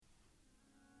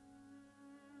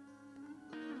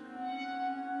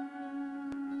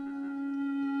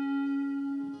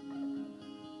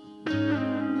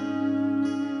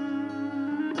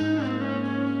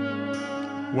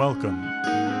welcome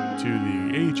to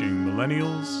the Aging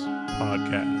Millennials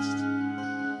podcast.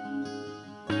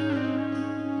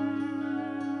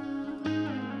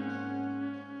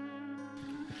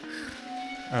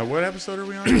 What episode are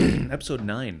we on? Episode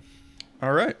 9.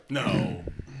 All right. No.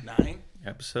 9?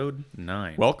 Episode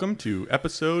 9. Welcome to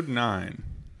episode 9,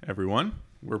 everyone.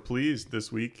 We're pleased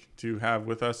this week to have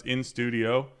with us in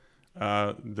studio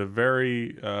the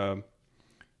very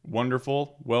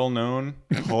wonderful, well-known,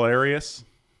 hilarious,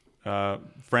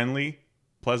 friendly,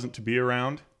 pleasant to be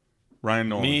around, Ryan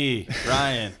Nolan. Me,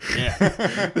 Ryan.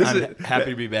 Yeah. I'm happy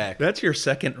to be back. That's your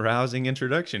second rousing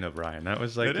introduction of Ryan. That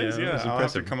was like, It is, yeah. was I'll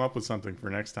have to impressive. come up with something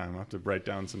for next time. I'll have to write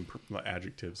down some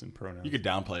adjectives and pronouns. You could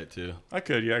downplay it too. I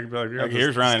could, yeah. I could be like, Like,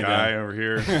 here's Ryan this guy again. over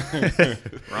here.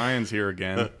 Ryan's here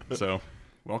again. So,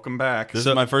 welcome back. This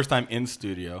is my first time in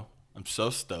studio. I'm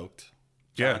so stoked.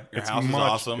 Yeah, Your it's house is much-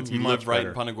 awesome. it's You much live right better.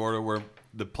 in Punta Gorda, where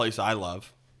the place I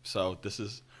love. So this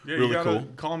is Yeah, really you gotta cool.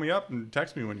 call me up and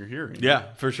text me when you're here. you know?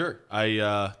 Yeah, for sure.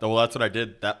 Well, that's what I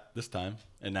did this time,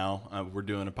 and now we're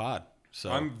doing a pod. So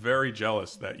I'm very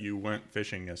jealous that you went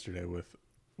fishing yesterday with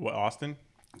Austin.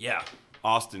 yeah,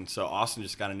 Austin. So Austin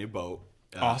just got a new boat.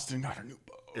 Austin got a new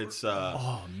boat. It's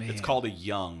Oh, man. it's called a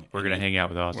Young. We're going to hang out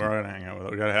with Austin. We're gonna hang out with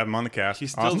him. We gotta have him on the cast.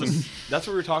 He's still Austin. that's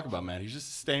what we were talking about, man. He's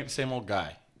just the same old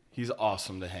guy. He's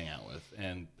awesome to hang out with,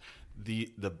 and the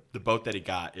boat that he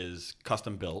got is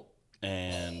custom built,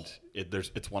 and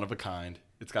it's one of a kind.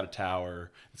 It's got a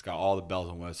tower. It's got all the bells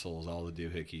and whistles, all the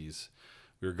doohickeys.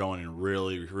 We were going in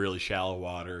really, really shallow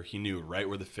water. He knew right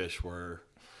where the fish were.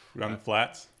 We on the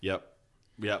flats. Yep.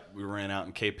 We ran out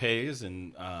in Cape Hayes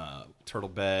and Turtle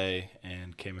Bay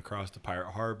and came across to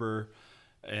Pirate Harbor,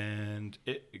 and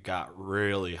it got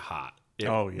really hot. It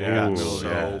got Ooh, so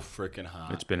yeah. freaking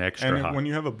hot. It's been extra And hot. when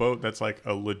you have a boat that's like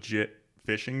a legit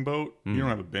fishing boat, you don't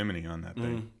have a bimini on that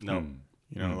thing. No.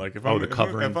 You know, like if Oh, I'm the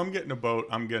covering. if I'm getting a boat,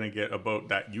 I'm gonna get a boat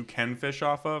that you can fish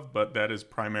off of, but that is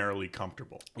primarily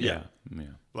comfortable. yeah.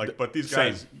 Like, but these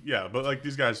Same. guys, but like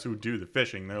these guys who do the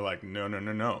fishing, they're like, no.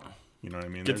 You know what I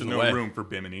mean? Gets There's in the no way. room for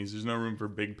biminis. There's no room for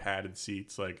big padded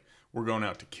seats. Like, we're going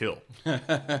out to kill.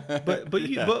 But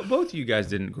both of you guys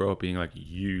didn't grow up being like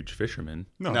huge fishermen.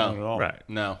 No, No. not at all. Right.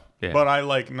 No. Yeah. But I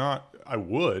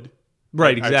would.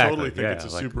 right, Like, exactly. I totally think yeah, it's a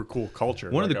like, super cool culture.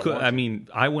 One Like, of the want I to. mean,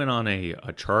 I went on a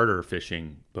charter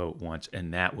fishing boat once,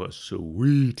 and that was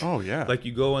sweet. Oh, yeah. Like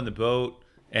you go on the boat,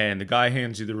 and the guy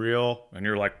hands you the reel, and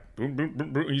you're like, boom, boom,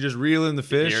 boom, boom, and you just reel in the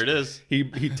fish. Here it is. He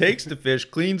takes the fish,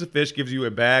 cleans the fish, gives you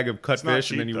a bag of cut not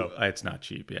fish, and then cheap, you. though. It's not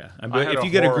cheap, yeah. I But had if you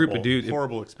get a group of dudes,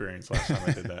 horrible experience last time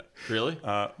I did that. Really?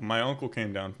 My uncle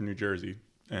came down from New Jersey,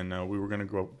 and we were going to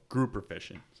go grouper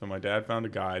fishing. So my dad found a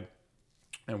guide,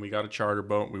 and we got a charter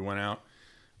boat. We went out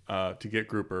to get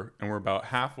grouper, and we're about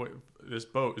halfway. This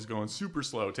boat is going super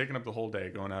slow, taking up the whole day,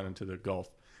 going out into the Gulf.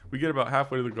 We get about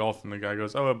halfway to the Gulf, and the guy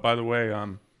goes, "Oh, by the way,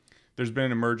 there's been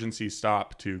an emergency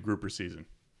stop to grouper season."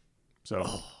 So,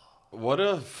 What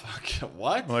a fuck?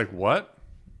 What? I'm like, what?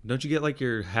 don't you get like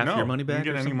your half No, your money you back? didn't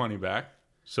get or any something? money back.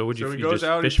 So would you? So he you goes just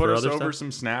out, he fish put for us other over stuff?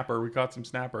 some snapper. We caught some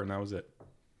snapper, and that was it.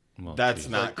 Well, That's geez.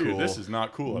 not Like, cool. dude, this is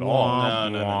not cool at all.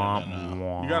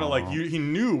 No. You gotta like he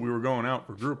knew we were going out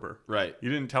for grouper. Right. You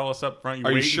didn't tell us up front. You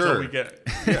Are you wait until sure? we get.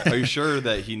 Yeah. Are you sure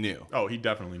that he knew? Oh, he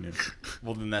definitely knew.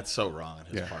 Well, then that's so wrong on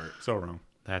his Yeah, part. so wrong.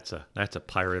 That's a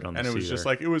pirate on the And sea. it was just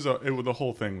there. like the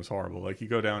whole thing was horrible. Like you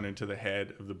go down into the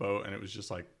head of the boat, and it was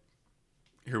just like,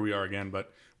 here we are again,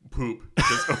 but poop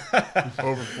just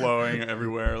overflowing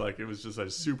everywhere. Like it was just a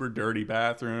super dirty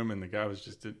bathroom, and the guy was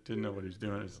just didn't know what he was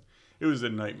doing. It was a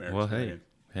nightmare. Well, hey,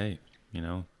 you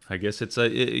know, I guess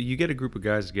you get a group of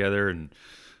guys together, and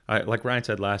like Ryan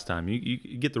said last time, you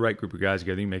get the right group of guys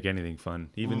together, you make anything fun,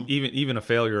 even a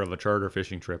failure of a charter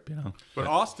fishing trip, you know. But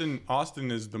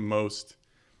Austin is the most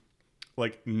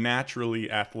like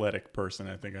naturally athletic person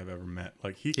I think I've ever met.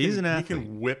 Like He's an he athlete.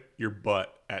 can whip your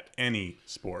butt at any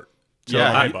sport.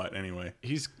 Yeah, my he- butt anyway.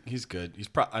 He's good.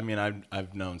 I mean,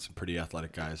 I've known some pretty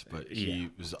athletic guys, but he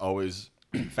was always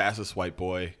fastest white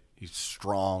boy. He's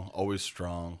strong, always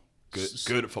strong.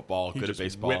 Good at football, He good at just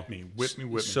baseball. whipped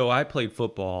me. So I played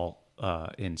football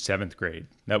in 7th grade.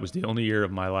 That was the only year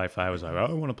of my life I was like,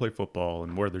 I want to play football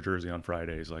and wear the jersey on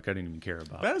Fridays. Like I didn't even care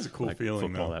about That is a cool like, feeling,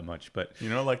 football though. that much. But You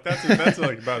know, like that's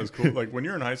like about as cool. Like when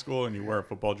you're in high school and you wear a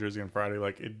football jersey on Friday,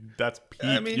 like that's peak.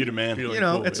 I mean, you the man. feeling you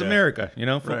know, cool, it's yeah. America. You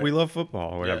know, Right. we love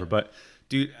football or whatever. Yeah. But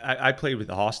dude, I played with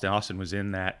Austin. Austin was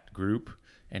in that group,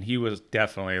 and he was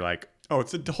definitely like Oh,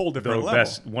 it's a whole the different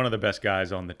level. one of the best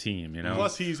guys on the team, you know.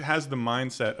 Plus, he has the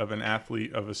mindset of an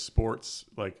athlete of a sports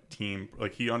like team.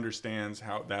 Like he understands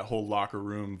how that whole locker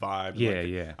room vibe. Yeah, like,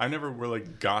 yeah. I never really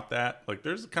got that. Like,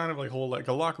 there's kind of like whole like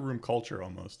a locker room culture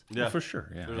almost. Yeah, For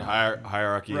sure. Yeah. There's a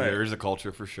hierarchy. Right. There's a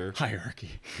culture for sure.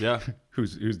 Hierarchy. Yeah.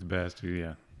 Who's the best?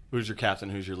 Yeah. Who's your captain?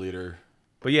 Who's your leader?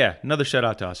 But yeah, another shout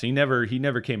out to us. He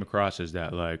never came across as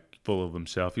that like full of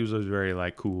himself. He was a very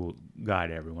like cool guy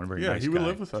to everyone. Very Yeah, nice he would guy.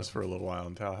 live with us for a little while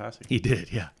in Tallahassee. He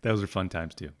did. Yeah, those were fun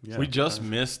times too. Yeah, We just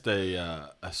missed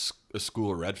a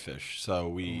school of redfish, so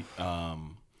we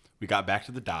got back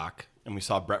to the dock and we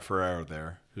saw Brett Ferrero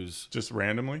there, who's just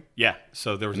randomly. yeah.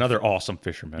 So there was Another awesome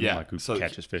fisherman, Yeah, like who so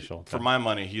catches fish all the for time. my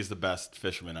money, he's the best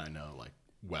fisherman I know. Like,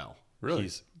 well, Really?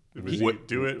 he's Does he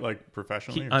do it like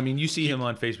professionally? I mean, you see him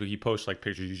on Facebook. He posts like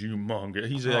pictures. He's humongous.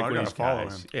 He's I like one of gotta these follow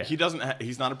guys. him. Yeah. He doesn't.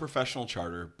 He's not a professional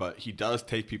charter, but he does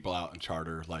take people out and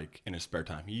charter like in his spare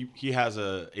time. He has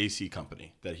a AC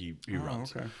company that he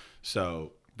runs. okay.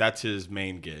 So that's his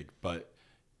main gig. But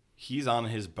he's on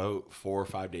his boat 4 or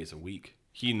 5 days a week.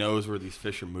 He knows where these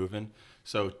fish are moving.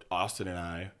 So Austin and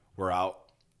I were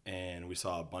out and we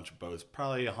saw a bunch of boats,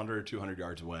 probably 100 or 200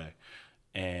 yards away,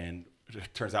 and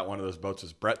it turns out one of those boats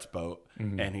is Brett's boat,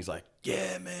 and he's like,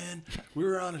 "Yeah, man, we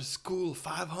were on a school of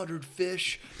 500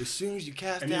 fish. As soon as you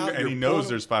cast And he, out, and you're he knows pulling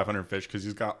there's 500 fish because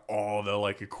he's got all the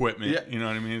like equipment. Yeah. You know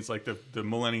what I mean? It's like the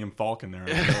Millennium Falcon there. On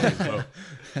the boat,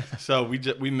 so. So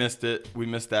we missed it. We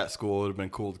missed that school. It would have been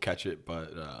cool to catch it,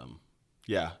 but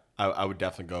yeah, I would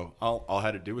definitely go. All I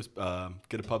had to do was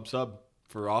get a pub sub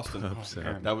for Austin.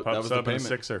 Man, That was pub the sub and a payment.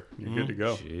 sixer. You're good to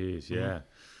go. Jeez, yeah.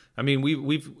 I mean,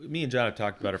 me and John have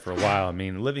talked about it for a while. I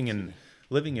mean, living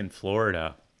in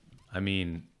Florida, I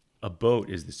mean, a boat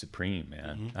is the supreme,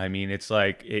 man. I mean, it's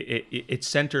like it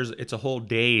centers. It's a whole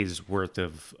day's worth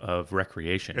of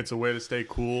recreation, It's a way to stay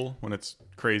cool when it's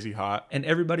crazy hot. and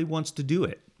everybody wants to do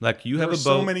it. Like you have There's a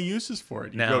boat. so many uses for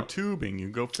it. You Now- go tubing, you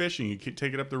go fishing, you can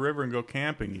take it up the river and go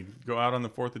camping. You go out on the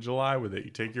 4th of July with it.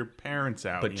 You take your parents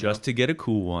out. But you just to get a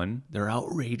cool one, they're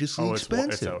outrageously know?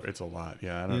 expensive. It's a lot.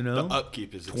 Yeah, I don't you The know,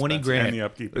 upkeep is 20 expensive. grand. And the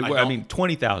upkeep. I mean,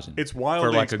 20,000. It's for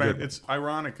wildly like a good expensive. one. It's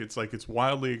ironic. It's like it's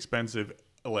wildly expensive.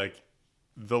 Like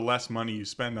the less money you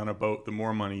spend on a boat, the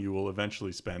more money you will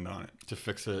eventually spend on it. to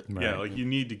fix it. Yeah, like you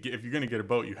need to get if you're going to get a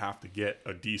boat, you have to get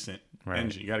a decent Right.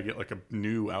 engine. You got to get like a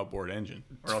new outboard engine,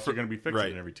 or else you're going to be fixing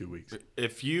Right. it every 2 weeks.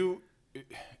 If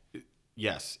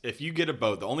you get a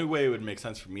boat, the only way it would make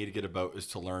sense for me to get a boat is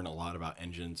to learn a lot about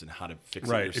engines and how to fix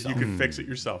it Right. If yourself. you can fix it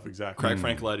yourself, exactly. Craig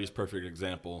Francoletti's a perfect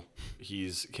example.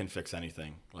 He's can fix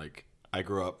anything. Like I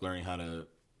grew up learning how to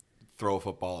throw a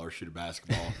football or shoot a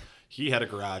basketball. He had a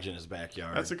garage in his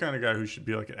backyard. That's the kind of guy who should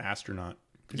be like an astronaut.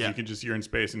 Because Yeah. you can just, you're in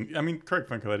space. And I mean, Craig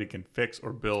Francoletti can fix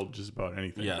or build just about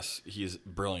anything. Yes, he's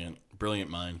brilliant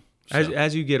mind.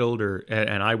 As you get older,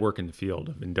 and I work in the field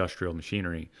of industrial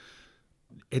machinery,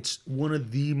 it's one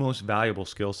of the most valuable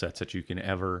skill sets that you can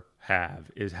ever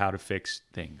have is how to fix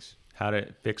things, how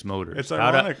to fix motors. It's how to-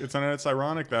 ironic. It's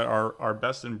ironic that our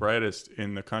best and brightest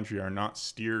in the country are not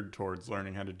steered towards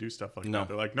learning how to do stuff like No. that.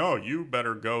 They're like, no, you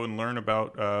better go and learn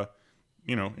about,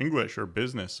 English or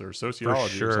business or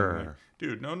sociology or something. sure. Like,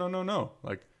 dude, no.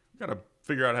 Like, you got to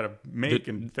figure out how to make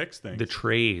and fix things. the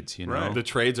trades, you know. Right. The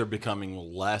trades are becoming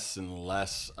less and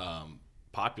less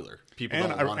popular. People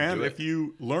don't want to and do if it.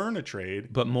 you learn a trade,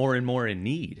 but more and more in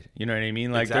need. You know what I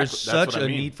mean? Like there's Exactly. That's such what I a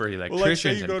mean. need for well, like say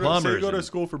electricians you go and to say plumbers. you go to and-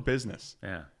 school for business.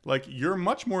 yeah. Like you're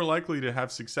much more likely to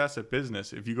have success at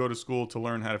business if you go to school to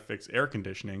learn how to fix air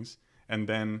conditionings and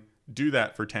then do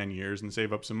that for 10 years and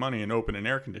save up some money and open an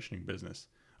air conditioning business.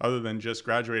 Other than just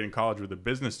graduating college with a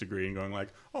business degree and going like,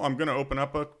 oh, I'm going to open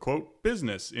up a quote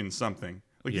business in something.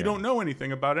 Like Yeah. you don't know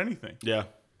anything about anything. Yeah.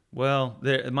 Well,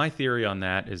 my theory on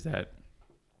that is that,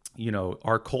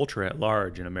 our culture at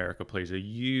large in America plays a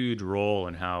huge role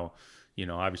in how,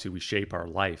 obviously we shape our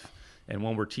life. And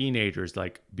when we're teenagers,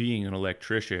 like being an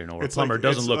electrician or a plumber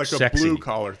doesn't look like sexy. a blue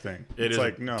collar thing. It It's is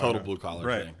like a no, total no. blue collar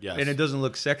Right. thing. Yes. And it doesn't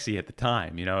look sexy at the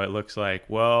time. It looks like,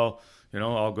 well,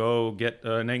 I'll go get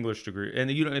an English degree. And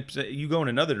you go in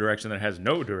another direction that has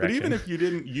no direction. But even if you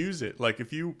didn't use it, like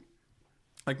if you,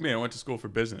 like me, I went to school for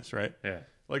business, right? yeah.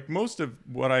 Like most of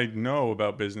what I know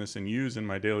about business and use in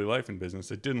my daily life in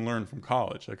business, I didn't learn from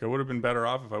college. Like I would have been better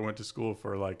off if I went to school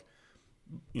for like,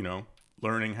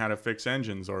 learning how to fix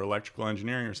engines or electrical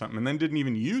engineering or something, and then didn't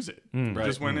even use it. Right.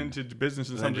 Just went into business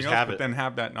and And then something just else, have but it. then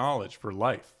have that knowledge for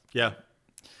life. Yeah.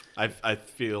 I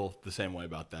feel the same way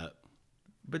about that.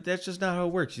 But that's just not how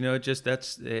it works.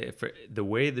 That's for the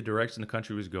way the direction the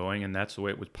country was going, and that's the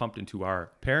way it was pumped into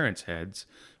our parents' heads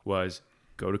was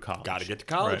go to college. Got to get to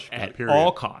college. Right. At Period.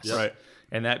 all costs. Yep. Right.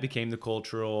 And that became the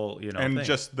cultural, And thing.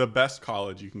 just the best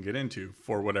college you can get into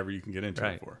for whatever you can get into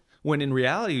Right. it for. When in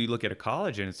reality, you look at a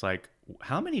college and it's like,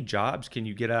 how many jobs can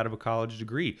you get out of a college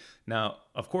degree? Now,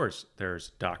 of course, there's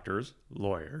doctors,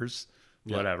 lawyers,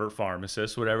 whatever,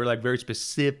 pharmacists, whatever, like very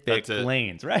specific That's it.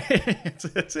 lanes, right? That's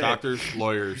it. Doctors,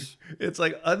 lawyers. It's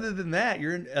like, other than that,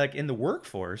 you're in the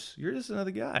workforce, you're just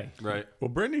another guy. Right. Well,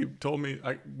 Brittany told me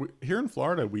here in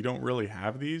Florida, we don't really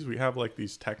have these. We have like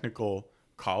these technical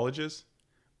colleges,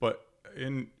 but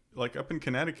up in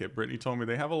Connecticut, Brittany told me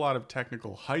they have a lot of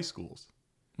technical high schools.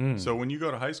 So when you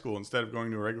go to high school, instead of going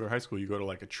to a regular high school, you go to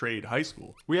like a trade high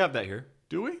school. We have that here.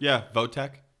 Do we? Yeah,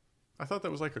 Votech. I thought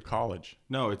that was like a college.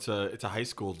 No, it's a high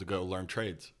school to go learn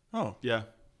trades. Oh, Yeah,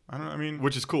 I mean,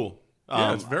 which is cool.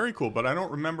 yeah, it's very cool. But I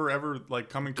don't remember ever like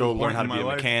coming to Go a learn point how in to my be a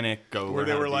life mechanic. Go where learn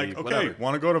they how were to like, be okay, whatever.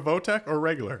 want to go to Votech or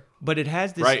regular? But it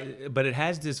has this, Right. but it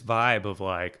has this vibe of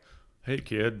like, hey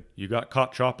kid, you got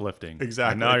caught shoplifting.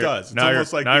 Exactly, And now it does. It's Now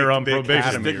almost like now you're on the probation.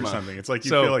 academy or Stigma. something. It's like you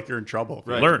So- feel like you're in trouble.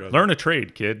 Right. Learn a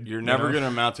trade, kid. You're never going to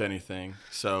amount to anything,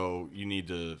 so you need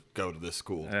to go to this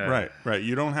school. Right.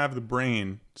 You don't have the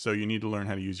brain, so you need to learn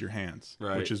how to use your hands,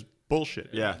 Right. which is bullshit.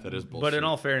 Yeah, that is bullshit. But in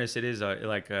all fairness, it is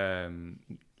like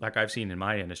I've seen in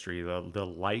my industry, the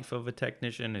life of a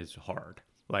technician is hard.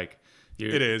 Like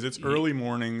It is. It's early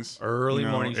mornings. Early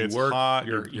mornings, you It's work, hot.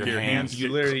 your hands you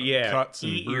get literally cuts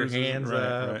and eat your bruises. hands Right,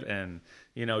 up, right. and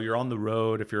you're on the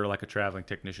road. If you're like a traveling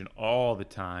technician all the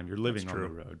time, you're living on the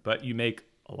road, but you make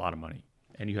a lot of money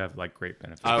and you have like great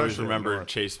benefits. I always Especially up remember north.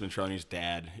 Chase Ventroni's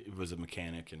dad was a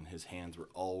mechanic, and his hands were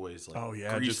always like, Oh,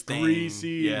 yeah, grease just stained. greasy.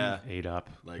 Yeah, Ate up,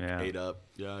 like yeah. ate up.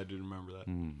 Yeah, I do remember that.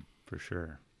 For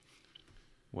sure.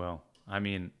 Well, I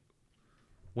mean,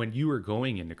 when you were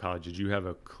going into college, did you have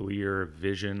a clear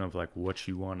vision of like what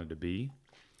you wanted to be?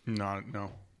 No, not at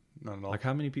all. Like,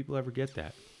 how many people ever get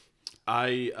that?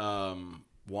 I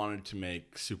wanted to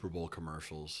make Super Bowl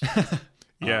commercials.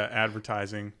 Yeah,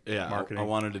 advertising, Yeah, marketing. I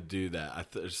wanted to do that. I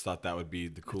just thought that would be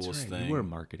the coolest thing. You were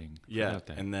marketing. Yeah, Forgot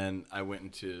that. and then I went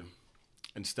into,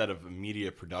 instead of a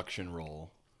media production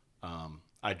role,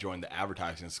 I joined the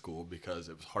advertising school because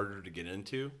it was harder to get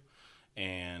into,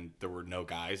 and there were no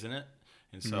guys in it,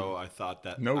 and so I thought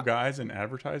that No guys in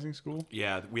advertising school?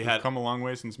 Yeah, we had Come a long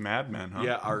way since Mad Men,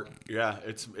 huh?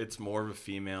 it's more of a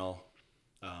female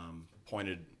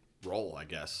pointed role, I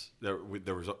guess. There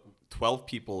was 12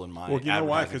 people in my Well, you know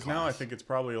why? advertising Because now I class. think it's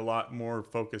probably a lot more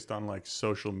focused on like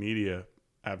social media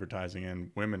advertising,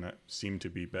 and women seem to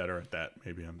be better at that.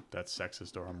 Maybe that's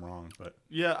sexist or I'm wrong, but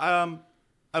Yeah,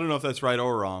 I don't know if that's right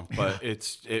or wrong, but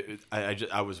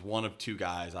I was one of 2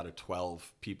 guys out of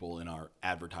 12 people in our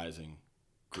advertising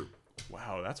group.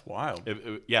 wow, that's wild.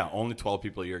 Yeah, only 12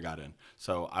 people a year got in.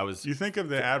 So I was. You think of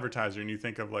the advertiser and you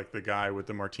think of like the guy with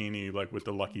the martini, like with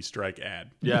the Lucky Strike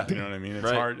ad. Yeah. You know what I mean? It's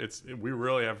Right. hard. We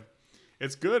really have,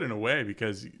 it's good in a way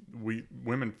because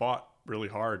women fought really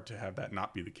hard to have that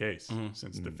not be the case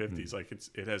since the 50s. Like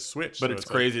it has switched. But so it's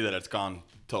like- crazy that it's gone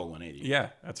total 180. yeah,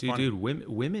 that's funny. Dude,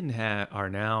 women are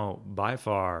now by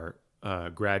far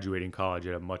graduating college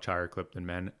at a much higher clip than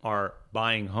men. Are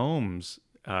buying homes.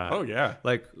 Oh yeah.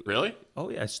 Like, Really?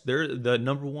 oh yes, they're the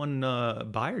number one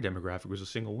buyer demographic was a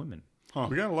single women.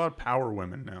 We got a lot of power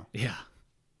women now. Yeah.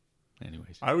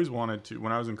 Anyways, I always wanted to,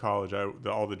 when I was in college,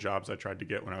 all the jobs I tried to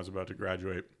get when I was about to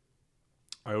graduate,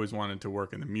 I always wanted to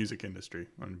work in the music industry.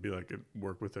 I wanted to be like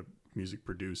work with a music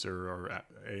producer or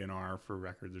A&R for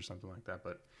records or something like that.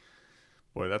 But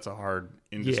boy, that's a hard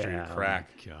industry to crack.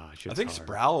 Oh my gosh, I it's think hard.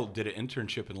 Sproul did an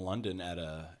internship in London at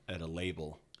a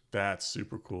label. That's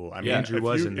super cool. I mean, Yeah, if Andrew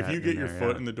was you, in if that you in get your there,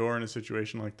 foot yeah. in the door in a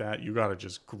situation like that, you got to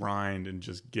just grind and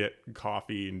just get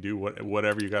coffee and do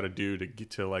whatever you got to do to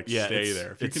get to like Yeah, stay it's-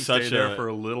 there. If you it's can stay such there a- for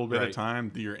a little bit of right.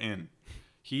 time, you're in.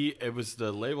 It was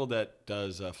the label that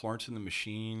does Florence and the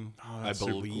Machine, I that's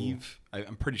super believe.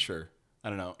 I'm pretty sure. I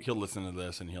don't know. He'll listen to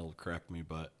this and he'll correct me,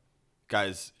 but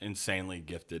guy's insanely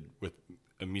gifted with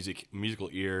a musical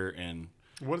ear, and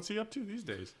What's he up to these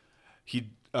days? he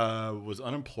was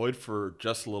unemployed for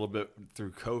just a little bit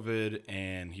through COVID,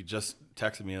 and he just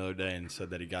texted me the other day and said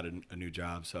that he got a new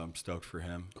job, so I'm stoked for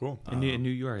him. Cool. In New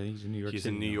York. I think he's in New York. He's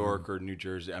City in New now. York or New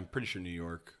Jersey. I'm pretty sure New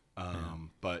York,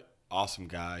 but awesome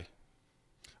guy.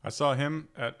 I saw him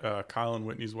at Kyle and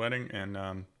Whitney's wedding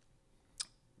and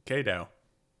K-Dow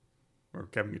or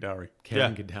Kevin Godowry.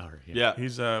 Kevin Yeah. Godowry. Yeah.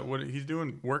 He's he's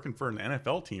doing working for an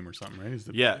NFL team or something, right? He's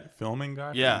the Yeah. filming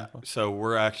guy. for Yeah, the NFL? so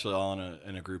we're actually all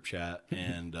in a group chat,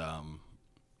 and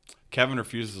Kevin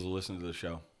refuses to listen to the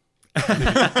show.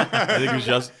 I think he's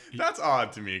just. That's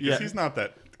odd to me because Yeah. he's not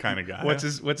that kind of guy. What's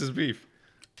his beef?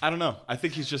 I don't know. I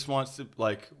think he just wants to,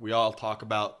 like, we all talk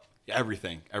about.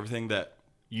 everything that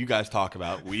you guys talk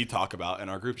about, we talk about in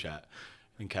our group chat.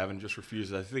 And Kevin just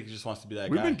refuses. I think he just wants to be that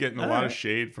guy. We've been getting a lot of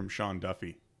shade from Sean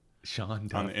Duffy Sean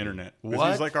Duffy. on the internet.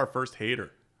 What? He's like our first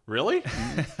hater. Really?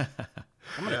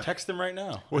 I'm going to text him right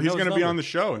now. Well, he's going to be on the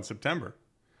show in September.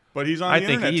 But he's on the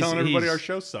internet telling everybody our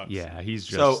show sucks. Yeah, he's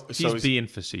being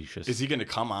facetious. Is he going to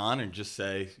come on and just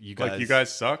say, you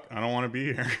guys suck? I don't want to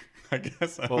be here. I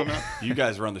guess. I don't know. You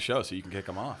guys run the show, so you can kick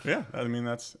him off. Yeah, I mean,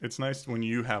 it's nice when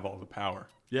you have all the power.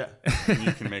 Yeah. And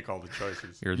you can make all the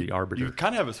choices. You're the arbiter. You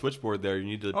kind of have a switchboard there. You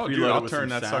need to preload it with some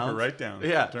sounds. Sucker right down.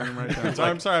 Yeah. Turn him right down. So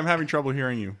I'm sorry, I'm having trouble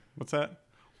hearing you. What's that?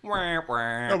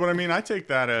 No, but I mean, I take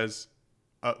that as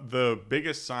the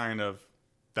biggest sign of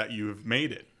that you've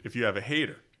made it if you have a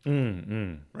hater.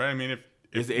 Right? I mean, if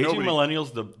is Aging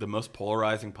Millennials the most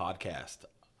polarizing podcast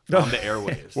on the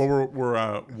airwaves? Well,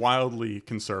 we're wildly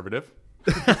conservative.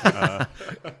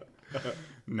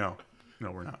 No,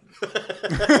 we're not.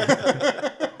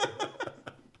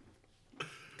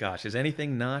 Gosh, is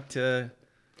anything not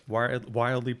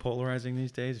wildly polarizing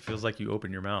these days? It feels like you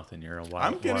open your mouth and you're a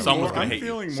wild. I'm feeling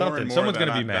more and more someone's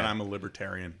gonna be mad that I'm a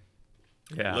libertarian.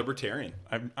 Yeah, libertarian.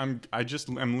 I'm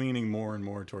leaning more and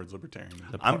more towards libertarian.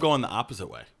 I'm going the opposite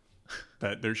way.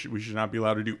 That we should not be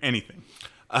allowed to do anything.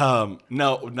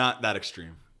 No, not that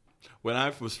extreme. When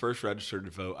I was first registered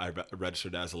to vote, I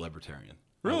registered as a libertarian.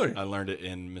 Really? I learned it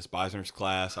in Miss Beisner's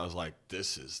class. I was like,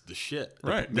 this is the shit.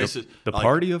 Right. This is the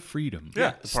party of freedom.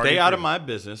 Yeah. Stay out of my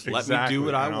business. Exactly. Let me do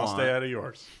what I want. I'll stay out of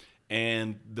yours.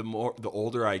 And the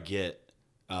older I get,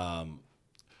 the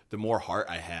more heart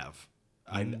I have.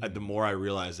 The more I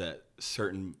realize that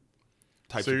certain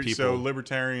types of people. So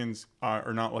libertarians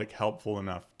are not like helpful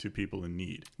enough to people in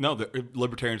need. No,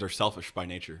 libertarians are selfish by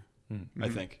nature. I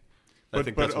think.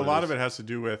 But a lot of it has to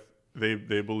do with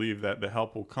they believe that the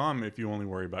help will come if you only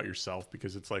worry about yourself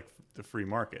because it's like the free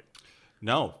market.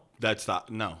 No, that's not.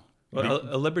 No. Well,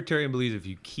 a libertarian believes if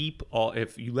you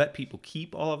let people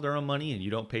keep all of their own money and you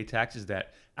don't pay taxes,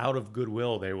 that out of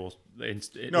goodwill they will.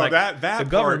 The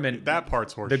government. That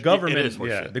part's horseshit. The government. It is horseshit.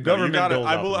 Yeah, the government.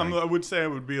 I would say I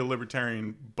would be a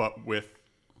libertarian, but with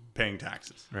paying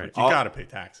taxes. Right. You got to pay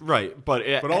taxes. Right,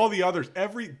 but all the others,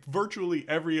 virtually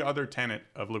every other tenet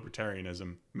of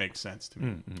libertarianism makes sense to me.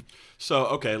 Mm-hmm. So,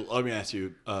 okay, let me ask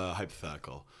you a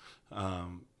hypothetical.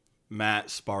 Matt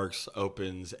Sparks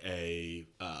opens a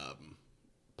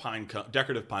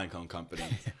decorative pine cone company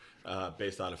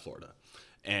based out of Florida.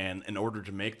 And in order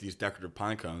to make these decorative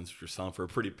pine cones, which are selling for a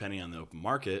pretty penny on the open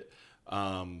market,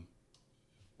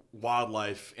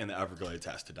 wildlife in the Everglades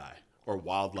has to die. Or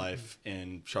wildlife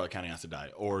in Charlotte County has to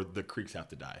die, or the creeks have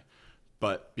to die.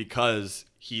 But because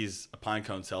he's a pine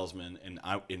cone salesman and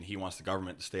he wants the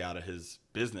government to stay out of his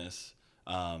business,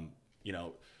 they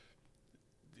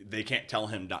can't tell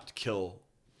him not to kill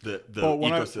the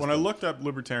ecosystem. When I looked up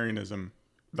libertarianism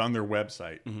on their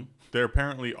website, they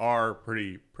apparently are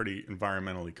pretty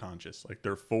environmentally conscious. Like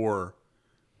they're for,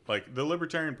 like the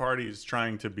Libertarian Party is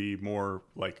trying to be more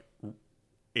like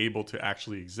able to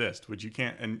actually exist, which you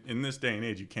can't. And in this day and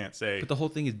age, you can't say. But the whole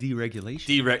thing is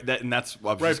deregulation. And that's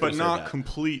what I was right, just but not that.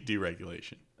 Complete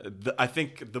deregulation. I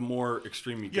think the more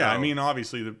extreme you go. Yeah, I mean,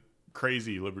 obviously the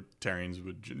crazy libertarians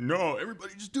would no,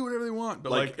 everybody just do whatever they want.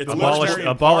 But like it's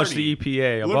abolish the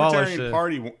EPA. Libertarian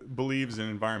Party believes in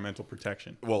environmental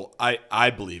protection. Well, I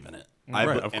believe in it.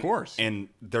 Of course. And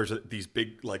there's these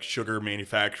big like sugar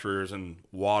manufacturers and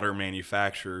water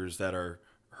manufacturers that are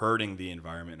hurting the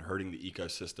environment, hurting the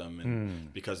ecosystem,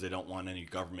 and because they don't want any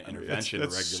government intervention or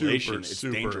regulation. It's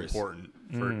super dangerous.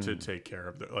 Important to take care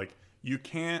of. Like you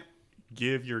can't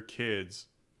give your kids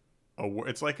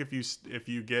it's like if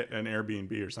you get an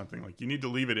Airbnb or something, like you need to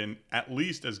leave it in at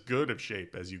least as good of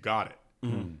shape as you got it,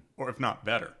 or if not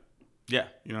better. Yeah,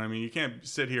 you know what I mean. You can't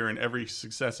sit here and every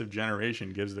successive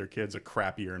generation gives their kids a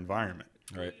crappier environment.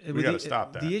 Right, we got to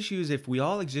stop that. The issue is if we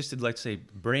all existed, let's say,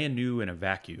 brand new in a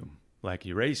vacuum, like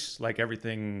erase like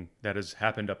everything that has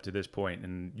happened up to this point,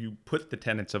 and you put the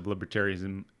tenets of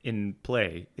libertarianism in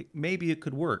play, maybe it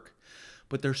could work.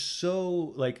 But they're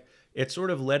so like it's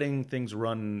sort of letting things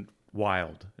run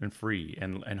wild and free,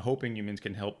 and hoping humans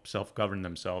can help self-govern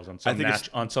themselves on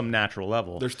some natural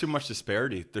level. There's too much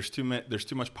disparity. There's too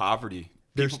much poverty.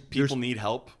 People need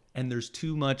help, and there's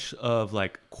too much of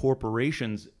like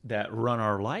corporations that run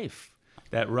our life,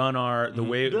 that run the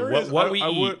way we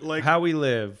eat, how we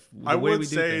live. I would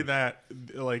say that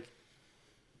like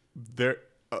there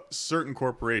certain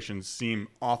corporations seem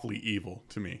awfully evil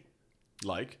to me.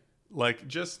 Like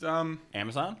just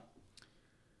Amazon.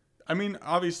 I mean,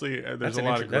 obviously, there's a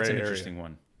lot of gray That's an area. interesting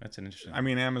one. That's an interesting. I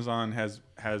mean, Amazon has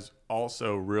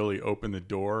also really opened the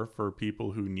door for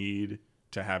people who need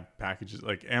to have packages.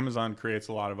 Like Amazon creates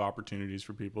a lot of opportunities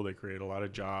for people. They create a lot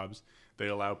of jobs. They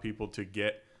allow people to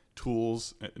get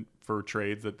tools for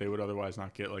trades that they would otherwise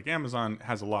not get. Like Amazon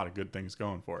has a lot of good things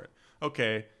going for it.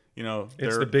 Okay, you know,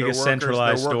 It's the biggest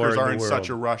centralized their store workers in are the in world. such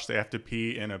a rush they have to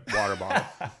pee in a water bottle.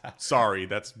 Sorry,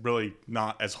 that's really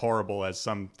not as horrible as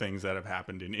some things that have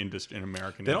happened in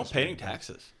American They don't industry. pay any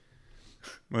taxes.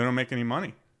 They don't make any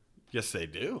money. Yes, they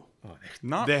do.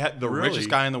 Not They had the really. richest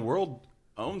guy in the world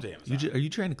owns Amazon. Are you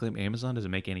trying to claim Amazon doesn't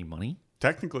make any money?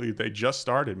 Technically, they just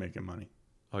started making money.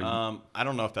 I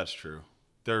don't know if that's true.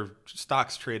 Their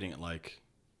stock's trading at like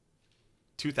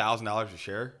 $2,000 a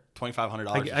share, $2,500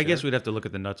 a share. I guess we'd have to look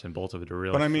at the nuts and bolts of it to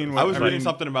realize. But I mean, I was reading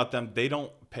something about them. They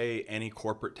don't pay any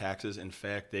corporate taxes. In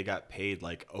fact, they got paid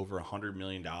like over $100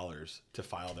 million to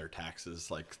file their taxes,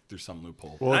 like through some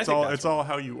loophole. Well, And it's I think all that's it's all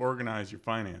how you organize your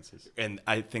finances. And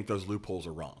I think those loopholes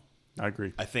are wrong. I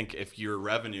agree. I think if your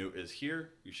revenue is here,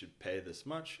 you should pay this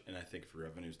much, and I think if your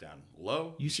revenue's down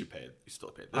low, you still pay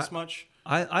this much.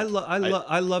 I love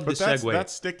the But that's segue.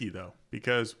 that's sticky though,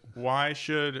 because why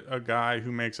should a guy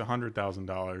who makes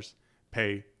 $100,000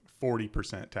 pay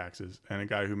 40% taxes, and a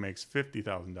guy who makes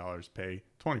 $50,000 pay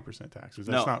 20% taxes?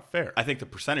 That's not fair. I think the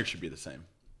percentage should be the same.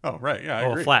 Oh right, yeah, I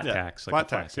agree. flat Yeah. tax, like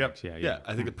Flat a tax, yep. Yeah.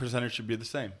 I think the percentage should be the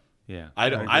same. Yeah. I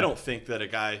don't think that a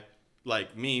guy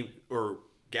like me or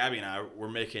Gabby and I were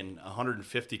making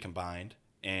 150 combined,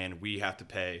 and we have to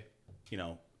pay,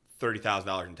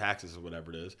 $30,000 in taxes or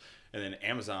whatever it is, and then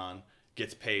Amazon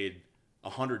gets paid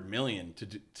 $100 million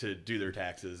to do their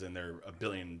taxes, and they're $1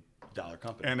 billion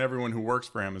company. And everyone who works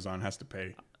for Amazon has to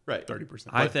pay Right. 30%.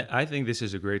 I think this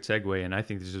is a great segue, and I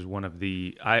think this is one of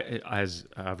the as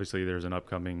obviously there's an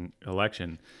upcoming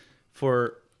election.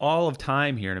 For all of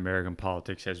time here in American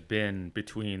politics has been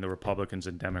between the Republicans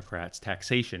and Democrats.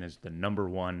 Taxation is the number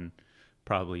one,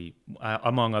 probably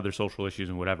among other social issues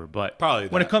and whatever. But Probably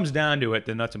when that. it comes down to it,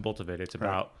 the nuts and bolts of it, it's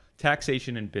about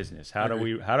taxation and business. How do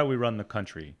we run the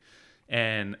country?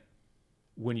 And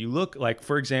when you look, like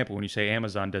for example, when you say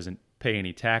Amazon doesn't pay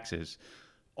any taxes,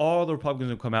 all the Republicans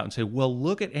will come out and say, well,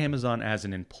 look at Amazon as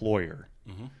an employer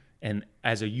and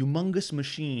as a humongous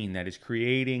machine that is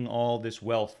creating all this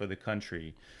wealth for the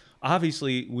country.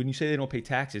 Obviously, when you say they don't pay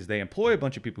taxes, they employ a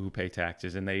bunch of people who pay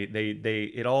taxes, and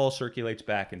it all circulates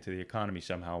back into the economy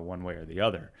somehow, one way or the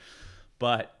other.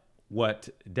 But what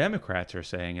Democrats are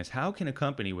saying is, how can a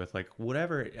company with like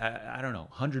whatever, I don't know,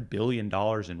 $100 billion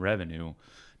in revenue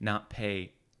not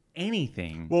pay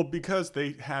anything? Well, because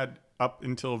they had, up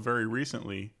until very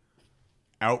recently,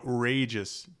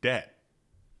 outrageous debt.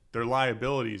 Their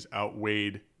liabilities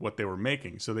outweighed what they were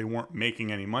making. So they weren't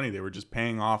making any money. They were just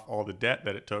paying off all the debt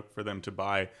that it took for them to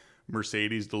buy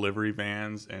Mercedes delivery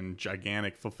vans and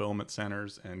gigantic fulfillment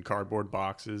centers and cardboard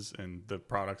boxes and the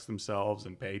products themselves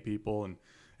and pay people and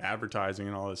advertising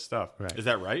and all this stuff. Right. Is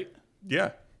that right?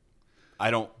 Yeah. I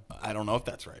don't know if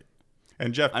that's right.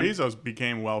 And Jeff Bezos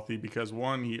became wealthy because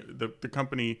the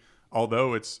company,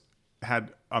 although it's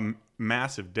had a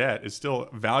massive debt, is still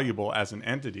valuable as an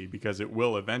entity because it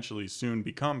will eventually soon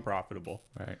become profitable.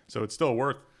 Right. So it's still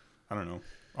worth, I don't know,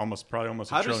 probably almost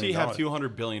How $1 trillion. does he have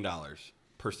 $200 billion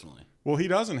personally? Well, he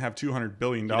doesn't have $200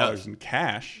 billion does. in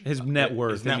cash. His net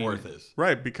worth. His net worth is.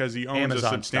 Right, because he owns Amazon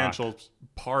a substantial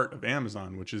part of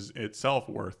Amazon, which is itself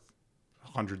worth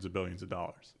hundreds of billions of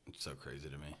dollars. It's so crazy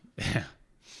to me. Yeah.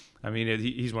 I mean,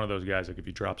 he's one of those guys, like if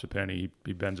he drops a penny,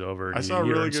 he bends over and I saw a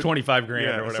really earns good 25 grand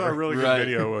yeah, or whatever. I saw a really good Right.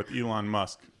 video with Elon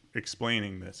Musk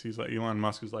explaining this. He's like, Elon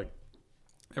Musk is like,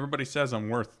 everybody says I'm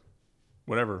worth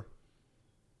whatever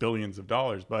billions of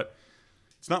dollars, but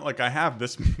it's not like I have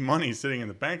this money sitting in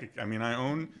the bank. I mean, I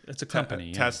own It's a company.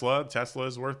 yeah. Tesla. Tesla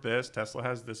is worth this. Tesla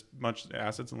has this much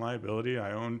assets and liability.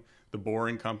 I own the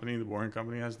Boring Company. The Boring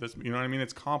Company has this. You know what I mean?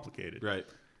 It's complicated. Right.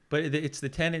 But it's the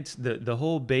tenets. The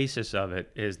whole basis of it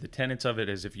is the tenets of it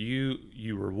is if you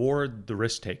reward the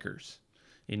risk takers,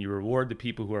 and you reward the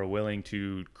people who are willing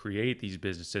to create these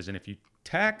businesses, and if you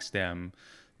tax them,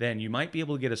 then you might be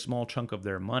able to get a small chunk of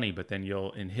their money, but then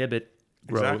you'll inhibit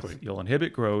growth. Exactly. You'll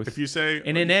inhibit growth. If you say,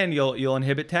 and in the end, you'll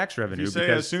inhibit tax revenue. you say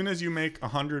because, as soon as you make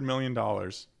 $100 million,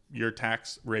 your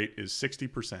tax rate is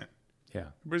 60%. yeah.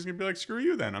 Everybody's going to be like, screw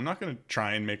you then. I'm not going to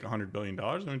try and make $100 billion.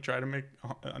 I'm going to try to make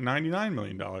 $99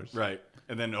 million. Right.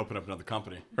 And then open up another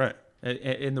company. Right.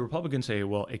 And the Republicans say,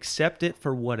 well, accept it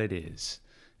for what it is,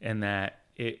 and that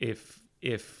if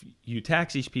you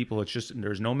tax these people, it's just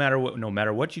no matter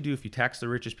what you do, if you tax the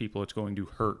richest people, it's going to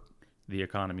hurt the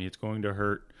economy. It's going to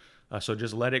hurt. So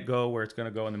just let it go where it's going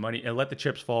to go in the money, and let the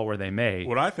chips fall where they may.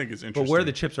 What I think is interesting. But where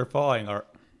the chips are falling are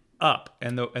up,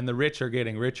 and the rich are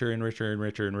getting richer and richer and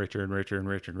richer and richer and richer and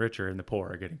richer and richer, and the poor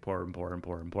are getting poorer and poorer and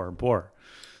poorer and poorer and poorer.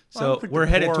 Well, I don't So think we're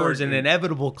the headed poor towards an are-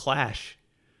 inevitable clash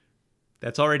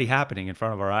that's already happening in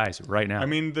front of our eyes right now. I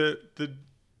mean,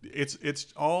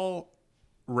 it's all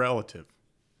relative.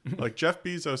 Like Jeff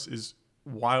Bezos is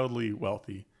wildly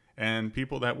wealthy, and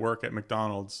people that work at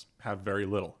McDonald's have very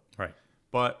little. right.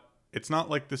 But it's not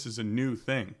like this is a new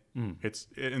thing. It's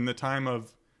in the time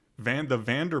of the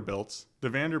Vanderbilts. The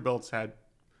Vanderbilts had,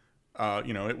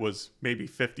 it was maybe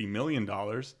 $50 million,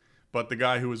 but the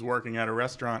guy who was working at a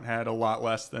restaurant had a lot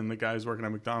less than the guy who's working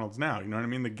at McDonald's now. You know what I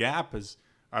mean? The gap has,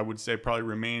 I would say, probably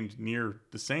remained near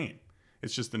the same.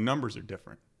 It's just the numbers are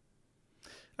different.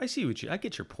 I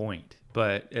get your point,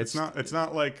 but It's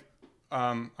not like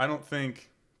I don't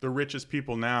think the richest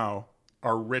people now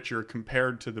are richer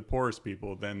compared to the poorest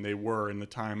people than they were in the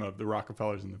time of the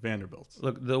Rockefellers and the Vanderbilts.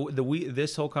 Look,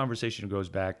 this whole conversation goes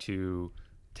back to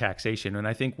taxation, and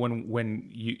I think when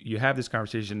you have this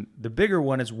conversation, the bigger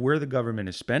one is where the government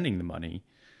is spending the money,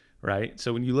 right?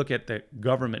 So when you look at the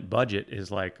government budget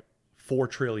is like $4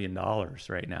 trillion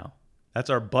right now. That's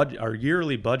our budget. Our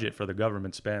yearly budget for the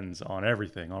government spends on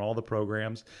everything, on all the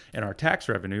programs, and our tax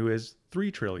revenue is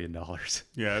 $3 trillion.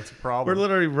 Yeah, it's a We're problem.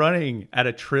 literally running at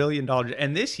 $1 trillion,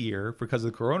 and this year, because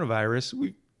of the coronavirus,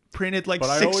 we printed like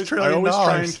But $6 I trillion. always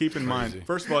try and keep in Crazy. mind,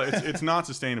 first of all, it's not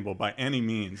sustainable by any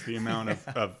means, the amount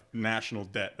of national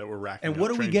debt that we're racking And up,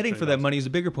 what are we trillions getting and for that trillions. money is a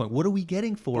bigger point. What are we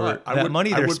getting for But that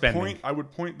money they're spending? I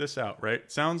would point this out, right?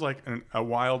 Sounds like a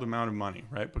wild amount of money,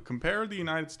 right? But compare the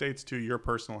United States to your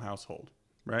personal household,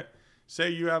 right? Say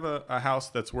you have a house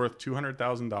that's worth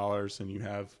 $200,000 and you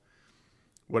have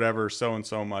whatever so and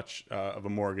so much of a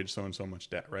mortgage, so and so much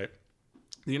debt, right?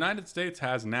 The United States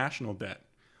has national debt,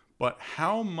 but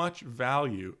how much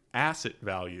value, asset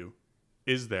value,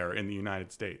 is there in the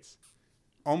United States?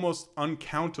 Almost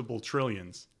uncountable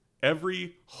trillions.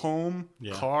 Every home,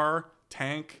 car,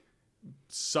 tank,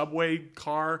 subway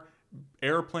car,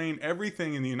 airplane,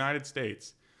 everything in the United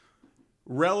States,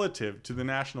 relative to the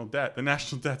national debt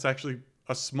debt's actually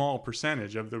a small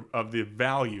percentage of the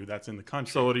value that's in the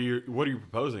country. So what are you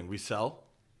proposing? We sell?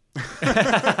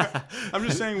 I'm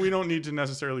just saying we don't need to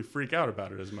necessarily freak out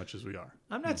about it as much as we are.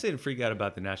 I'm not saying freak out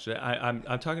about the national.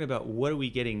 I'm talking about what are we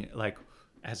getting like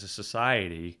as a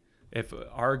society if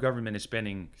our government is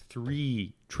spending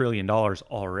 $3 trillion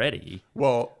already.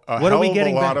 Well, What are we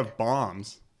getting a lot back? of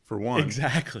bombs for one.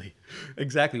 Exactly.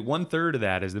 1/3 of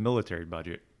that is the military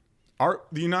budget.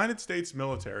 The United States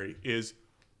military is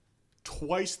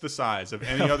twice the size of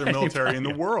any other military in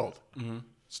the world.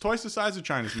 It's twice the size of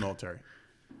China's military.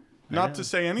 Not to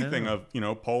say anything of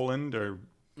Poland or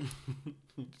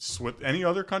any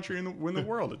other country in the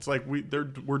world. It's like they're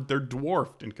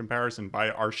dwarfed in comparison by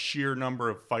our sheer number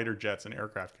of fighter jets and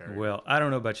aircraft carriers. Well, I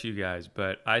don't know about you guys,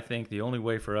 but I think the only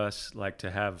way for us like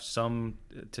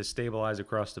to stabilize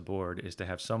across the board is to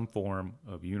have some form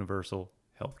of universal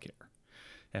health care.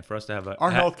 And for us to have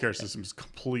our healthcare system is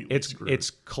completely screwed. It's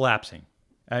collapsing.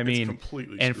 I mean,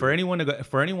 completely and for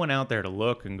screwed. anyone out there to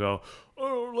look and go,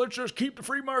 oh, let's just keep the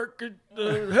free market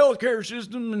healthcare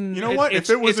system. And You know what? If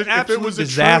it was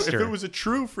a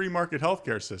true free market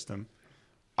healthcare system,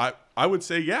 I would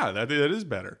say that is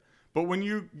better. But when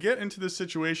you get into this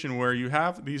situation where you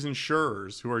have these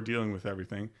insurers who are dealing with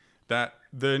everything, that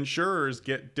the insurers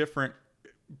get different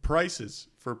prices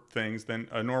for things than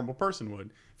a normal person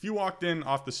would. If you walked in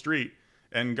off the street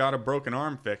and got a broken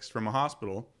arm fixed from a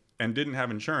hospital and didn't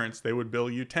have insurance, they would bill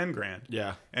you $10,000.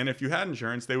 Yeah. And if you had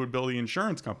insurance, they would bill the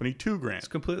insurance company $2,000. It's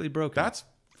completely broken. That's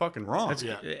fucking wrong.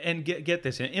 And get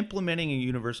this, implementing a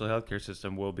universal healthcare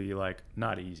system will be like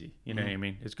not easy. You know what I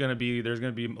mean? There's going to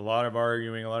be a lot of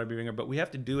arguing, a lot of being, but we have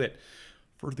to do it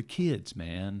for the kids,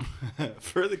 man.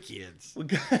 For the kids.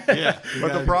 Yeah.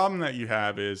 But the problem that you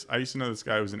have is, I used to know this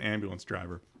guy who was an ambulance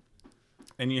driver.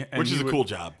 Which is a cool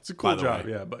job. It's a cool by the job,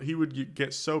 way. yeah. But he would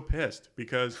get so pissed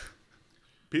because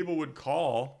people would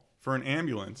call for an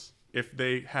ambulance if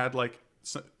they had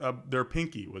their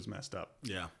pinky was messed up.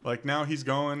 Yeah. Like now he's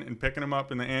going and picking him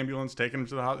up in the ambulance, taking him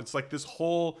to the hospital. It's like this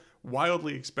whole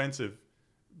wildly expensive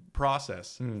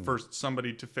process for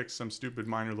somebody to fix some stupid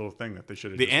minor little thing that they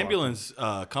should have. The ambulance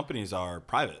companies are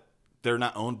private. They're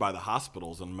not owned by the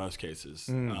hospitals in most cases.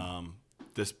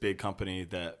 This big company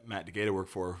that Matt DeGata worked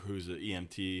for, who's an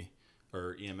EMT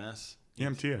or EMS?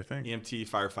 EMT, I think. EMT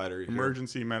firefighter.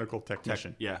 Emergency medical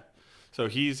technician. Yeah. So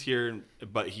he's here,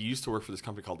 but he used to work for this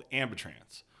company called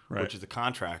Ambitrans, Right. which is a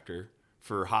contractor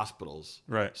for hospitals.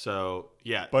 Right. So,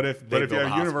 yeah. But if they you build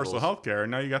have universal hospitals. health care,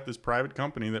 now you got this private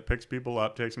company that picks people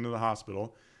up, takes them to the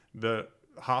hospital. The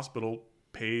hospital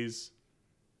pays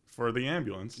for the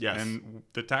ambulance. Yes. And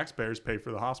the taxpayers pay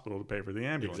for the hospital to pay for the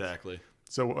ambulance. Exactly.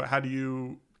 So how do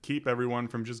you keep everyone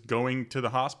from just going to the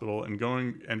hospital and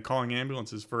going and calling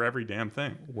ambulances for every damn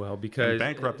thing. Well, And because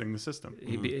bankrupting the system.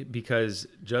 because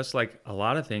just like a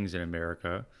lot of things in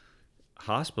America,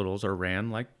 hospitals are ran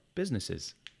like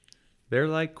businesses. They're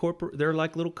like corporate. They're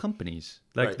like little companies.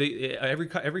 Like Right. every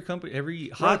company,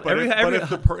 every Right, but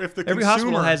if the every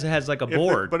hospital consumer- has like a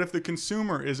board. But if the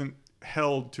consumer isn't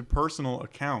held to personal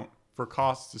account for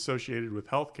costs associated with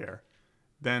healthcare,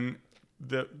 then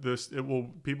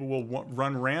people will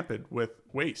run rampant with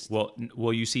waste.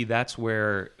 Well, you see, that's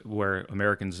where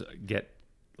Americans get,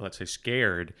 let's say,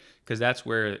 scared, because that's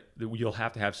where you'll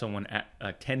have to have someone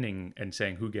attending and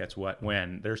saying who gets what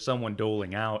when. There's someone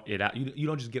doling out it out. You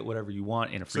don't just get whatever you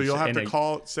want in a free. So you'll have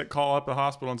to call up the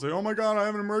hospital and say, "Oh my God, I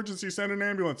have an emergency. Send an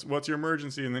ambulance. What's your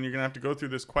emergency?" And then you're gonna have to go through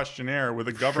this questionnaire with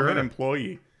a government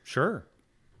employee. Sure.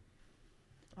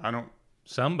 I don't.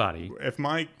 Somebody. If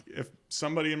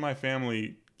somebody in my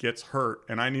family gets hurt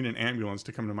and I need an ambulance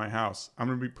to come to my house, I'm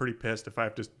gonna be pretty pissed if I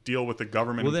have to deal with the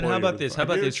government. Well, then how about this?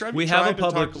 We have a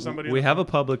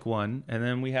public one, and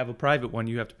then we have a private one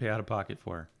you have to pay out of pocket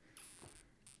for.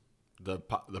 The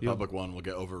public one will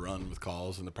get overrun with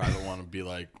calls, and the private one will be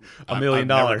like $1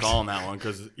 million. I'm never calling that one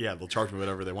because they'll charge me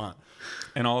whatever they want.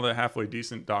 And all the halfway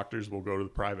decent doctors will go to the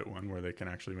private one where they can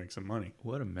actually make some money.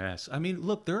 What a mess. I mean,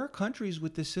 look, there are countries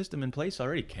with this system in place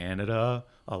already. Canada,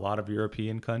 a lot of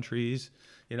European countries.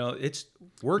 It's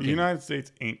working. The United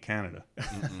States ain't Canada.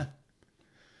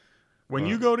 When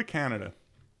you go to Canada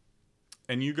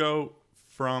and you go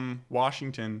from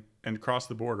Washington and cross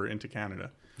the border into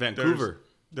Canada, Vancouver.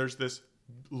 There's this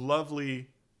lovely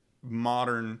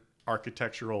modern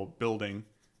architectural building,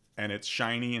 and it's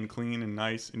shiny and clean and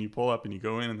nice, and you pull up and you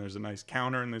go in and there's a nice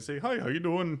counter and they say, "Hi, how you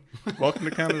doing? Welcome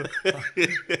to Canada."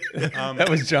 That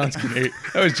was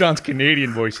John's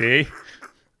Canadian voice, eh?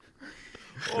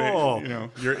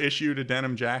 You're issued a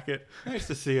denim jacket. Nice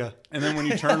to see you. And then when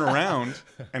you turn around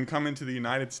and come into the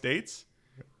United States,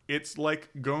 it's like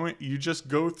you just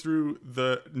go through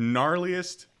the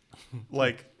gnarliest,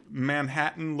 like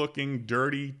Manhattan-looking,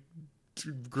 dirty,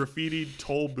 graffiti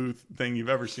toll booth thing you've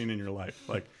ever seen in your life.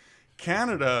 Like,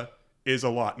 Canada is a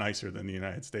lot nicer than the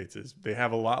United States is. They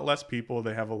have a lot less people.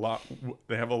 They have a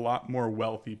lot more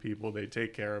wealthy people. They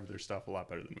take care of their stuff a lot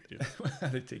better than we do.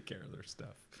 They take care of their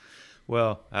stuff.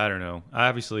 Well, I don't know.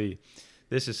 Obviously,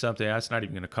 this is something that's not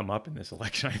even going to come up in this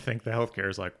election. I think the healthcare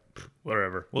is like,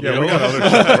 whatever. We got other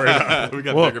stuff to worry about. We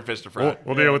got bigger fish to fry.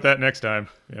 We'll deal with that next time.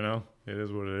 It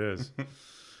is what it is.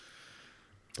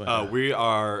 But, we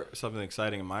are something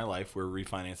exciting in my life. We're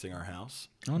refinancing our house.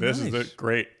 Oh, this nice. is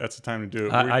great. That's the time to do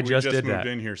it. I just did moved that.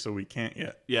 In here, so we can't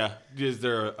yet. Yeah. Is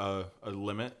there a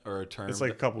limit or a term? It's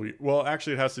like a couple. Well,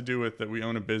 actually, it has to do with that we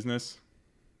own a business,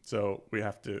 so we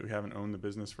haven't owned the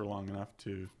business for long enough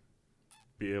to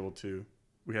be able to.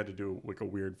 We had to do like a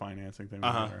weird financing thing with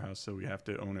our house, so we have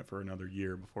to own it for another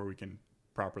year before we can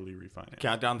properly refinance.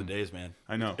 Count down the days, man.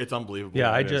 I know. It's unbelievable.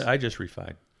 Yeah, I just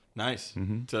refied. Nice.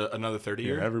 To another 30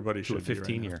 year? Everybody To should a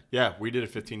 15 year. Yeah, we did a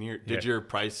 15 year. Did your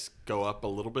price go up a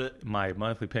little bit? My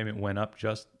monthly payment went up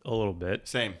just a little bit.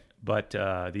 Same. But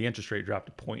the interest rate dropped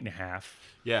a 1.5.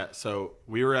 Yeah, so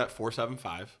we were at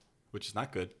 4.75, which is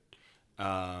not good.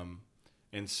 And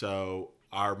so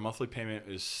our monthly payment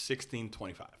is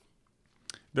 $16.25.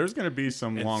 There's going to be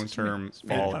some long-term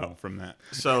fallout from that.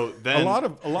 So then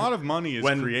a lot of money is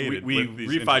when created. we with these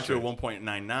refied to a interest rates.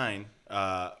 1.99,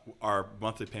 our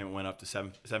monthly payment went up to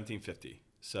 $17.50.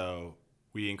 So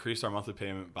we increased our monthly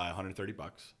payment by $130,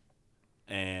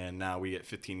 and now we get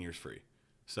 15 years free.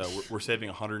 So we're saving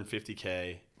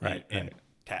 $150K in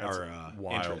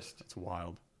interest. That's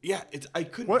wild. Yeah, I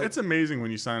couldn't. Well, it's amazing when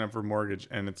you sign up for a mortgage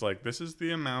and it's like, this is the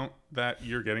amount that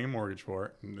you're getting a mortgage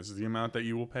for, and this is the amount that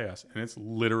you will pay us, and it's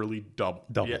literally double.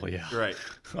 Yeah. Right.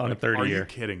 On a 30 Are year. you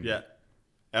kidding me? Yeah.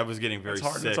 I was getting very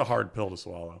sick. It's a hard pill to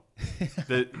swallow.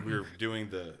 We were doing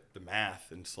the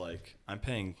math, and it's like I'm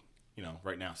paying,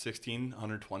 right now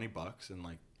 $1,620, and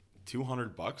like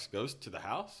 $200 goes to the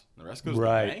house, and the rest goes to the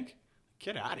bank.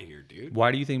 Get out of here, dude.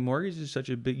 Why do you think mortgage is such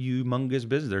a big, humongous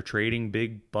business? They're trading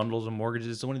big bundles of mortgages.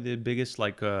 It's one of the biggest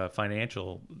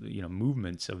financial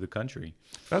movements of the country.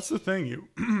 That's the thing.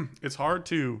 It's hard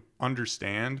to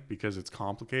understand because it's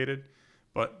complicated.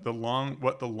 But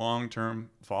what the long-term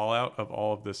fallout of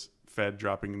all of this Fed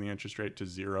dropping the interest rate to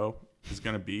zero is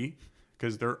going to be,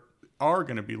 because there are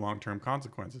going to be long-term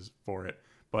consequences for it.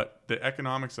 But the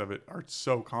economics of it are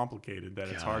so complicated that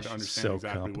it's hard to understand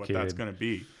exactly what that's going to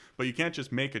be. But you can't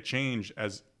just make a change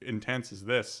as intense as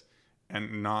this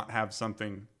and not have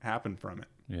something happen from it.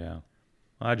 Yeah,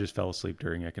 I just fell asleep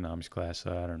during economics class.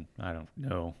 So I don't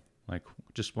know. Like,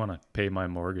 just want to pay my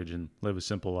mortgage and live a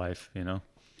simple life,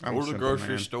 I'm Go a to the simple grocery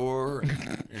man. store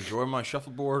and enjoy my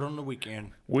shuffleboard on the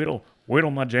weekend. Whittle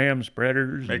my jam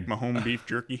spreaders. Make my home beef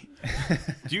jerky.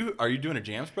 Are you doing a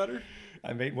jam spreader?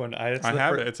 I made one. I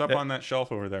have it. It's up on that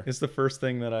shelf over there It's the first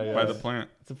thing that I by the plant.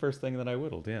 It's the first thing that I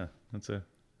whittled. Yeah,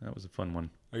 that was a fun one.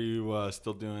 Are you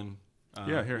still doing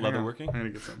Yeah, here, hang on. leatherworking? I'm gonna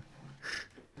get some.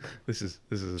 This is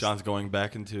John's going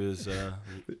back into his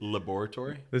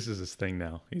laboratory. this is his thing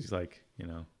now. He's like,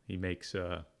 he makes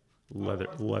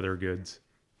leather goods.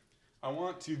 I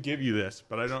want to give you this,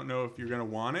 but I don't know if you're gonna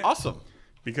want it. Awesome.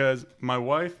 Because my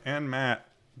wife and Matt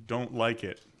don't like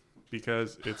it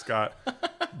because it's got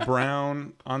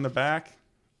brown on the back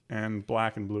and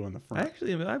black and blue on the front.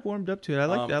 I've warmed up to it. I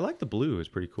like the blue. It's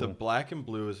pretty cool. The black and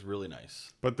blue is really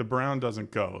nice. But the brown doesn't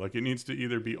go. Like it needs to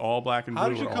either be all black and blue. How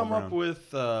did you or all come up brown.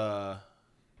 with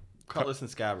Cutlass and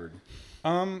Scabbard?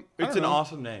 I It's don't an know.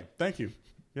 awesome name. Thank you.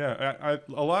 Yeah,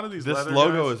 a lot of these This leather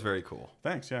logo guys, is very cool.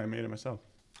 Thanks. Yeah, I made it myself.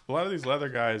 A lot of these leather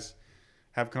guys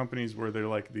have companies where they're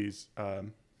like these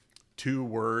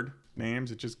 2-word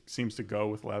names. It just seems to go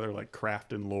with leather. Like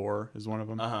Craft and Lore is one of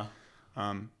them.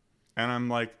 And I'm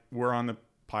like, we're on the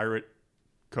pirate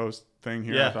coast thing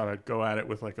here. Yeah. I thought I'd go at it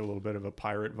with like a little bit of a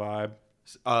pirate vibe.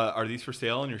 Are these for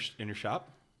sale in your shop?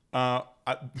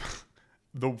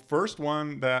 The first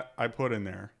one that I put in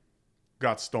there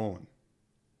got stolen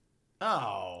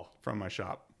Oh, from my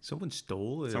shop. Someone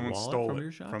stole Someone wallet stole from it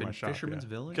your shop from in my shop, Fisherman's yeah.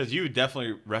 Village? because you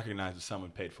definitely recognize that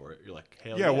someone paid for it. You're like,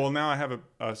 hell Yeah, well, now I have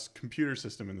a computer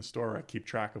system in the store. I keep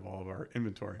track of all of our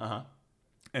inventory.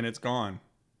 And it's gone,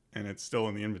 and it's still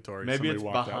in the inventory. maybe Somebody it's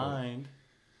walked out with behind.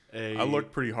 it. I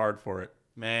looked pretty hard for it.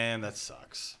 Man, that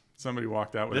sucks. Somebody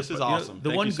walked out with This it. is but- awesome. The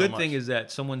Thank one you so good much. thing is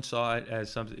that someone saw it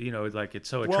as something, like it's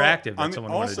so Well, attractive that on the-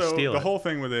 someone wanted to also, steal the it. whole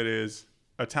thing with it is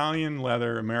Italian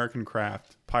leather, American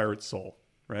craft, pirate soul,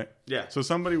 right? Yeah. So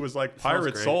somebody was like, sounds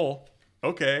pirate great. soul,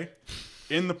 okay,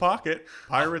 in the pocket,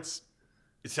 pirates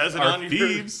It says it are on your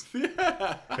thieves. It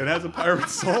has a pirate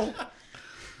soul.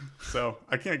 So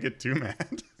I can't get too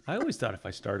mad. I always thought if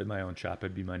I started my own shop,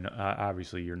 it'd be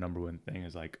obviously your number one thing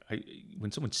is like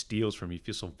when someone steals from you, you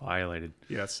feel so violated.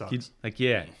 Yeah, it sucks.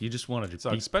 You just wanted to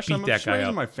So beat especially I'm that just guy raising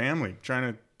up. my family,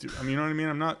 trying to do. I mean, you know what I mean?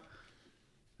 I'm not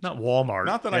Walmart.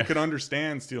 Not that Yeah. I could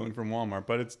understand stealing from Walmart,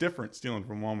 but it's different stealing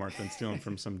from Walmart than stealing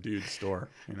from some dude's store.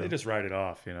 You know? They just write it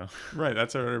off, Right,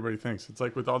 that's how everybody thinks. It's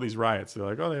like with all these riots, they're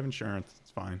like, "Oh, they have insurance.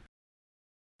 It's fine."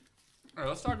 All right,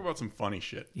 let's talk about some funny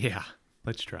shit. Yeah,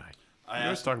 let's try. I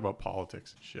always talk about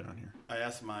politics and shit on here. I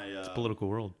asked my Political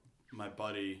world. my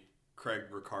buddy Craig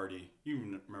Riccardi. You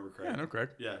remember Craig? Yeah, no, Craig.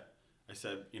 Yeah. I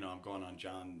said, I'm going on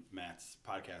John Matt's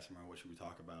podcast tomorrow. What should we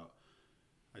talk about?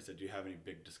 I said, do you have any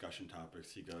big discussion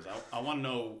topics? He goes, I want to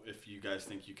know if you guys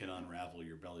think you can unravel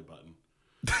your belly button.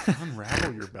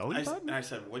 Unravel your belly button? And I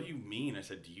said, what do you mean? I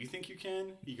said, do you think you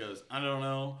can? He goes, I don't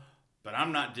know, but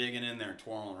I'm not digging in there and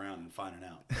twirling around and finding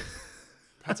out.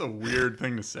 That's a weird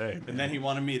thing to say. And then he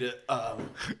wanted me to,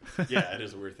 yeah, it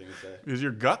is a weird thing to say. Because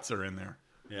your guts are in there.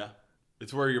 Yeah.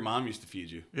 It's where your mom used to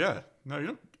feed you. Yeah. No, you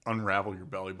don't unravel your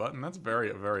belly button. That's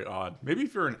very, very odd. Maybe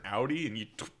if you're an Audi and you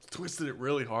twisted it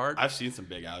really hard. I've seen some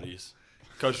big Audis.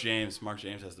 Mark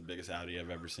James has the biggest Audi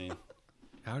I've ever seen.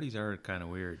 Audis are kind of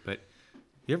weird, but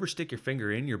you ever stick your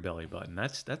finger in your belly button?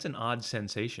 That's an odd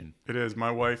sensation. It is. My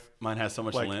wife, Mine has so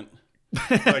much Like-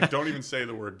 lint. don't even say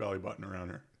the word belly button around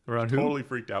her. Around who? Totally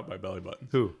freaked out by belly buttons.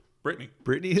 Who? Brittany.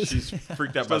 Brittany is. She's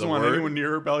freaked out She by the doesn't want word. anyone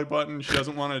near her belly button. She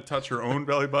doesn't want to touch her own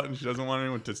belly button. She doesn't want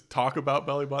anyone to talk about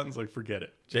belly buttons. Like, forget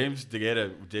it. James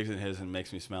DeGata digs in his and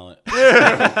makes me smell it.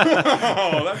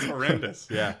 Oh, that's horrendous.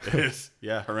 Yeah, it is.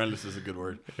 Yeah, horrendous is a good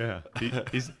word. Yeah,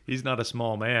 he's not a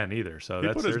small man either. So He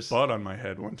that's put his butt on my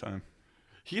head one time.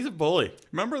 He's a bully.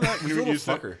 Remember that when He's a you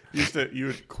little fucker. you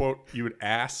would quote, you would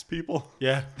ass people,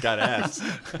 Yeah, got ass.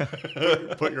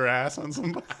 put your ass on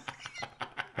somebody.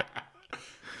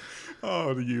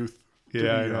 Oh, the youth.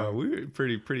 yeah, I know. We were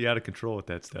pretty out of control with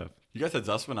that stuff. You guys had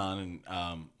Zussman on,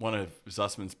 and one of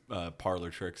Zussman's parlor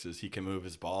tricks is he can move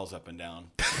his balls up and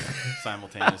down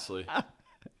simultaneously.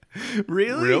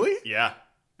 Really? Really? Yeah,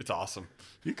 it's awesome.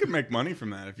 You could make money from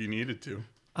that if you needed to.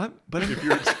 But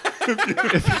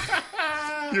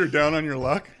If you're down on your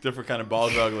luck, Different kind of ball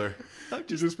juggler. you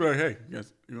just be like, hey, you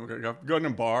guys, go in a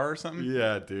bar or something.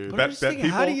 Yeah, dude. I'm just thinking,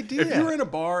 how do you do if that? you were in a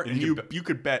bar and you you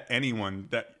could bet anyone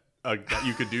that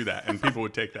you could do that, and people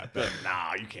would take that bet.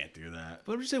 Nah, you can't do that.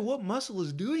 But I'm just saying, what muscle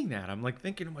is doing that? I'm like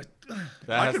thinking, I'm like, I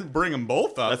That's, can bring them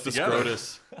both up. that's the together.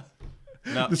 scrotus.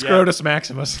 No, the scrotus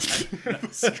maximus.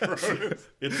 Scrotus.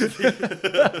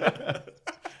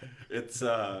 It's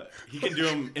he can do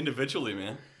them individually,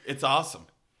 man. It's awesome.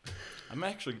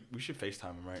 We should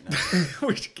FaceTime him right now.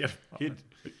 We should get him. He'd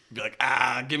be like,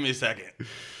 give me a second.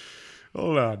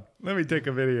 Hold on. Let me take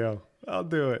a video. I'll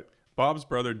do it. Bob's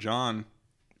brother John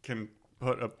can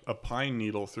put a pine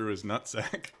needle through his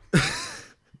nutsack.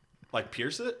 Like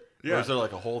pierce it? Yeah. Or is there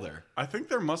like a hole there? I think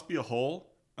there must be a hole.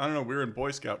 I don't know. We were in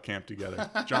Boy Scout camp together.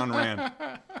 John ran,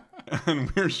 and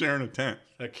we were sharing a tent.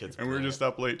 That kid's And we were brilliant. just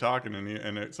up late talking,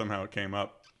 and somehow it came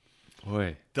up.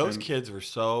 Boy. Those kids were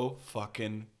so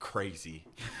fucking crazy.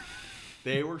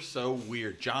 They were so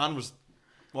weird.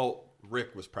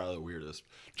 Rick was probably the weirdest.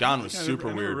 John was super I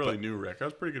never weird. really But knew Rick. I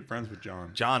was pretty good friends with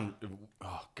John.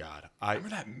 oh God, Remember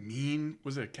that mean?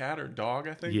 Was it a cat or a dog?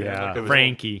 I think. Yeah. It was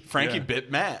Frankie. Frankie Yeah.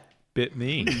 bit Matt. Bit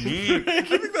me. mean. I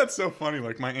think that's so funny.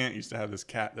 Like my aunt used to have this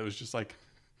cat that was just like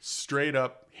straight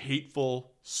up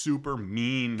hateful, super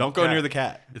mean. Don't go cat. near the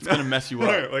cat. It's gonna mess you up.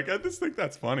 Right, like I just think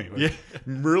that's funny. Like,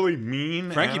 really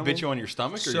mean. Frankie animal. bit you on your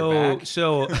stomach or your back?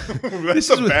 So That's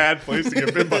a bad place to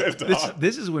get bit by a dog.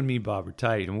 this is when me and Bob were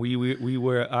tight, and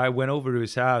I went over to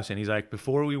his house, and he's like,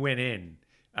 before we went in,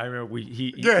 I remember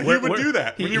he would do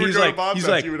that. When you would he's go to like- Bob's he's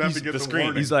house, like- you would have he's to get the the screen.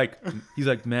 warning. he's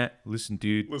like Matt, listen,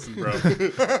 dude. Listen, bro.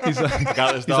 He's like,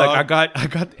 Got this he's like, dog. I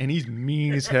got, and he's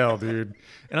mean as hell, dude.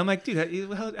 And I'm like, dude,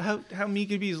 how mean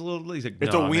could he be? He's a little. He's like,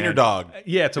 It's "No, a wiener man." dog.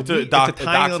 Yeah, it's a tiny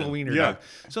dachshund. little wiener Yeah. dog.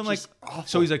 So I'm like, Just awful.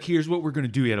 so he's like, here's what we're gonna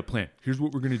do. He had a plan. Here's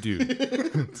what we're gonna do.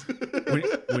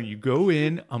 when you go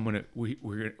in, I'm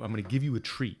gonna give you a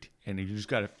treat, and you just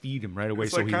gotta feed him right away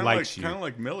It's so like, he kinda likes you. Kind of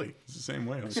like Millie. It's the same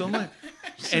way. Like, So I'm like,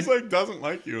 she's like doesn't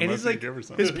like you and unless it's you like give her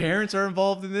something. his parents are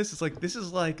involved in this. It's like this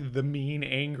is like the mean,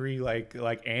 angry, like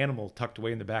animal tucked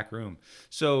away in the back room.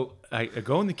 So I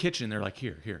go in the kitchen. They're like,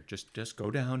 here, just go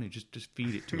down and just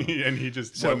feed it to him. And he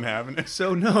just wasn't having it.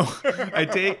 So no, I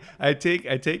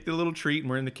take the little treat, and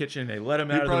we're in the kitchen. They let him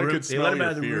out of the probably room. could They let smell him your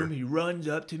out of the fear. room. He runs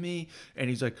up to me, and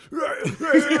he's like,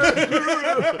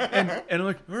 and I'm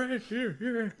like, all right,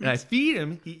 here. And I feed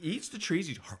him. He eats the treats.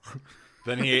 He's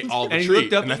Then he ate all the And he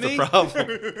treat, looked up and at that's me. the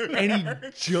problem. and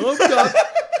he jumped up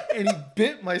and he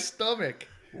bit my stomach.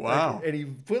 Wow. Like, and he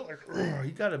put like, "Ugh,"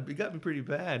 he got me pretty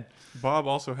bad. Bob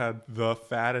also had the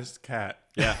fattest cat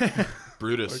Yeah,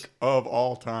 Brutus, of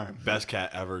all time. best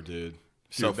cat ever, dude. Dude,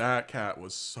 So that cat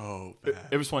was so fat.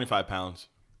 it was 25 pounds.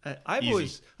 I've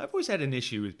Easy. always had an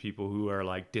issue with people who are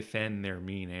like defend their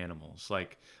mean animals.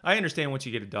 Like I understand once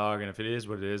you get a dog, and if it is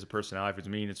what it is, a personality, if it's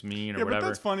mean, it's mean or Yeah, whatever. but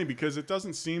that's funny because it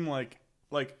doesn't seem like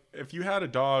if you had a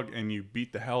dog and you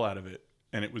beat the hell out of it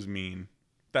and it was mean,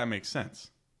 that makes sense.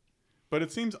 But it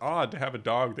seems odd to have a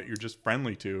dog that you're just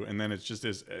friendly to, and then it's just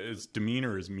as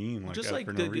demeanor is mean, like Just that like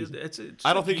for no reason. it's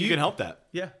I don't think you can help that.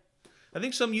 Yeah, I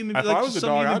think some human. If like, I was a some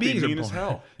dog, human I'd be beings are mean as born-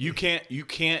 hell. You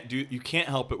can't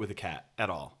help it with a cat at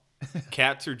all.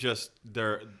 Cats are just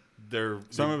they're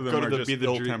Some of them go to are the- just be the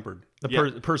dream- ill-tempered. The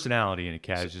Yeah. personality in a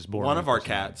cat is just born. One with of our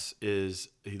personality. cats is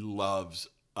he loves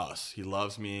us. He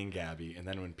loves me and Gabby. And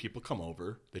then when people come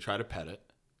over, they try to pet it,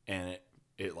 and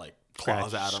it like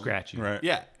claws at them. scratch you. Right.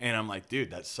 Yeah, and I'm like,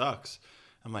 dude, that sucks.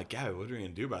 I'm like, Gabby, what are we gonna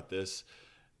do about this?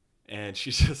 And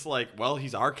she's just like, well,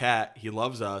 he's our cat. He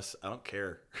loves us. I don't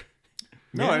care.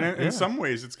 No, Yeah, and in yeah. some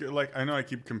ways it's good. Like I know I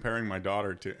keep comparing my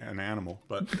daughter to an animal,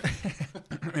 but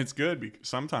it's good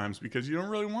sometimes because you don't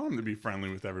really want them to be friendly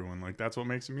with everyone. Like that's what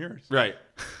makes them yours. Right.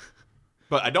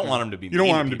 But I don't want him to be. You don't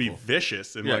mean want them to be people.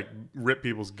 vicious and Yeah. like rip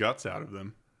people's guts out of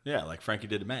them. Yeah, like Frankie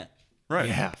did to Matt. Right.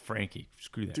 Yeah, Frankie.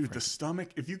 Screw that. Dude, Frankie. the stomach.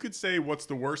 If you could say what's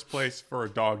the worst place for a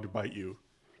dog to bite you,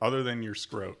 other than your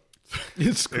scrot,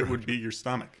 it would be your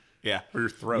stomach Yeah. or your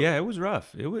throat. Yeah, it was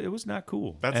rough. It was not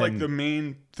cool. That's like And the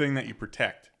main thing that you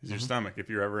protect is your stomach. If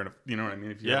you're ever in a, you know what I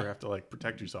mean? If you Yeah. ever have to like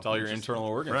protect yourself. It's all your It's just- internal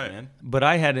organs, right. man. But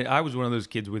I was one of those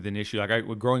kids with an issue. Like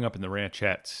growing up in the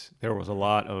ranchettes, there was a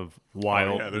lot of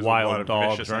wild there's a lot of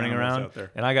dogs vicious running animals around, out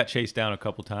there. and I got chased down a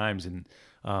couple times. And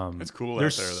It's cool out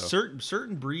there's there, though.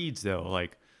 certain breeds though,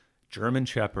 like German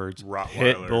Shepherds, Rottweilers.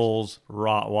 Pit Bulls,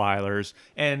 Rottweilers,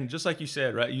 and just like you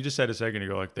said, right? You just said a second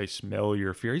ago, like they smell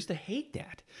your fear. I used to hate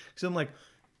that because I'm like,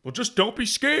 well, just don't be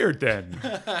scared then,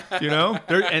 you know.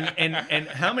 And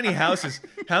how many houses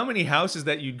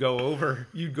that you'd go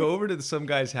over to some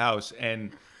guy's house,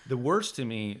 and the worst to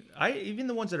me, even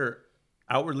the ones that are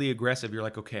outwardly aggressive, you're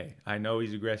like, okay, I know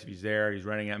he's aggressive, he's there, he's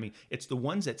running at me. It's the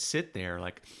ones that sit there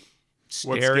like.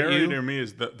 What's Stare at scary you. to me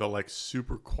is the like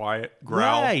super quiet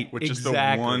growl, Right, which is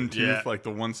exactly. the one tooth, Yeah. like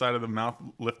the one side of the mouth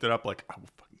lifted up, like I will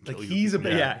fucking kill Like you. he's if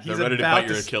you about, do he's They're ready to about bite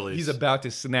your Achilles. He's about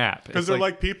to snap because It's they're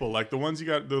like people. Like the ones you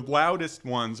got, the loudest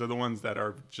ones are the ones that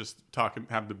are just talking,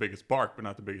 have the biggest bark, but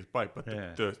not the biggest bite. But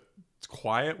Yeah. the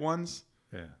quiet ones,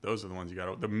 yeah. those are the ones you got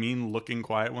to. The mean looking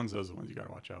quiet ones, those are the ones you got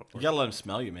to watch out for. You gotta let him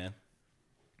smell you, man.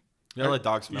 You gotta let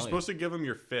dogs smell You're supposed to give them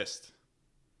your fist.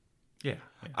 Yeah.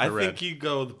 I the red. think you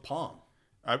go the palm.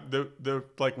 The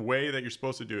like way that you're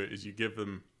supposed to do it is you're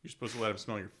supposed to let them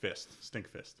smell your fist, stink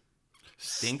fist.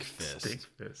 Stink fist. Stink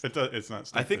fist. It's not.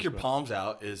 Stink I think fist, your but- palms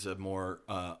out is a more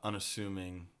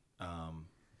unassuming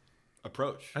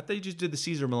approach. I thought you just did the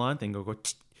Caesar Milan thing. Go.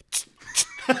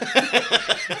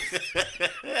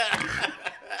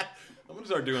 I'm gonna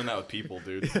start doing that with people,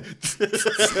 dude. I'm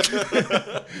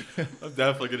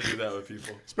definitely gonna do that with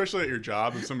people. Especially at your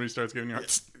job, if somebody starts giving you.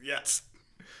 Yes.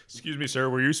 Excuse me, sir.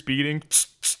 Were you speeding?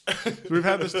 So we've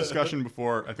had this discussion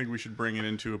before. I think we should bring it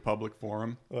into a public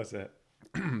forum What's that?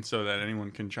 so that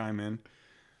anyone can chime in.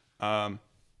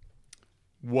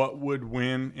 What would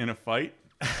win in a fight?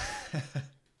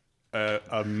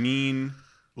 A mean,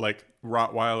 like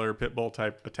Rottweiler, pit bull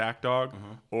type attack dog,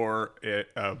 or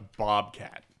a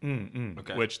bobcat?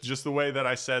 Okay. Which, just the way that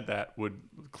I said that, would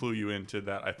clue you into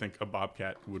that. I think a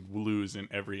bobcat would lose in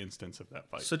every instance of that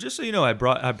fight. So just so you know, I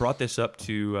brought this up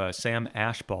to Sam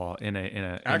Ashball in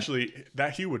a Actually,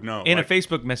 that he would know. in like, a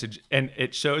Facebook message, and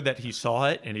it showed that he saw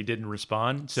it and he didn't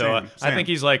respond. So I Sam. think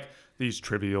he's like these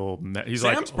trivial. He's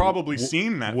Sam's like probably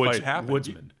seen that fight happen.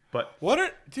 Woodsman, but What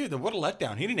a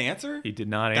letdown. He didn't answer. he did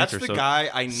not That's answer. the so guy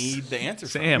I need the answer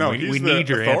Sam, No, we he's the need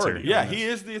your authority. answer. Yeah, on he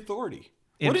this. is the authority.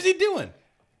 And- What is he doing?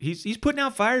 He's putting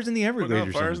out fires in the Everglades. Putting out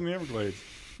or fires in something. the Everglades.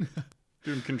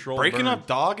 Doing control. Breaking burns. up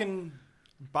dog and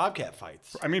bobcat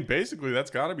fights. I mean, basically, that's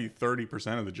got to be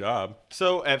 30% of the job.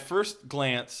 So at first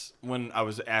glance, when I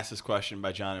was asked this question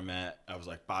by John and Matt, I was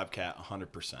like, bobcat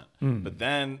 100%. But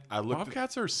then I looked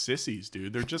Bobcats are sissies,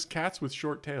 dude. They're just cats with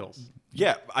short tails.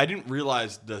 yeah, I didn't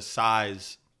realize the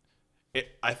size.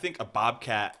 I think a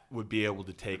bobcat would be able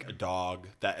to take a dog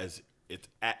that is it's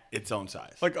at its own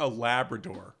size. Like a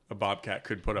Labrador, a bobcat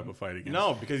could put up a fight against.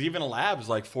 No, because even a lab is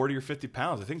like 40 or 50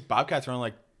 pounds. I think bobcats are only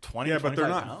like 20 Yeah, or but they're 25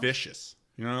 not pounds. vicious.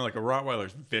 You know, like a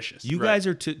Rottweiler's vicious. You guys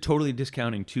are totally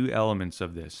discounting two elements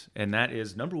of this, and that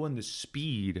is number one, the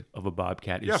speed of a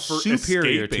bobcat is Yeah, for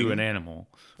superior to escaping. an animal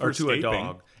For or to a escaping.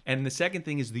 dog, and the second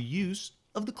thing is the use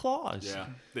of the claws. Yeah,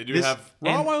 they do This- have. and-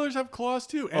 Rottweilers have claws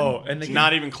too. And and they can,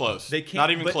 Not even close. they can't, Not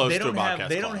even but close they to a don't have, bobcat's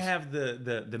They don't claws. have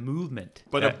the movement.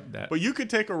 But But you could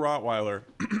take a Rottweiler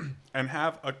and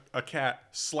have a cat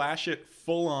slash it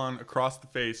full on across the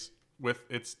face with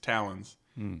its talons,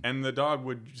 and the dog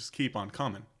would just keep on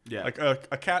coming. Yeah. Like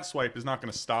a cat swipe is not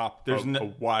going to stop There's a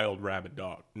wild rabid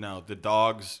dog. no, the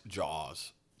dog's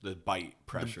jaws, the bite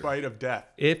pressure. Bite of death.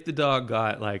 If the dog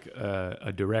got like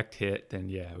a direct hit, then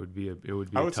yeah, it would be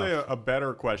I would say a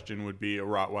better question would be a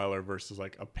Rottweiler versus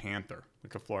like a panther,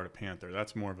 like a Florida panther.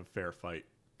 That's more of a fair fight.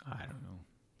 I don't know.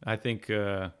 I think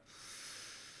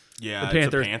yeah, the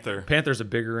it's a panther. Panther's a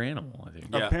bigger animal. I think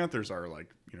Yeah. Panthers are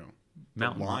like, you know,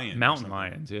 mountain lion or mountain something.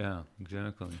 lions. Yeah,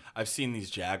 exactly. I've seen these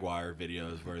jaguar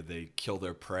videos where they kill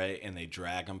their prey and they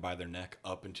drag them by their neck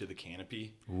up into the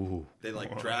canopy. Ooh. They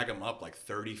like drag them up like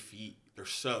 30 feet. They're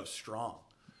so strong,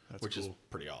 which is cool.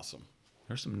 pretty awesome.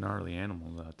 There's some gnarly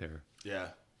animals out there. Yeah,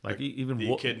 Like even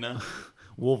the echidna.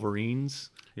 Wolverines.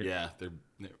 Yeah, they're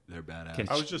badass. Can-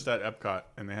 I was just at Epcot,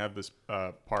 and they have this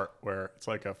part where it's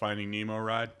like a Finding Nemo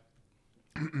ride,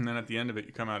 and then at the end of it,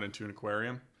 you come out into an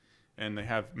aquarium, and they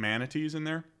have manatees in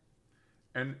there,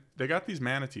 and they got these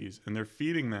manatees, and they're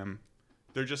feeding them.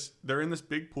 They're in this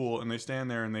big pool, and they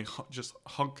stand there, and they just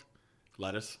hunk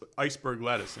Lettuce. iceberg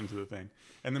lettuce into the thing,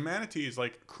 and the manatee is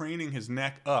like craning his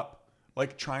neck up,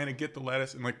 like trying to get the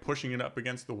lettuce and like pushing it up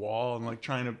against the wall and like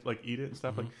trying to like eat it and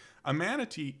stuff. Like a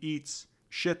manatee eats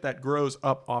shit that grows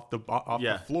up off the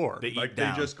Yeah, floor. they eat like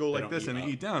down. they just go They like don't this eat and they up.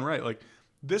 eat down. Right, like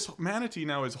this manatee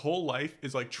now, his whole life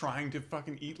is like trying to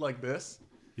fucking eat like this.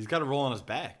 He's got to roll on his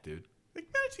back, dude. Like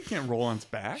manatee can't roll on its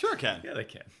back. Sure can. Yeah, they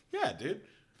can. Yeah, dude.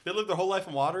 They live their whole life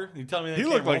in water. You tell me they He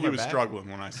can't looked roll like he their was back?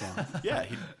 struggling when I saw him. Yeah,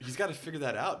 he's got to figure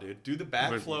that out, dude. Do the back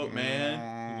Like, float,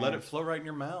 man. Let it flow right in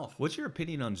your mouth. What's your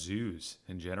opinion on zoos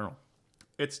in general?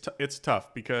 It's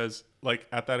tough because like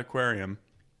at that aquarium,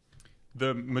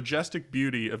 the majestic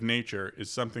beauty of nature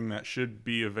is something that should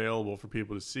be available for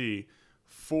people to see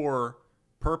for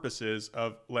purposes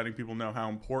of letting people know how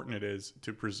important it is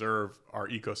to preserve our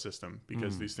ecosystem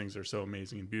because these things are so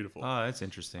amazing and beautiful. Oh, that's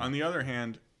interesting. On the other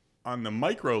hand, on the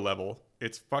micro level,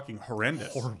 it's fucking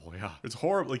horrendous. Horrible, yeah. It's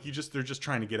horrible. Like they're just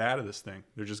trying to get out of this thing.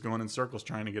 They're just going in circles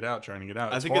trying to get out, trying to get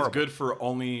out. I It's think horrible. it's good for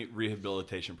only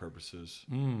rehabilitation purposes.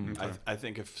 I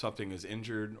think if something is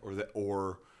injured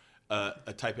or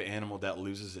a type of animal that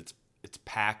loses its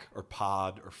pack or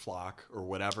pod or flock or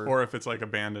whatever. Or if it's like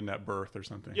abandoned at birth or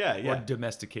something. yeah, Or yeah.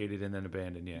 domesticated and then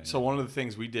abandoned, yeah. So one of the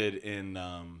things we did in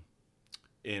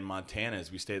Montana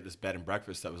is we stayed at this bed and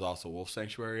breakfast that was also a wolf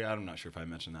sanctuary. I'm not sure if I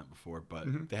mentioned that before, but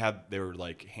they were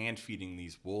like hand feeding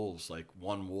these wolves, like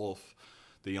one wolf,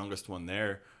 the youngest one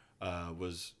there,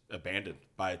 was abandoned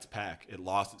by its pack. It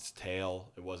lost its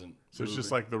tail. It wasn't. So it's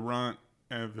just like the runt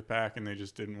of the pack, and they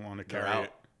just didn't want to They're carry out.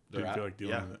 it. They're Didn't out. feel like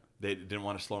dealing with it. They didn't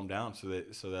want to slow them down, so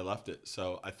they left it.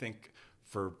 So I think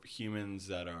for humans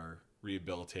that are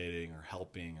rehabilitating or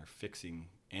helping or fixing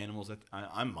animals,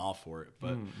 I'm all for it.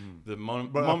 But the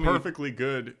moment But a perfectly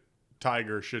good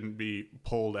tiger shouldn't be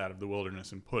pulled out of the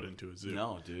wilderness and put into a zoo.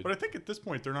 No, dude. But I think at this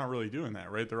point they're not really doing that,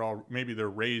 right? Maybe they're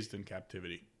raised in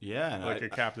captivity, yeah, and like a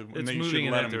captive. And It's then you moving should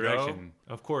in let that them direction.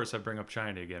 Of course, I bring up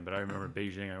China again, but I remember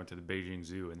Beijing. I went to the Beijing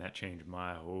Zoo, and that changed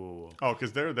my Go. Oh,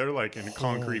 because they're like in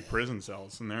concrete prison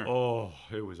cells, and they're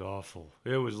it was awful.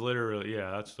 It was literally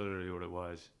that's literally what it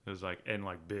was. It was like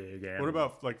big animals. What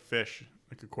about like fish,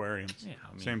 like aquariums? Yeah,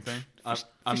 I mean, same thing.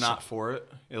 I'm not for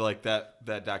it. Like that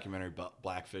documentary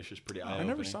Blackfish is pretty eye-opening. I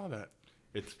never saw that.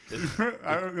 It's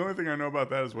The only thing I know about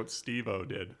that is what Steve-O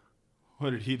did. what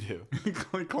did he do? He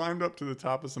climbed up to the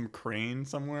top of some crane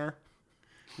somewhere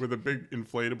with a big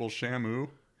inflatable shamu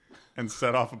and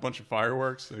set off a bunch of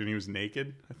fireworks, and he was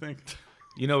naked, I think.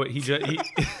 You know what he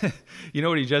you know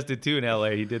what he just did too in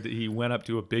L.A. He went up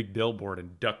to a big billboard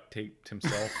and duct taped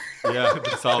himself. Yeah,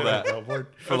 I saw that. Billboard.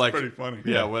 For That's pretty funny.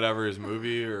 Yeah, whatever his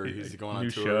movie or he's going on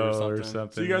New tour show or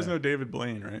something. So you guys know David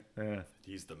Blaine, right? Yeah.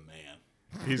 He's the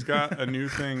man. He's got a new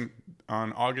thing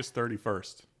on August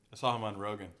 31st. I saw him on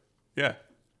Rogan. Yeah,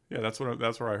 that's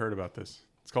where I heard about this.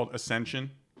 It's called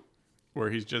Ascension, where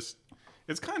he's just.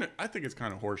 I think it's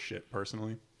kind of horse shit,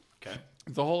 personally. Okay.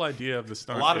 The whole idea of the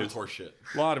stunt. A lot of it's horseshit.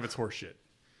 A lot of it's horseshit.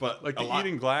 But Like the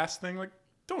eating glass thing, like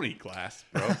don't eat glass,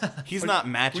 bro. he's Like, not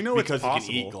magic we know it's because he can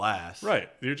possible. eat glass. Right.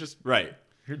 You're just Right.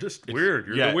 You're just weird.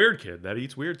 You're yeah. the weird kid that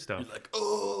eats weird stuff. Like,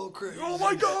 oh, crazy. oh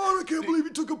my god, I can't believe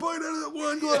he took a bite out of that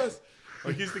wine glass.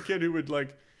 Like he's the kid who would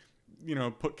like,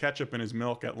 put ketchup in his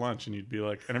milk at lunch, and you'd be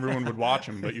like, and everyone would watch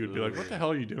him, but you'd be like, what the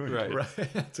hell are you doing? Right. Right.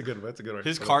 That's a good one.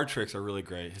 His card tricks are really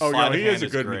great. His Oh sleight yeah, of he is hand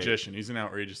a good great. magician. He's an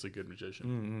outrageously good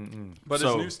magician. But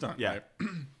So, his new stunt, yeah. right?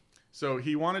 So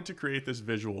he wanted to create this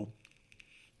visual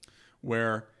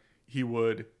where he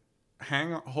would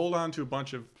hold on to a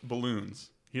bunch of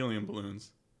balloons, helium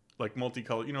balloons, like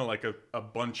multicolored, like a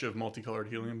bunch of multicolored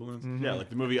helium balloons. Yeah, like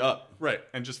the movie Up. Right,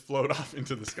 and just float off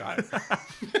into the sky.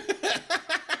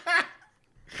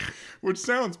 Which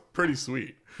sounds pretty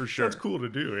sweet, for sure. That's cool to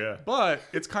do. Yeah. But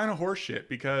it's kind of horseshit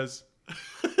because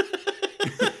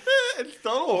It's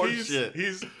total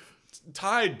he's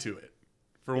tied to it,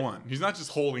 for one. He's not just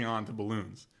holding on to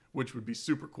balloons, which would be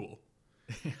super cool.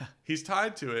 Yeah. He's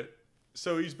tied to it,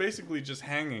 so he's basically just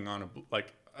hanging on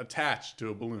attached to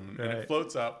a balloon, and it Right.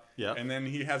 floats up, Yep. and then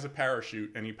he has a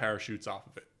parachute, and he parachutes off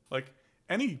of it. Like,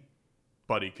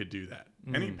 anybody could do that.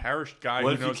 Any guy What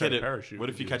who if you knows how to catch parachute. What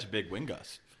if could you do catch that. a big wind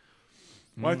gust?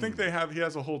 Well, I think he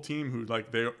has a whole team who,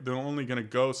 like, they're only going to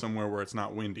go somewhere where it's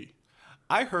not windy.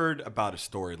 I heard about a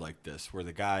story like this where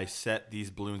the guy set these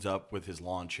balloons up with his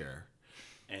lawn chair,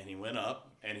 and he went up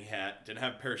and he didn't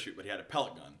have a parachute, but he had a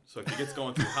pellet gun. So if he gets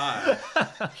going too high,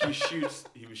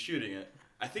 he was shooting it.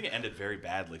 I think it ended very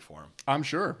badly for him. I'm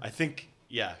sure. I think,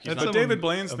 yeah. He's That's not, But David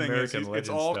Blaine's thing is American it's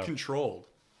legend all stuff. controlled.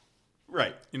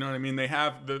 right. You know what I mean? They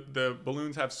have the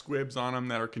balloons have squibs on them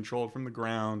that are controlled from the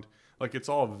ground. Like, it's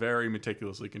all very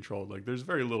meticulously controlled. Like, there's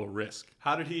very little risk.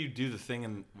 How did he do the thing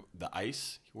in the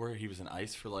ice where he was in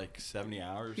ice for like 70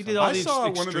 hours? He did all I these saw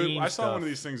extreme one stuff. of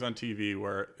these things on TV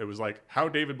where it was like how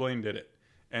David Blaine did it,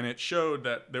 and it showed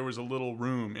that there was a little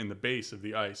room in the base of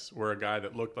the ice where a guy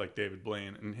that looked like David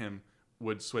Blaine and him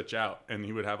would switch out, and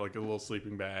he would have like a little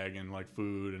sleeping bag and like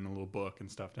food and a little book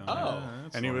and stuff down there. Oh,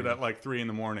 and he would at like 3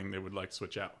 a.m. they would like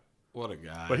switch out. what a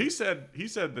guy. But he said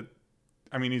that,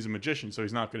 I mean, he's a magician, so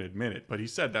he's not going to admit it. But he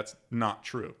said that's not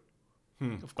true.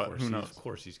 Of But course, who knows? Of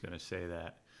course, he's going to say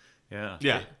that. Yeah.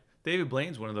 Yeah. David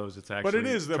Blaine's one of those that's actually. But it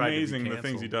is tried to be amazing the things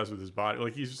canceled. he does with his body.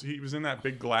 Like he was in that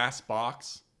big glass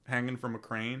box hanging from a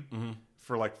crane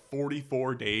for like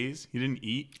 44 days. He didn't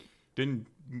eat, didn't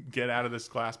get out of this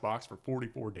glass box for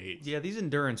 44 days. Yeah, these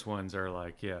endurance ones are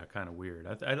like, kind of weird.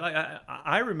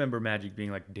 I remember Magic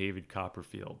being like David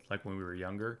Copperfield, like when we were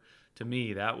younger. To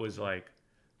me, that was like.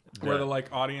 Where the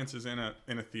like audience is in a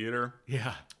theater,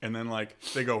 Yeah. and then like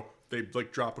they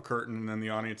like drop a curtain, and then the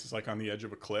audience is like on the edge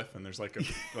of a cliff, and there's like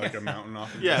a mountain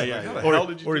off. Yeah, Like, yeah, How yeah. the hell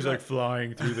did you Or do he's that? like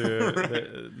flying through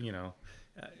the.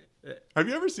 Have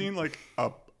you ever seen like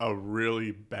a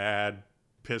really bad,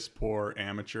 piss poor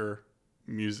amateur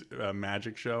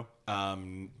magic show?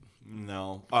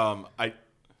 No.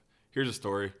 Here's a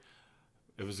story.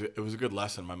 It was a good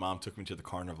lesson. My mom took me to the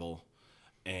carnival,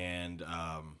 and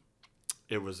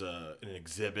it was an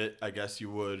exhibit, I guess you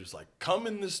would. It's like, come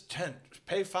in this tent,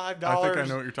 pay $5. I think I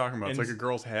know what you're talking about. It's And- like a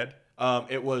girl's head.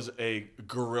 It was a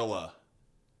gorilla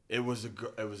It was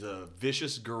a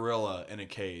vicious gorilla in a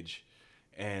cage,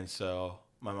 and so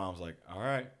my mom's like, "All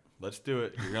right, let's do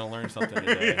it. You're gonna learn something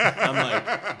today."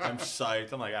 I'm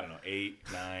psyched. I'm like, I don't know, 8,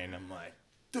 9. I'm like,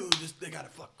 dude, they got a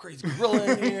fucking crazy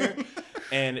gorilla in here,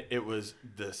 and it was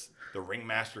this. The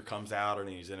ringmaster comes out and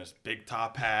he's in his big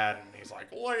top hat and he's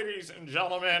like, "Ladies and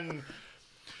gentlemen,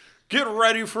 get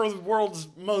ready for the world's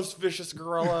most vicious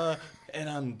gorilla." And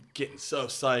I'm getting so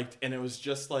psyched, and it was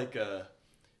just like a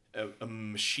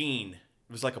machine.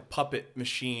 It was like a puppet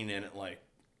machine, and it like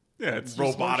it's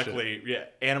robotically,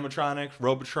 animatronic,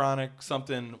 robotronic,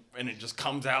 something, and it just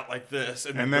comes out like this,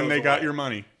 and then they got your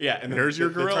money. Yeah, and there's your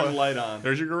gorilla. They turn the light on.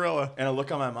 There's your gorilla. And I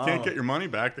look at my mom. Can't get your money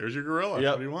back. There's your gorilla.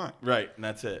 Yep. What do you want? Right, and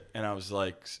that's it. And I was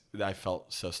like, I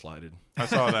felt so slighted. I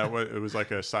saw that. It was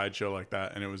like a sideshow like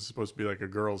that, and it was supposed to be like a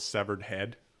girl's severed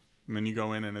head. And then you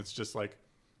go in, and it's just like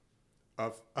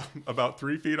about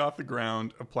 3 feet off the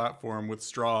ground, a platform with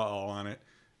straw all on it,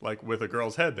 like with a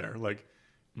girl's head there. Like,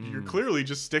 you're clearly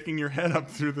just sticking your head up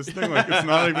through this thing. Like, it's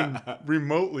not even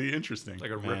remotely interesting.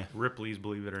 Like a Ripley's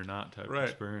Believe It or Not type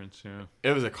experience. Yeah.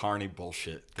 It was a carny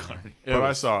bullshit.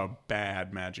 I saw a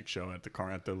bad magic show at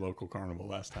the local carnival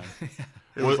last time.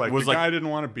 It was like the guy didn't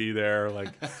want to be there. Like,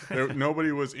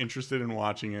 nobody was interested in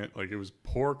watching it. Like, it was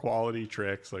poor quality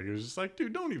tricks. Like, it was just like,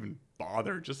 dude, don't even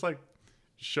bother. Just like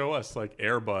show us like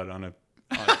Air Bud on a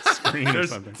screen or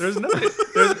something.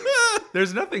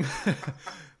 There's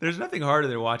nothing harder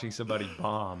than watching somebody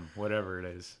bomb, whatever it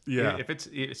is. Yeah. If it's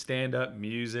stand up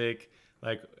music,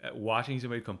 like watching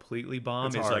somebody completely bomb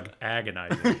is hard. like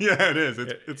agonizing. Yeah, it is.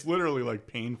 It's literally like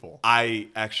painful. I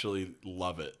actually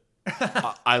love it.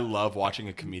 I love watching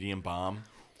a comedian bomb.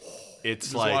 It's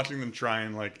just like watching them try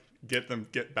and like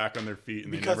get back on their feet,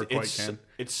 and they never quite can.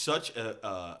 It's such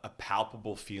a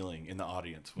palpable feeling in the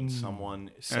audience when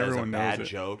someone says Everyone a bad knows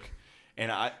it. joke,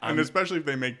 and and especially if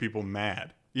they make people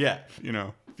mad. Yeah, you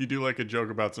know, if you do like a joke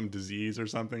about some disease or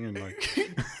something, and like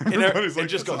everybody's like, it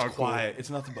just goes quiet. Cool. It's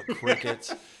nothing but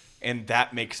crickets, and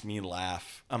that makes me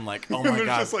laugh. I'm like, oh and my there's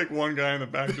god! Just like one guy in the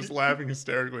back just laughing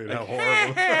hysterically at how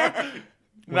horrible.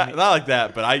 not like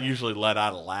that, but I usually let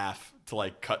out a laugh to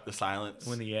like cut the silence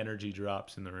when the energy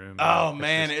drops in the room. Oh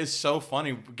man, it's so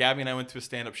funny. Gabby and I went to a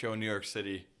stand-up show in New York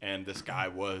City, and this guy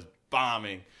was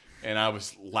bombing, and I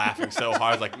was laughing so hard.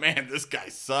 I was like, man, this guy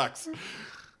sucks.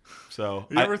 So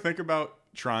you ever think about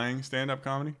trying stand-up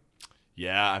comedy?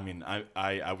 Yeah, I mean,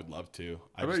 I would love to.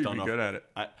 I bet just you'd don't be know. Good at it.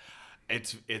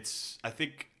 It's. I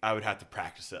think I would have to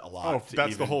practice it a lot. Oh,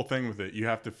 that's the whole thing with it. You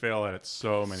have to fail at it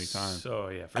so many times. So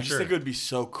yeah, I just think it would be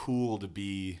so cool to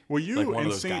be. Well, you like one in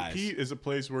of those St. guys. Pete is a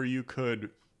place where you could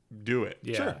do it.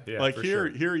 Yeah, sure. yeah, like for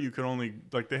here, sure. you could only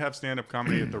like they have stand-up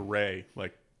comedy at the Ray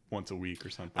like once a week or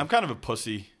something. I'm kind of a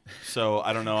pussy, so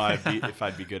I don't know if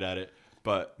I'd be good at it.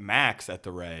 But Max at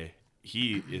the Ray,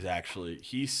 he is actually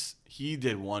he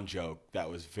did one joke that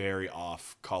was very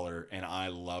off color, and I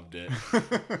loved it.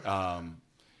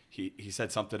 He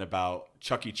said something about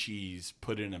Chuck E. Cheese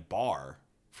put in a bar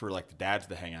for like the dads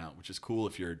to hang out, which is cool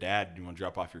if you're a dad and you want to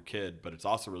drop off your kid, but it's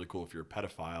also really cool if you're a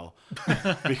pedophile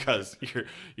because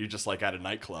you're just like at a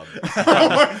nightclub. Oh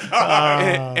my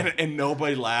God. And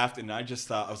nobody laughed, and I just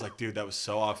thought, I was like, dude, that was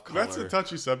so off color. That's a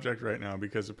touchy subject right now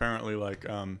because apparently like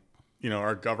you know,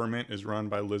 our government is run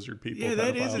by lizard people. Yeah,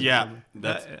 that is. Yeah,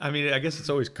 I mean, I guess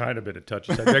it's always kind of been a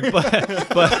touchy subject, but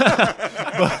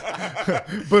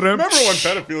remember when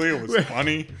pedophilia was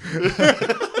funny?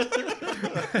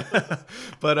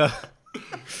 But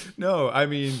no, I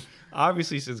mean,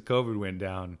 obviously since COVID went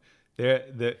down,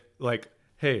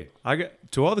 hey, I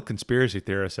got to all the conspiracy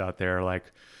theorists out there, like,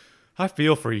 I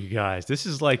feel for you guys. This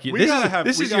is like we gotta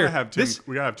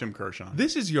have Tim Kirsch on.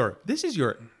 This is your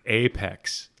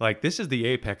apex. Like, this is the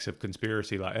apex of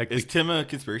conspiracy. Like, is Tim a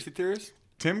conspiracy theorist?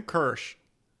 Tim Kirsch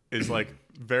is like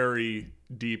very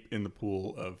deep in the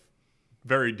pool of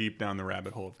very deep down the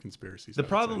rabbit hole of conspiracies. The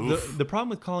problem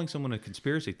with calling someone a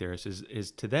conspiracy theorist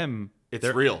is to them it's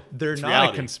real. They're it's not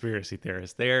reality. A conspiracy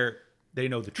theorist. They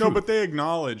know the truth. No, but they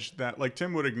acknowledge that, like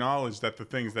Tim would acknowledge that the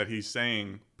things that he's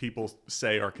saying, people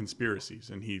say are conspiracies,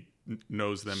 and he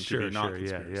knows them to be not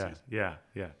conspiracies. Yeah.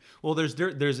 Well,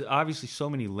 there's obviously so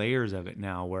many layers of it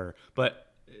now.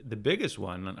 But the biggest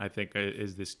one, I think,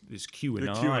 is this QAnon.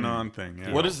 The QAnon thing.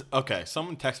 Yeah. What is okay?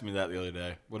 Someone texted me that the other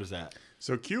day. What is that?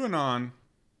 So QAnon,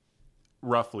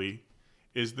 roughly,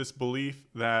 is this belief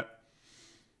that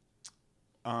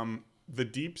the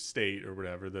deep state or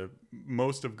whatever, the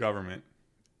most of government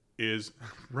is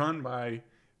run by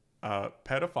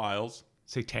pedophiles,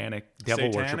 satanic devil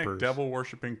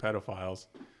worshipping pedophiles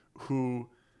who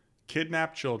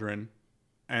kidnap children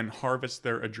and harvest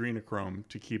their adrenochrome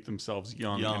to keep themselves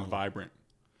young and vibrant.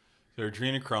 Their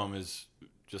adrenochrome is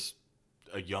just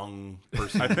a young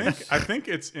person. I think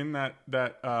it's in that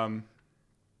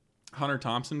Hunter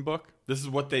Thompson book. This is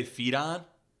what they feed on?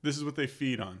 This is what they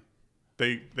feed on.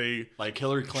 They like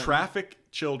Hillary Clinton traffic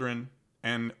children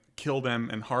and kill them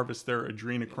and harvest their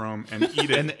adrenochrome and eat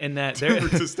it and that there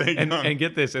to stay young. and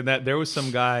get this, and that there was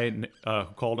some guy who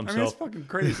called himself. I mean, it's fucking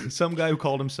crazy. Some guy who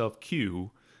called himself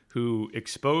Q, who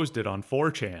exposed it on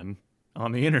 4chan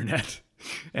on the internet,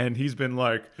 and he's been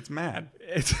like, it's mad.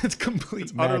 It's complete.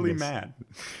 It's utterly mad.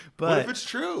 But what if it's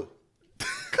true?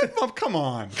 Come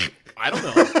on. I don't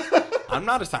know. I'm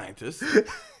not a scientist.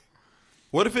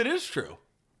 What if it is true?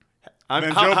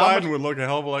 Then Joe Biden would look a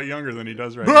hell of a lot younger than he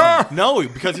does right now. No,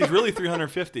 because he's really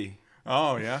 350.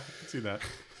 Oh, yeah. I can see that.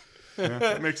 Yeah,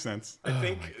 that makes sense. I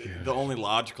think the only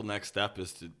logical next step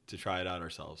is to try it out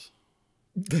ourselves.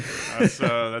 That's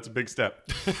a big step.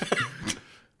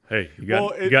 Hey, you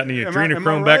got any am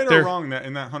adrenochrome I back right there? Or wrong that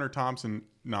in that Hunter Thompson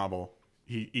novel,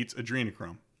 he eats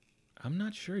adrenochrome? I'm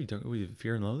not sure. You don't with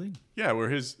Fear and Loathing? Yeah, where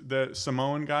the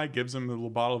Samoan guy gives him the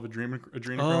little bottle of adrenochrome and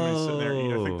he's sitting there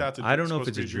eating. I think that's I don't know if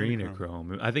it's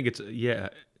adrenochrome. I think it's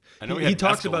I know he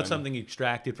talks about something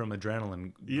extracted from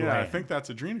adrenaline. Yeah, gland. I think that's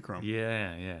adrenochrome.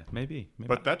 Yeah, maybe.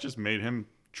 But that just made him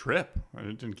trip.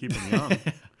 It didn't keep him young.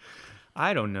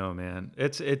 I don't know, man.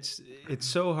 It's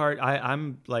so hard.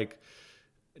 I'm like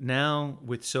now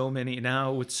with so many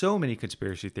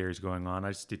conspiracy theories going on, I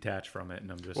just detach from it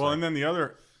and I'm just and then the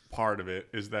other part of it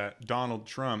is that Donald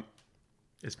Trump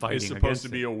is supposed to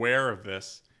be aware of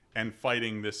this and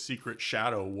fighting this secret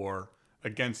shadow war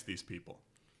against these people.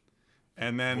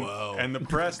 And then and the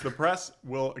press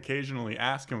will occasionally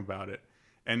ask him about it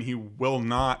and he will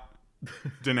not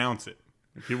denounce it.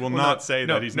 He will not say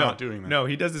that he's not doing that. No,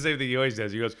 he does the same thing he always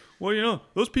does. He goes, well,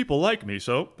 those people like me,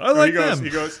 so I like them. He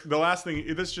goes, the last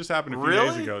thing, this just happened a few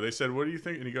days ago. They said, what do you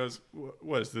think? And he goes,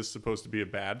 what, is this supposed to be a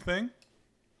bad thing?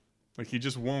 Like, he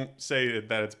just won't say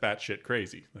that it's batshit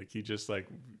crazy. Like, he just,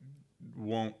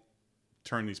 won't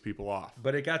turn these people off.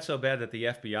 But it got so bad that the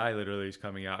FBI literally is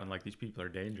coming out and, these people are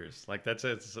dangerous. That's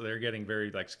it. So they're getting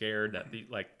very, scared that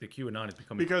the QAnon is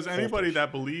becoming Because anybody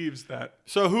that believes that...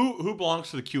 So who belongs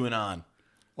to the QAnon?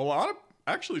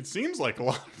 Actually, it seems like a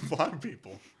lot of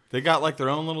people. They got, their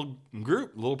own little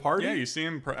group, little party? Yeah, you see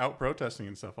them out protesting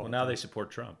and stuff all the time. Now they support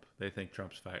Trump. They think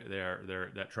Trump's they're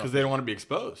that Trump... Because they don't want to be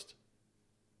exposed.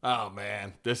 Oh,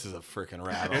 man. This is a freaking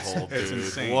rabbit hole, dude. It's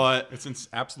insane. What? It's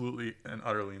absolutely and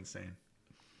utterly insane.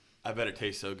 I bet it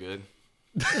tastes so good.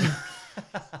 I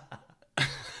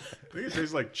think it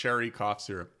tastes like cherry cough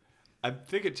syrup. I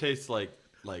think it tastes like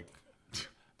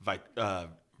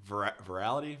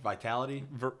vitality.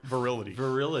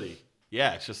 Virility.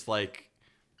 Yeah, it's just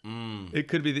It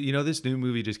could be that this new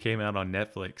movie just came out on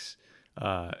Netflix.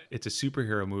 It's a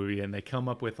superhero movie, and they come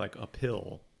up with a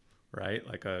pill, right?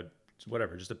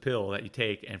 Just a pill that you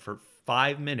take, and for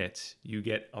 5 minutes you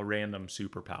get a random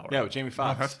superpower. Yeah, with Jamie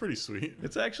Foxx. Oh, that's pretty sweet.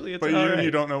 It's actually but you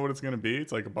don't know what it's going to be.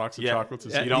 It's like a box of chocolates.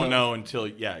 You don't know until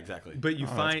exactly. But you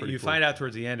find out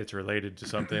towards the end it's related to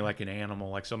something like an animal,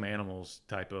 like some animals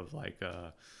type of like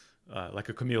a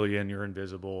chameleon, you're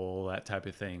invisible, that type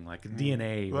of thing, like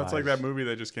DNA. Well, that's like that movie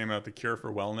that just came out, The Cure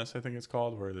for Wellness, I think it's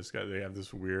called, where they have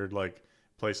this weird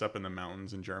place up in the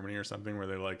mountains in Germany or something where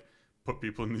they put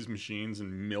people in these machines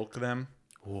and milk them.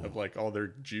 Ooh. Of all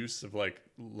their juice of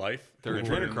life. They're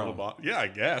adrenochrome. Yeah, I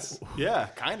guess. Yeah,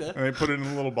 kind of. And they put it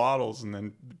in little bottles, and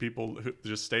then people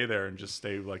just stay there and just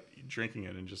stay drinking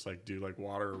it and just do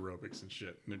water aerobics and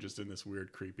shit. And they're just in this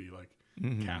weird, creepy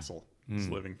castle, just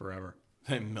living forever.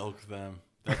 They milk them.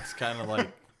 That's kind of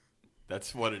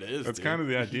that's what it is. That's kind of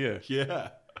the idea. Yeah.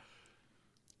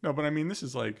 No, but I mean, this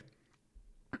is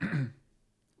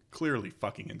clearly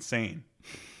fucking insane.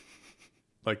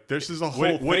 This is a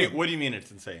whole thing. What do you mean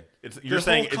it's insane? You're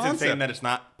saying it's insane that it's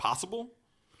not possible?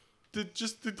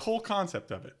 Just the whole concept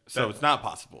of it. So it's not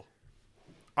possible.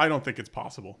 I don't think it's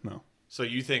possible, no. So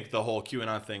you think the whole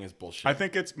QAnon thing is bullshit? I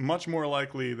think it's much more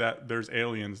likely that there's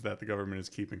aliens that the government is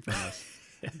keeping from us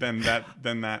than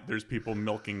that there's people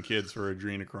milking kids for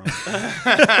adrenochrome.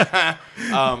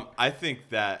 I think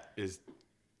that is...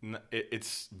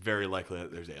 It's very likely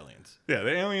that there's aliens. Yeah,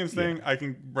 the aliens thing I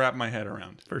can wrap my head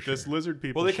around. For sure. This lizard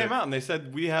people. Well, they came out and they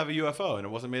said we have a UFO and it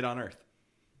wasn't made on Earth.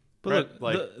 But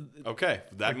right? Okay,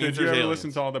 that means did you there's ever aliens.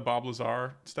 listen to all the Bob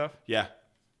Lazar stuff? Yeah.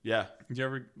 Did you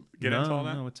ever get into all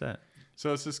that? No, what's that?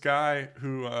 So it's this guy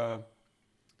who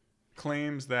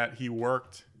claims that he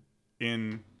worked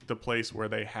in the place where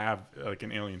they have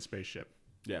an alien spaceship.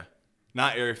 Yeah.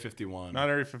 Not Area 51. Not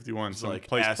Area 51, some like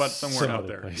place, but somewhere out other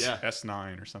there. place. Yeah.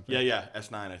 S9 or something. Yeah,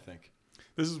 S9, I think.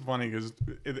 This is funny because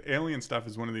alien stuff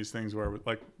is one of these things where,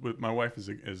 like, with my wife is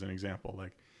an example.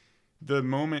 Like, the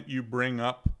moment you bring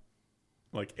up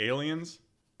like aliens,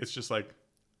 it's just like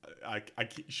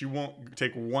she won't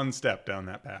take one step down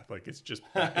that path. Like, it's just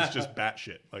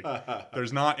batshit. Like,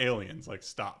 there's not aliens. Like,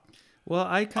 stop. Well,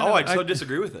 I so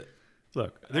disagree with it.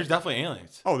 Look, There's definitely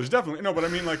aliens. Oh, there's definitely no, but I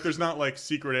mean, like, there's not like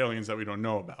secret aliens that we don't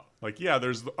know about. Like, yeah,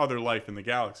 there's other life in the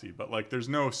galaxy, but like, there's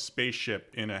no spaceship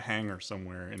in a hangar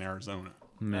somewhere in Arizona.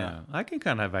 yeah, I can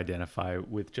kind of identify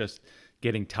with just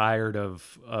getting tired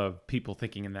of people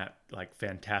thinking in that like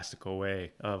fantastical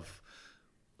way of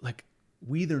like,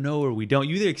 we either know or we don't.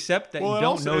 You either accept that you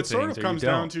don't know it things, sort of or comes you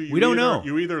don't. down to we don't know.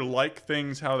 You either like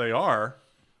things how they are,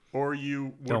 or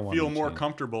you Don't would want feel them to more change.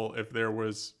 comfortable if there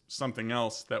was something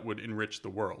else that would enrich the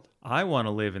world. I want to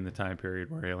live in the time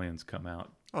period where aliens come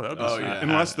out. Oh, that would be Oh, sweet. yeah.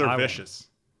 Unless they're I want- vicious.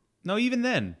 No, even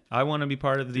then, I want to be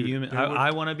part of the human. they would-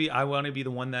 I want to be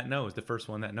the one that knows, the first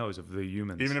one that knows of the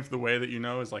humans. Even if the way that you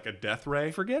know is like a death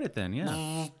ray, forget it, then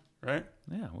yeah, right?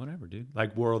 yeah, whatever, dude.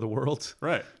 Like War of the Worlds.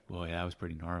 Right. Boy, that was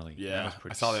pretty gnarly. That Yeah, was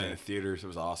pretty I saw that sick. in the theaters. It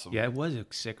was awesome. Yeah, it was a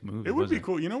sick movie. It would be wasn't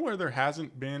cool. You know where there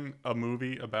hasn't been a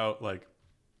movie about like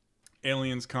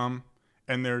aliens come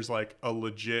and there's like a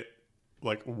legit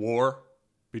like war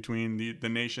between the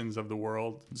nations of the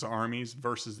world's armies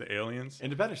versus the aliens.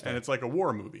 Independence Day. And it's like a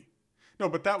war movie. No,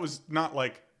 but that was not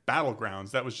like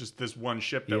Battlegrounds. That was just this one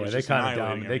ship that was just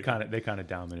annihilating everything. They kind of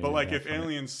dominated. But like that if from it.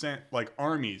 aliens sent like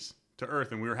armies to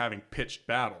Earth and we were having pitched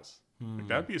battles, like,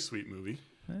 that'd be a sweet movie.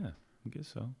 Yeah, I guess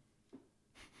so.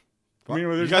 I mean,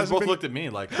 you there guys hasn't both been- looked at me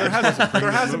like There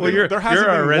hasn't Well, been, you're- there hasn't you're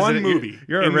a been one resident- movie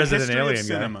you're a in the resident history alien of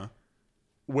guy. cinema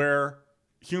where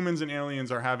humans and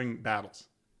aliens are having battles.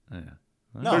 Yeah.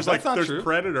 No, There's that's not there's true.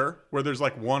 Predator where there's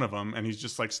like one of them and he's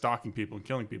just like stalking people and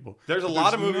killing people. There's a But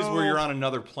lot of movies no- where you're on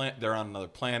another planet. They're on another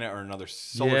planet or another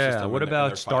solar Yeah. system. What and about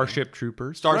they're fighting. Starship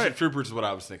Troopers? Starship Right. Troopers is what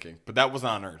I was thinking, but that was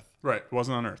on Earth. Right, it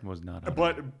wasn't on Earth. Was not. On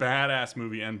But badass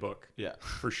movie and book Yeah.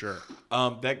 for sure.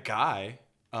 That guy,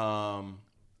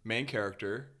 main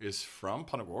character, is from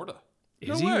Punta Gorda. Is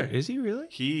No he? way. Is he really?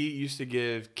 He used to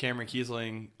give Cameron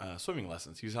Kiesling swimming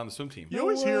lessons. He was on the swim team. You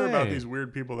always hear about way. these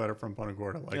weird people that are from Punta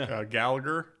Gorda, like Yeah.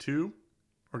 Gallagher 2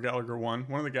 or Gallagher 1.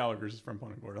 One of the Gallaghers is from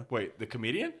Punta Gorda. Wait, the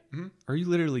comedian? Are you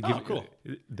literally giving cool.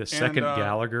 the second And,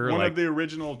 Gallagher? one Like of the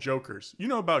original Jokers. You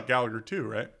know about Gallagher 2,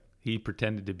 right? he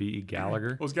pretended to be Gallagher.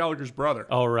 It was Gallagher's brother.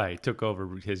 Oh right, took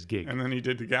over his gig. And then he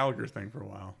did the Gallagher thing for a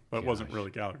while, but it wasn't really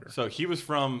Gallagher. So he was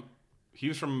from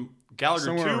Gallagher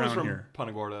Somewhere 2 was around from here.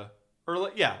 Punta Gorda. Or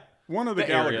like, yeah. One of the The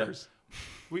area. Gallaghers.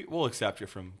 We'll accept you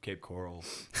from Cape Coral.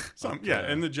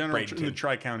 In the Bradenton. in the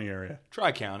Tri-County area.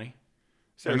 Tri-County.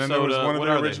 And then there was Sarasota, one of what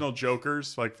the are they? original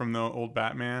Jokers, like from the old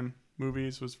Batman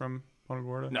movies, was from Punta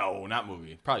Gorda. No, not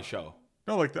movie. Probably show.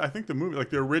 No, like I think the movie,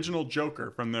 like the original Joker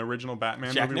from the original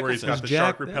Batman Jack movie, where he's Nicholson. got the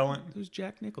shark repellent. It was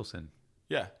Jack Nicholson.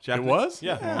 Yeah. Jack It was?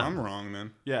 Yeah. Well, I'm wrong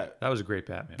then. Yeah. That was a great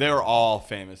Batman. They were all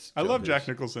famous. I love Jokers. Jack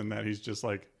Nicholson that he's just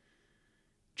like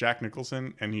Jack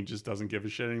Nicholson and he just doesn't give a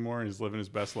shit anymore and he's living his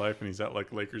best life and he's at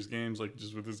like Lakers games like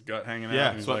just with his gut hanging out. Yeah,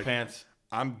 and he's like, sweatpants.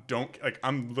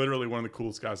 I'm literally one of the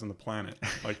coolest guys on the planet.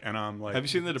 Like, and I'm like, Have you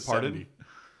seen The Departed? 70.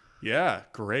 Yeah,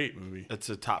 great movie. It's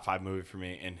a top 5 movie for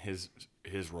me, and his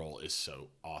role is so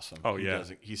awesome. Oh, yeah.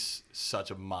 He's such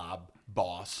a mob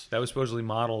boss. That was supposedly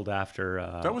modeled after.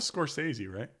 That was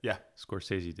Scorsese, right? Yeah.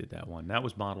 Scorsese did that one. That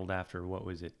was modeled after what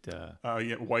was it? Yeah,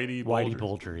 Whitey Whitey Bulger.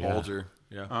 Bulger. Yeah. Bulger.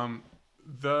 Yeah.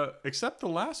 Except the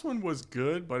last one was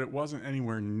good, but it wasn't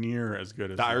anywhere near as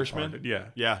good as The Irishman? Departed. Yeah,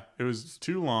 Yeah. it was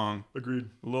too long, Agreed.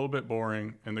 a little bit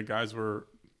boring, and the guys were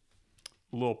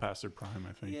a little past their prime,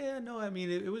 I think. Yeah, no, I mean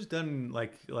it was done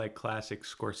like classic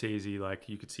Scorsese. Like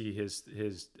you could see his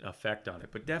effect on it,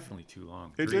 but definitely too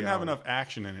long. It 3 didn't have hours. enough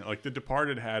action in it. Like The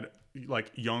Departed had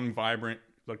like young, vibrant,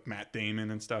 like Matt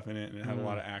Damon and stuff in it, and it had a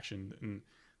lot of action. And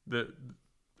the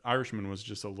Irishman was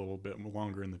just a little bit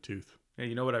longer in the tooth. Yeah,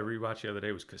 you know what I rewatched the other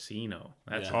day was Casino.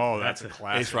 That's Yeah. Oh, that's a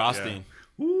classic. Ace Rothstein.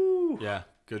 Yeah. Woo! Yeah.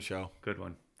 Good show. Good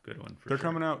one. Good one. For They're sure.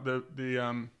 coming out.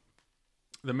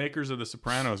 The makers of The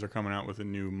Sopranos are coming out with a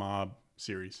new mob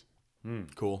series.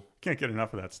 Cool. Can't get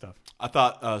enough of that stuff. I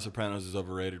thought Sopranos is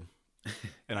overrated,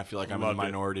 and I feel like I'm in the Loved it.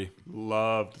 minority.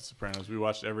 Loved The Sopranos. We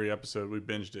watched every episode. We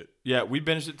binged it. Yeah, we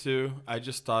binged it too. I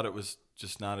just thought it was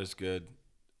just not as good.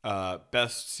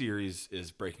 Best series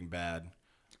is Breaking Bad.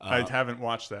 I haven't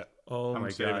watched that. Oh I'm my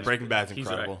saving god, it. Breaking Bad's He's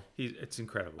incredible. right. It's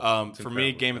incredible. It's For me,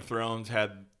 incredible. Game of Thrones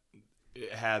had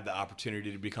the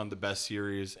opportunity to become the best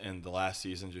series, and the last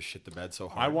season just shit the bed so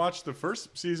hard. I watched the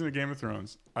first season of Game of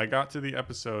Thrones. I got to the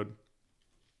episode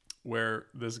where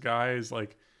this guy is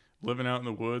like living out in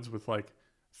the woods with like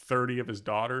 30 of his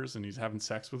daughters and he's having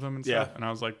sex with them and stuff. Yeah. And I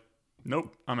was like,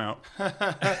 Nope, I'm out.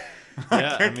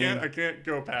 Yeah, I can't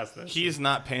go past this. he's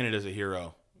not painted as a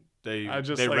hero. They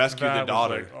rescued that the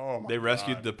daughter. was like, oh my they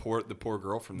rescued God. the poor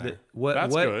girl from there.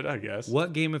 That's good, I guess.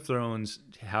 What Game of Thrones,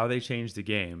 how they changed the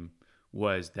game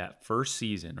was that first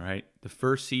season, right? The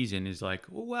first season is like,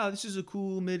 oh, wow, this is a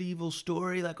cool medieval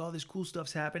story. Like all this cool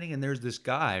stuff's happening. And there's this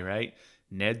guy, right?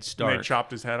 Ned And Stark. they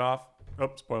chopped his head off. Oh,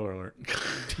 spoiler alert.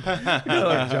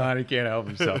 Like John, he can't help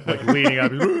himself. Like leaning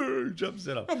up, he jumps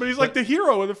it up. No, but he's like the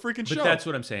hero of the freaking show. But that's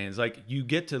what I'm saying. It's like you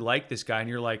get to like this guy, and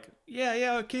you're like,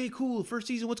 yeah, okay, cool. First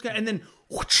season, what's going? And then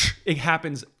whoosh, it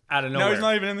happens out of nowhere. Now he's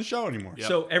not even in the show anymore.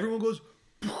 So everyone goes,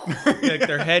 like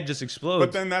their head just explodes.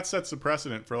 But then that sets the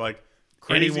precedent for like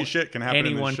crazy shit can happen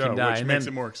in the show, can die, which and makes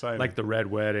then, it more exciting. Like the Red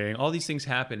Wedding, all these things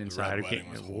happen inside. Red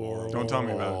Wedding was horrible. Don't tell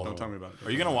me about it. Don't tell me about it.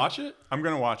 Are you gonna watch it? I'm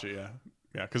gonna watch it.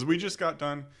 Yeah, because we just got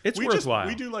done. It's we worthwhile.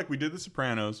 We did The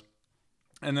Sopranos,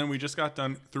 and then we just got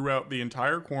done throughout the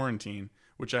entire quarantine,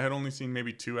 which I had only seen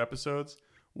maybe 2 episodes.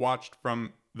 Watched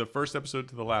from the first episode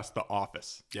to the last, The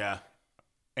Office, Yeah.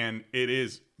 and it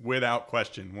is without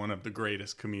question one of the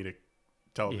greatest comedic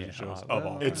television shows of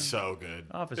all time. It's so good.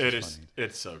 Office It is is. funny.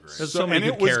 It's so great. There's so many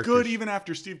and good it was good characters. even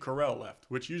after Steve Carell left,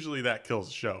 which usually that kills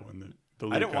the show. And the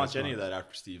I didn't watch any of that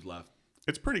after Steve left.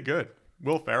 It's pretty good.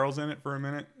 Will Ferrell's in it for a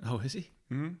minute. Oh, is he?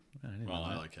 Well,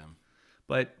 I like him.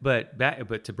 But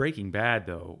to Breaking Bad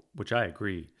though, which I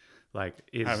agree, like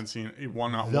is I haven't seen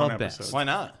one the episode. best. Why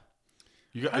not?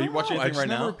 Are I you don't watching know. anything right It's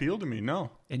never now? appealed to me.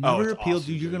 No, and Oh, never it's appealed,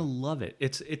 awesome, dude. You're dude. gonna love it.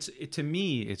 It's to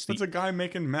me, it's it's a guy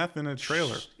making meth in a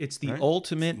trailer. it's the right?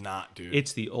 ultimate. It's not, dude.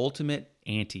 It's the ultimate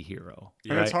anti-hero.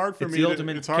 And it's hard for It's me. the To,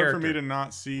 ultimate it's hard for me character. to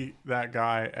not see that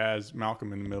guy as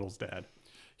Malcolm in the Middle's dad.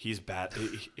 He's bad.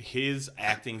 His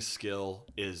acting skill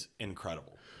is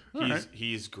incredible. right.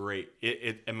 He's great.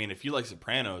 I mean, if you like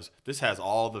Sopranos, this has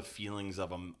all the feelings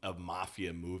of a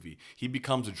mafia movie. He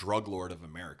becomes a drug lord of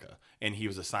America, and he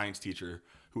was a science teacher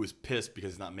who was pissed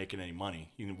because he's not making any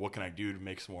money. What can I do to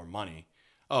make some more money?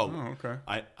 Oh, okay.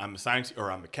 I'm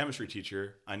a chemistry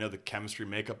teacher. I know the chemistry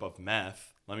makeup of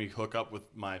meth. Let me hook up with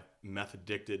my meth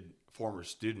addicted former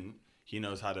student. He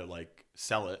knows how to like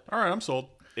sell it. All right, I'm sold.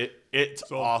 It's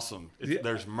awesome.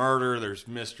 There's murder, there's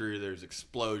mystery, there's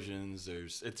explosions,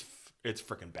 it's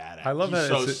freaking badass. I love He's how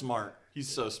so it's- smart. He's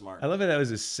so smart. I love it. That was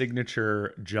his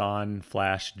signature John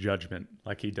Flash judgment,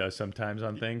 like he does sometimes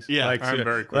on things. Yeah, like, I'm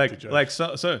very quick to judge. Like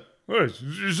so well, it's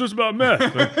just about meth.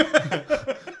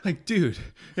 Like, dude,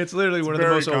 it's literally one of the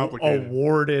very most complicated.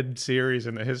 awarded series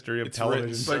in the history of It's television.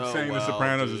 written It's like so saying The well,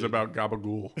 Sopranos dude. is about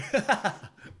gabagool.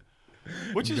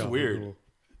 Which is weird.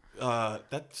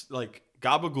 That's like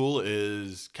Gabagool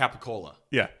is Capicola.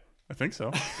 Yeah, I think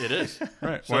so. It is.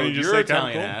 Right. So Why don't you just you're say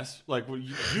Italian Capicola? ass. Like, well,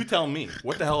 you tell me.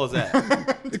 What the hell is that?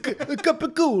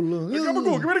 Gabagool.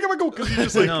 Give me the gabagool. Because you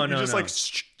just like No, you no, just no. like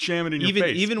jam it in your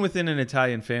face. Even within an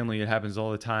Italian family, it happens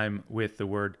all the time with the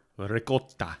word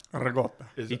ricotta. Ricotta.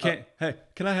 You can't. Hey,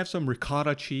 can I have some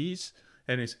ricotta cheese?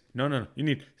 And it's no. You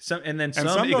need some, and then some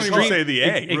some don't extreme. even say the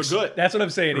A. Rigot. That's what I'm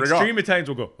saying. Rigot. Extreme Italians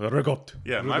will go ricotta.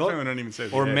 Yeah, my Rigot? family don't even say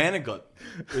the Or A. Manigot.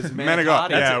 It's Manigot. manicotti.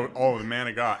 Yeah. Oh, the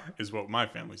manigot is what my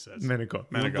family says. Manigot.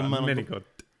 Manigot. Manigot.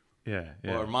 Yeah.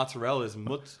 Or mozzarella is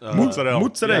Mozzarella. Mozzarella.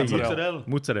 Yeah, mozzarella.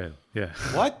 Mozzarella. Yeah.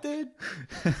 What, dude?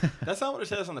 That's not what it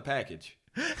says on the package.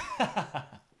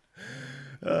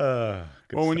 Well,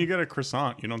 when you get a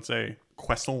croissant, you don't say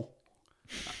croissant.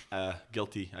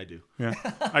 Guilty, I do. Yeah,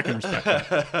 I can respect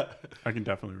that. I can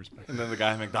definitely respect that. And then the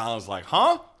guy at McDonald's like,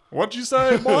 huh? What'd you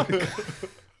say, boy?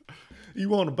 You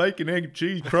want a bacon, egg, and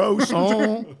cheese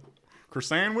croissant?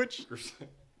 Croissant-wich?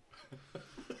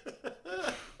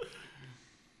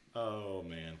 Oh,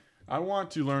 man. I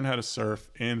want to learn how to surf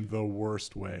in the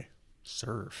worst way.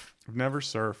 Surf. I've never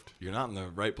surfed. You're not in the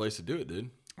right place to do it, dude.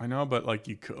 I know, but like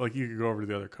you could go over to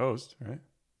the other coast, right?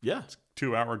 Yeah.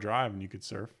 2-hour drive and you could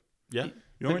surf. Yeah.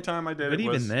 The only time I did But it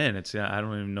even was then, it's I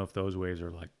don't even know if those waves are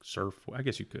like surf. I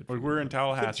guess you could. like we're in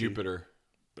Tallahassee. Jupiter.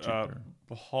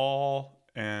 Paul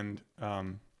and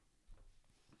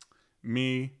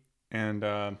me and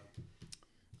why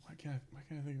can't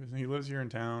I think of his name? He lives here in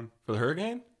town. For the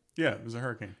hurricane? Yeah, it was a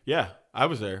hurricane. Yeah, I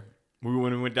was there. When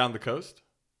we went down the coast?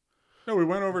 No, we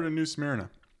went over to New Smyrna.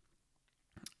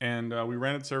 And we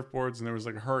rented surfboards, and there was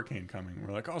like a hurricane coming.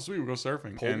 We're like, oh, sweet, we'll go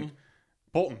surfing. Polton? And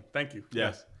Polton, thank you. Yeah.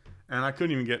 Yes. And I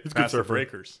couldn't even get a good past the surfer.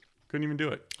 breakers. Couldn't even do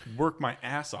it. Worked my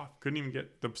ass off. Couldn't even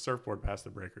get the surfboard past the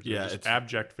breakers. Yeah, It was just it's-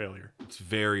 abject failure. It's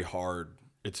very hard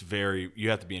you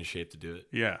have to be in shape to do it.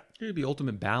 Yeah. It'd be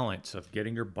ultimate balance of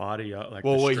getting your body up. Like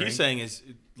Well, the what strength. he's saying is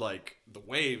like the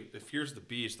wave. If here's the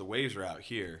beach, the waves are out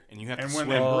here, and you have And to when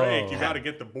swim. they break, you got to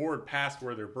get the board past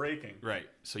where they're breaking. Right.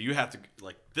 So you have to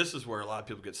this is where a lot of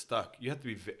people get stuck. You have to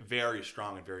be very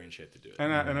strong and very in shape to do it.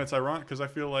 And it's ironic because I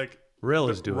feel like Rill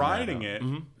is doing riding that,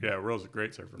 it. Yeah, Rill's a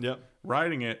great surfer. Yep.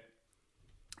 Riding it.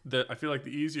 I feel like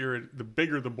the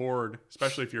bigger the board,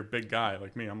 especially if you're a big guy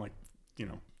like me. I'm like,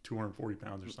 240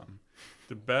 pounds or something.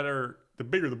 The bigger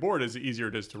the board is, the easier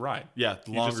it is to ride. Yeah, It's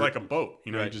just like a boat.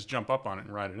 You Right. just jump up on it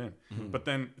and ride it in. But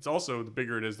then it's also, the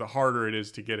bigger it is, the harder it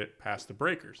is to get it past the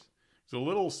breakers. So a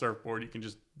little surfboard, you can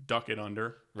just duck it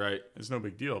under. Right. It's no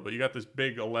big deal. But you got this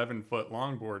big 11-foot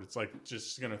longboard. It's like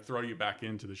just going to throw you back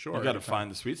into the shore. You got to every time.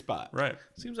 find the sweet spot. Right.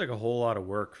 Seems like a whole lot of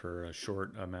work for a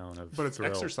short amount of. But it's thrill.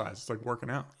 exercise. It's like working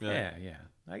out. Yeah.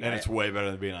 And it's way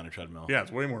better than being on a treadmill. Yeah,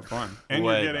 it's way more fun. And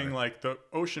Way you're getting better. like the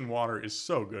ocean water is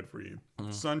so good for you.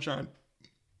 Sunshine.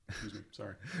 Excuse me.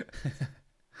 Sorry.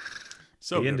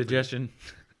 So the good for you. indigestion.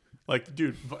 Like,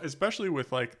 dude, especially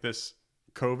with like this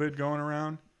COVID going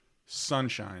around,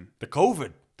 sunshine. The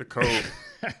COVID. The cove.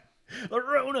 The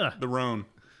Rona. The Rhone.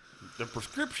 The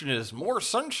prescription is more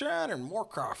sunshine and more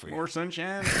coffee. More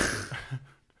sunshine.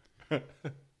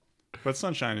 But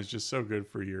sunshine is just so good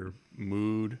for your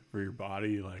mood, for your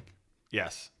body. Like,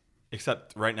 Yes.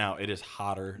 Except right now, it is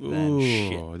hotter than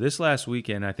shit. Ooh, this last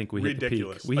weekend, I think we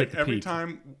ridiculous. hit the peak. We like hit the every peak.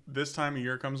 time this time of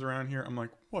year comes around here, I'm like,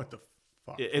 what the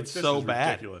fuck? It's This so is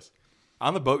bad. ridiculous.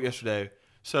 On the boat yesterday,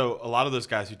 so a lot of those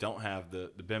guys who don't have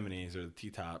the biminis or the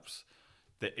T-tops,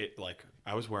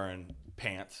 I was wearing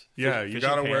pants. Yeah, you fishing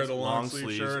got to wear pants, the long sleeve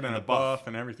sleeves, shirt and a buff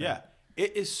and everything. Yeah.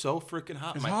 It is so freaking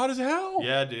hot. It's hot as hell.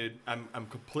 Yeah, dude. I'm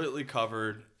completely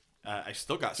covered. I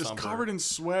still got Just sunburn. covered in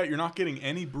sweat. You're not getting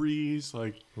any breeze.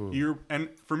 Like and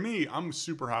for me, I'm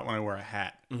super hot when I wear a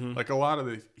hat. Like a lot of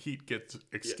the heat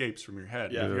escapes from your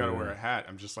head. Yeah. If you got to wear a hat,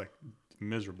 I'm just like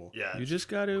miserable. Yeah. You just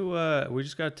got to. We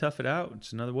just got to tough it out.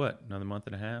 It's another month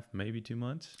and a half, maybe 2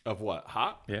 months. Of what?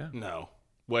 Hot? Yeah. No.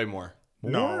 Way more.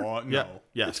 No. Yeah.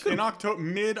 Yes. In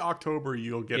mid-October,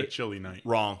 you'll get a chilly night.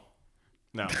 Wrong.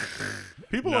 No.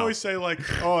 People always say like,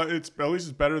 "Oh, it's at least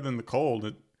it's better than the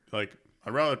cold." Like,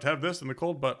 I'd rather have this than the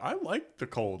cold, but I like the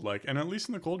cold. Like, and at least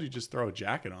in the cold, you just throw a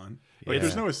jacket on. Like,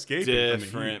 there's no escaping from the heat.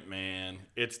 Different, man.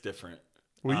 It's different.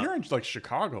 Well, you're in like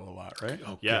Chicago a lot, right?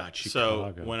 Oh Yeah. God, So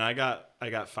Chicago. when I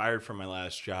got fired from my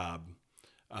last job,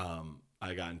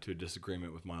 I got into a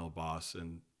disagreement with my old boss,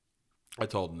 and I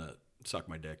told him to suck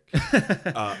my dick.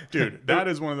 Dude, that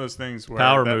is one of those things where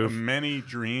Power that move. many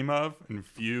dream of and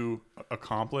few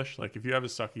accomplish. Like, if you have a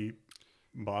sucky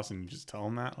boss and you just tell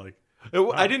him that, like,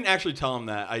 I didn't actually tell him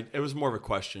that. It was more of a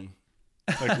question.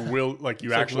 will like you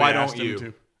It's like, actually why asked don't him you?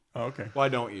 to? Oh, okay. Why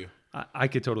don't you? I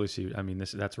could totally see. I mean,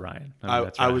 that's Ryan.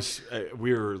 That's I Ryan. was.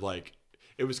 We were like,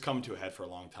 it was coming to a head for a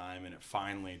long time, and it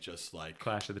finally just like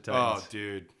Clash of the Oh, Titans.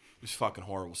 dude, it was fucking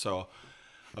horrible. So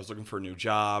I was looking for a new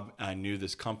job. And I knew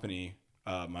this company,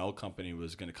 my old company,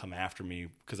 was going to come after me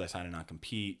because I signed a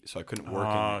non-compete, so I couldn't work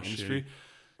in the industry.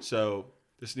 So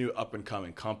this new up and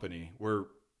coming company, we're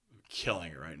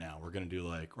killing it right now. We're going to do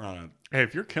we're on a. Hey,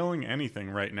 if you're killing anything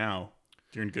right now,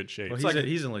 you're in good shape. Well,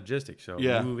 he's in logistics, so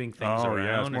Yeah. moving things Oh, around.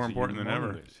 yeah, it's more is important than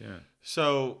ever. humongous, Yeah.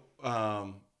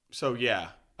 So yeah.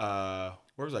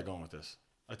 Where was I going with this?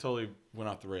 I totally went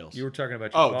off the rails. You were talking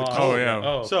about your Oh, the boss. cold, yeah.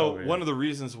 Oh, So COVID. one of the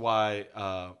reasons why,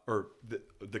 or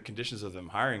the conditions of them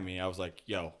hiring me, I was like,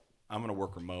 "Yo, I'm gonna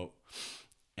work remote,"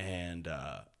 and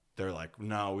they're like,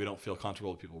 "No, we don't feel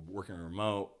comfortable with people working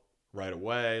remote right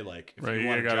away. Like, if Right, you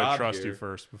want you a gotta job trust here- you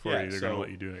first before Yeah, they're so- gonna let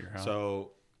you do it at your house.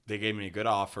 So they gave me a good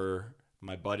offer.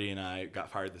 My buddy and I got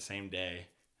fired the same day.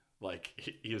 Like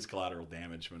he was collateral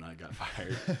damage when I got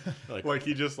fired. like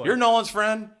he just like You're Nolan's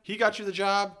friend. He got you the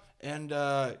job, and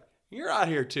you're out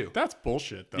here too. that's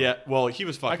bullshit though. Yeah, well, he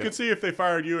was I fucking. could see if they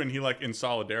fired you and he like in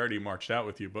solidarity marched out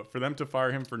with you, but for them to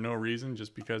fire him for no reason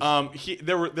just because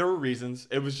There were reasons.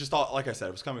 It was just all like I said.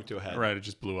 It was coming to a head. right, it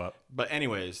just blew up. But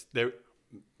anyways, they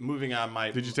moving on.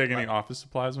 Did you take any office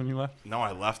supplies when you left? No,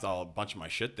 I left a bunch of my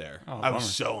shit there. Oh, I was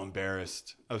bummer. so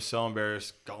embarrassed.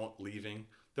 Leaving.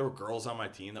 There were girls on my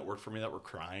team that worked for me that were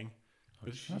crying.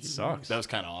 That sucks. That was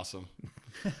kind of awesome.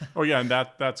 Oh yeah, and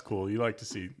that's cool. You like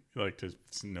to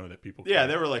know that people Yeah, care.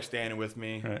 they were like standing with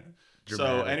me. Right. So,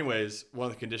 Dramatic. anyways, one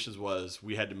of the conditions was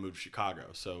we had to move to Chicago.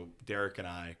 So Derek and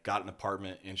I got an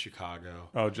apartment in Chicago.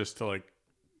 Oh, just to like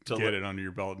To get li- it under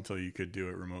your belt until you could do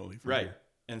it remotely. From Right. here.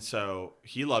 And so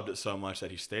he loved it so much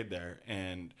that he stayed there.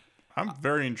 And I'm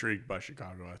very intrigued by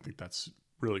Chicago. I think that's a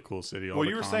really cool city. All well, the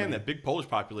you were comedy. saying that big Polish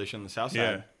population on the south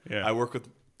side. Yeah. I work with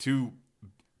two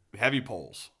heavy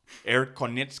Poles, Eric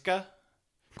Konitska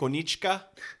Konichka.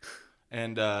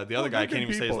 And the other guy, I can't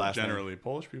even say his last name. Generally,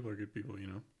 Polish people are good people, you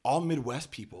know. All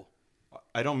Midwest people.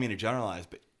 I don't mean to generalize,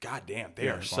 but goddamn, they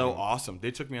are so awesome.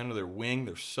 They took me under their wing.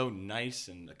 They're so nice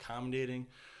and accommodating.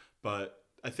 But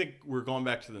I think we're going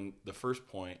back to the first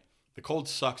point. The cold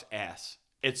sucks ass.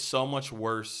 It's so much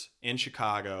worse in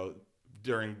Chicago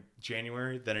during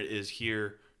January than it is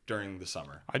here during the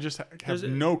summer. I just have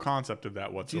no concept of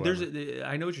that whatsoever.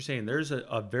 I know what you're saying. There's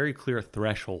a very clear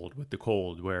threshold with the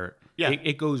cold where Yeah.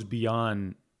 it goes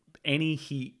beyond any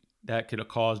heat that could have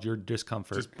caused your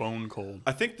discomfort. Just bone cold.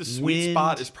 I think the sweet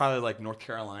spot is probably like North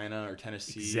Carolina or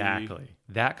Tennessee. Exactly.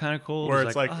 That kind of cold. Where is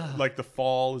it's like the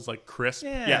fall is like crisp.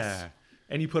 Yeah. Yes.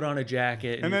 And you put on a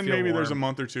jacket. And then you feel maybe there's a warm.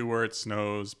 month or two where it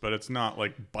snows, but it's not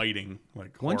like biting.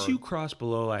 Like Once horror. you cross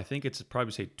below, I think it's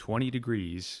probably say 20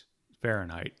 degrees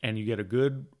Fahrenheit, and you get a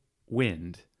good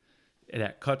wind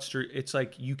that cuts through. It's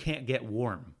like you can't get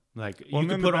warm. Like Well, you and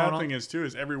then can put the bad on. thing is too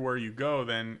is everywhere you go,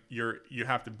 then you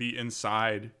have to be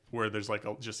inside where there's like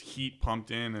just heat pumped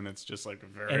in, and it's just like a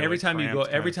very. And every like, time you go,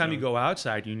 cramped every kind of time you feeling. go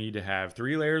outside, you need to have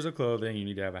 3 layers of clothing. You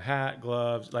need to have a hat,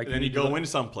 gloves. Like And then you need to go look- into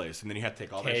someplace, and then you have to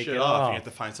take all that Take shit it off. off. And you have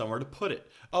to find somewhere to put it.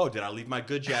 Oh, did I leave my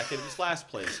good jacket at this last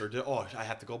place? Or I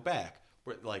have to go back.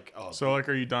 So like,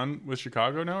 are you done with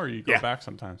Chicago now, or you go back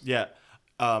sometimes? Yeah.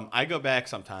 I go back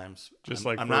sometimes. Just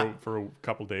I'm for not, for a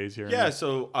couple days here. and yeah. there.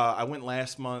 So I went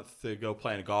last month to go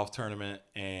play in a golf tournament,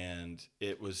 and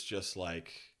it was just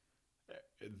like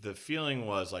the feeling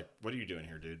was like, "What are you doing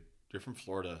here, dude? You're from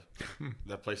Florida.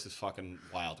 That place is fucking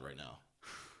wild right now."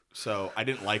 So I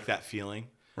didn't like that feeling.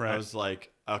 Right. I was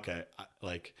like, okay,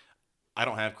 I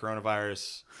don't have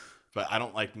coronavirus, but I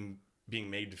don't like being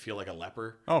made to feel like a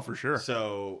leper. Oh, for sure.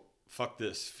 So fuck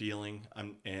this feeling.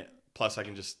 Plus, I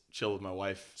can just chill with my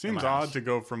wife. Seems odd to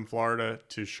go from Florida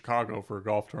to Chicago for a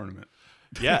golf tournament.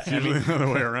 Yeah, It's usually the other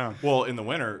way around. well, in the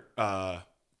winter,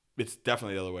 it's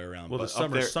definitely the other way around. Well, but the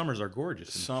up there, summers are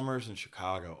gorgeous. summers in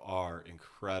Chicago are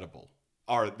incredible.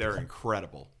 They're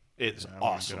incredible. It's I wanna get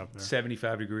awesome. up there.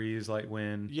 75 degrees, light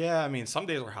wind. Yeah, I mean, some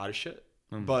days are hot as shit,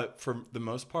 but for the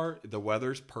most part, the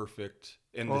weather's perfect,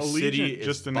 and Well, the city Allegiant is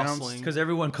just announced- bustling. Because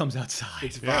everyone comes outside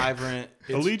It's vibrant.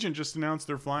 It's Allegiant just announced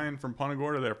they're flying from Punta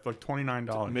Gorda there for like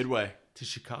 $29. Midway. to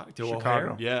Chicago. To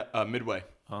Chicago. O'Hare? Yeah, Midway.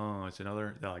 Oh, it's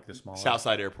another, like the smaller.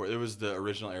 Southside Airport. It was the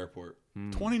original airport.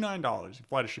 $29. You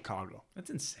fly to Chicago. That's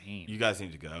insane. You guys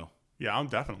need to go. Yeah, I'm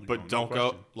definitely. But going, don't no go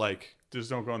question. like Just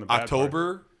don't go in the bad part.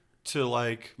 October to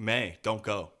like May. Don't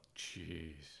go.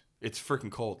 Jeez. It's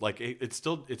freaking cold. Like it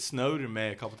snowed in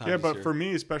May a couple times. Yeah, this but year. for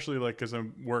me, especially like because I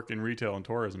work in retail and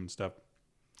tourism and stuff,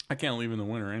 I can't leave in the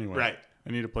winter anyway. Right.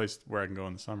 I need a place where I can go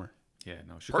in the summer. Yeah,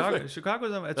 no. Chicago. Perfect.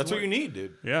 Chicago's. that's what you need,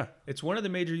 dude. Yeah. It's one of the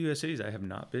major USAs I have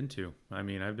not been to. I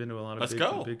mean, I've been to a lot of Let's big,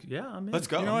 go. yeah, I'm in. Let's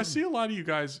go. You know, I see a lot of you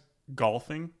guys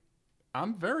golfing.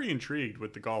 I'm very intrigued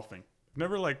with the golfing.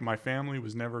 Never like my family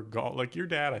was never golf. Like your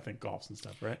dad, I think golfs and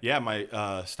stuff, right? Yeah, my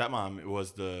stepmom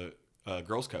was the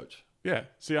girls coach. Yeah.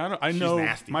 See, I know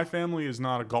nasty. my family is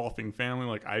not a golfing family.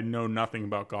 Like I know nothing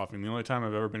about golfing. The only time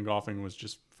I've ever been golfing was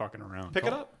just fucking around. Pick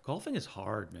it up. Golfing is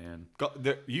hard, man.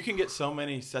 You can get so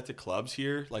many sets of clubs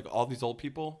here. Like all these old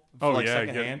people. For Oh like yeah,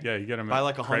 secondhand. you get them Buy at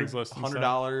like Craigslist and stuff.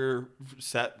 $100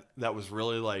 set that was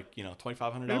really like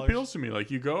 $2,500. It appeals to me. Like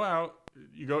you go out,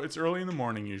 it's early in the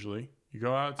morning usually. You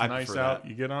go out, it's I nice prefer out. that.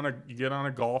 You get on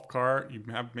a golf cart. You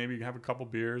have a couple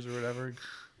beers or whatever.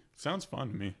 Sounds fun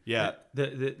to me. Yeah.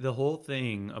 The whole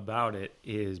thing about it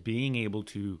is being able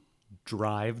to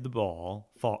drive the ball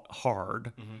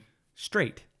hard,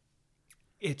 straight.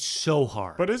 It's so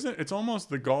hard. But it's almost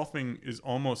the golfing is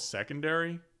almost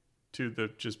secondary to the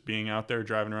just being out there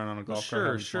driving around on a golf cart.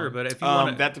 having sure. fun. But if you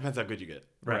want That depends how good you get.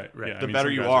 right. right. Yeah, The I mean, better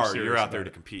some you guys are, serious you're out about there to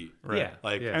it. compete. Right. Yeah,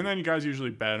 Like- yeah. And then you guys usually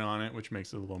bet on it, which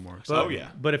makes it a little more But- exciting. yeah.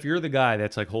 But if you're the guy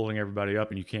that's like holding everybody up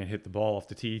and you can't hit the ball off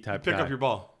the tee type Pick guy, up your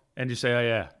ball. and just say, oh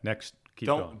yeah, next, keep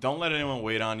going. Don't let anyone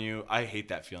wait on you. I hate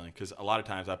that feeling because a lot of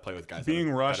times I play with guys Being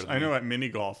that are rushed, better I than know me. at mini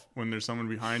golf when there's someone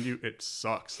behind you, it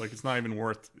sucks. Like it's not even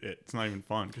worth it. It's not even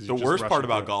fun because The worst part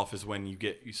about golf is when you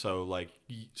get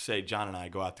say John and I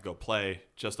go out to go play,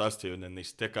 just us two, and then they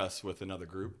stick us with another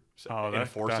group. Oh, and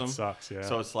force that them. sucks. Yeah.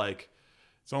 So it's like,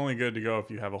 it's only good to go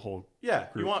if you have a whole. yeah,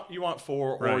 Group. you want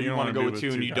four, Right, or you you don't want to wanna go be with with two,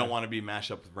 and two you don't guys. want to be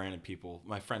mashed up with random people.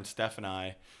 My friend Steph and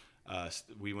I,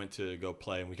 we went to go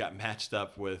play, and we got matched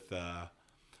up with a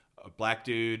black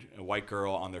dude and a white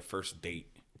girl on their first date,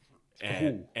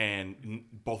 and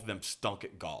both of them stunk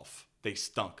at golf. They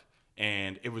stunk,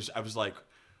 and I was like,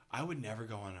 I would never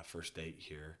go on a first date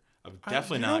here. I would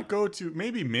definitely You not don't go to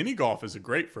maybe mini golf is a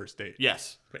great first date.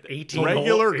 Yes. 18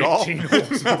 Regular golf. 18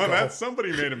 holes of No, golf. that's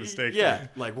somebody made a mistake. Yeah. there.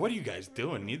 Like, what are you guys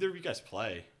doing? Neither of you guys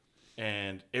play.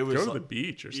 And it was Go to the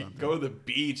beach or you something. Go to the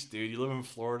beach, dude. You live in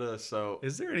Florida, so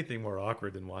Is there anything more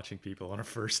awkward than watching people on a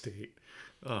first date?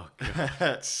 Oh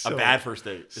god. a bad first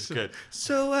date is good.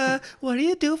 So, what do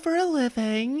you do for a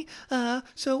living? Do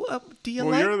you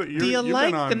Well, you've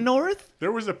been on- North?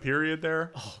 There was a period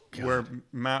there God. where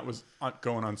Matt was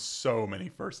going on so many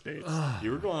first dates.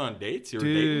 You were going on dates. You were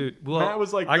dating. Dude, well, Matt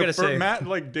was like, I gotta say, Matt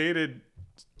like dated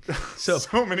So-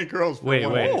 so many girls. For wait,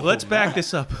 one wait. day. Let's back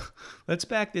this up. Let's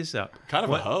back this up. Kind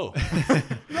of a hoe.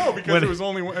 No, because When- it was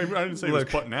only. I didn't say it was Look,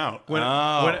 putting out.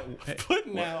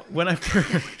 Putting out. When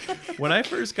I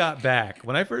first got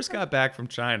back from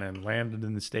China and landed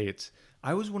in the States,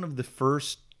 I was one of the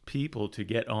first people to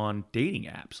get on dating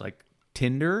apps like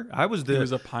Tinder. He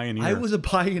was a pioneer. I was a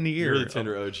pioneer. You're the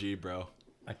Tinder OG, bro.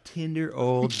 A Tinder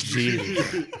old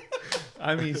G.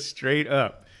 I mean, straight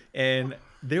up. And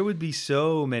there would be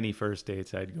so many first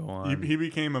dates I'd go on. He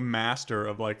became a master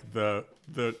of like the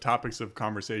topics of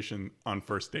conversation on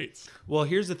first dates. Well,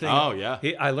 here's the thing. Oh, yeah.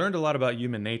 I learned a lot about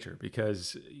human nature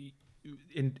because,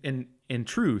 in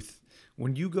truth,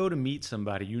 when you go to meet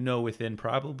somebody, you know within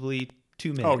probably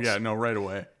 2 minutes. Oh yeah, no, right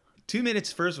away. 2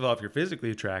 minutes, first of all, if you're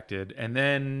physically attracted, and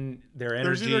then their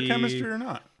energy. There's either chemistry or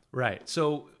not. Right.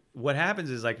 So what happens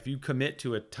is like if you commit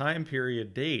to a time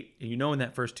period date, and you know in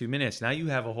that first 2 minutes, now you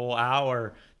have a whole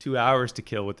hour, 2 hours to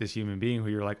kill with this human being who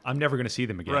you're like, I'm never going to see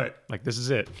them again. Right. Like this is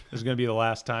it. This is going to be the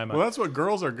last time. Well, that's what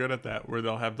girls are good at. That where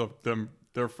they'll have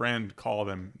their friend call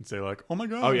them and say like, "Oh my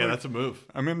god, Oh yeah, like, that's a move.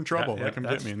 I'm in trouble. Yeah, Like come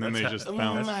get me," and then they that's- just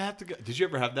bounce. I have to go. Did you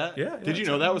ever have that? Yeah, Did you it's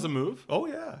know that was a move? Oh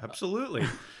yeah, absolutely.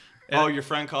 Oh, your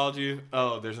friend called you.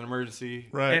 Oh, there's an emergency.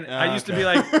 Right. And I used to be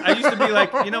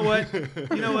like, you know what?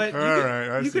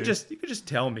 I You could see. just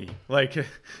tell me. Like,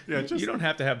 Yeah, just- you don't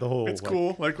have to have the whole. It's like-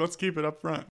 cool. Like let's keep it up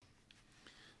front.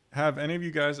 Have any of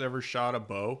you guys ever shot a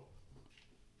bow?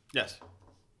 Yes.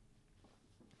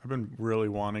 I've been really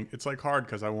wanting. It's like hard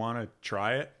because I want to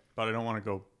try it, but I don't want to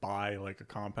go buy like a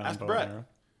compound Ask bow. Brett. and arrow.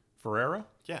 Ferreira?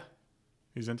 Yeah.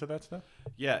 He's into that stuff.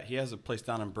 Yeah. He has a place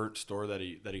down in Burnt Store that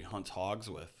he hunts hogs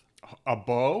with. A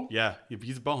bow? Yeah.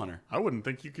 He's a bow hunter. I wouldn't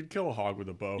think you could kill a hog with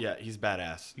a bow. Yeah. He's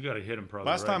badass. You got to hit him probably.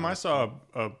 Last right time in I the- saw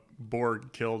a boar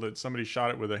killed it, somebody shot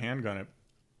it with a handgun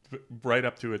right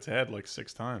up to its head like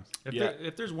 6 times.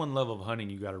 If there's one level of hunting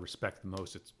you got to respect the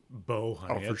most, it's bow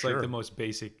hunting. for It's like sure. the most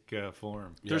basic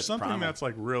form. Yeah, There's it's something primal. that's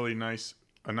like really nice,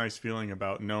 a nice feeling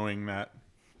about knowing that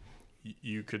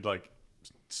you could like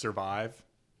survive.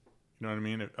 You know what I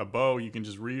mean? A bow, you can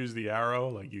just reuse the arrow.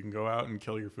 Like you can go out and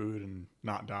kill your food and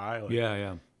not die. Like,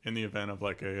 Yeah. in the event of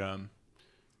like a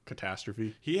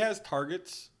catastrophe. He has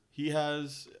targets. He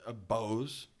has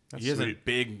bows. That's he has a sweet.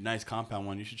 big, nice compound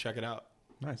one. You should check it out.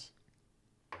 Nice.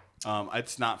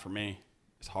 It's not for me.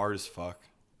 It's hard as fuck.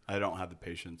 I don't have the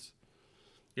patience.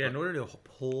 Yeah, in order to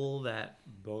pull that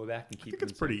bow back and I keep think it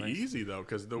it's in some pretty place. easy though,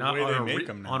 because the Not way on they a make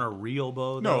them now. on a real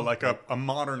bow. No, though? like a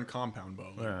modern compound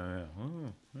bow. Yeah.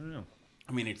 Oh, yeah.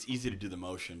 I mean, it's easy to do the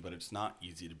motion, but it's not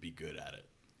easy to be good at it.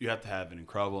 You have to have an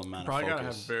incredible amount Probably of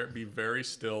gotta focus. be very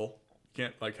still. You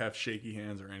can't like have shaky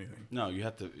hands or anything. No, you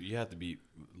have to be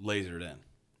lasered in.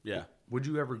 Yeah, Would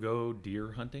you ever go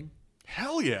deer hunting?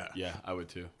 Hell yeah. yeah, I would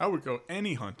too. I would go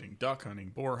any hunting, duck hunting,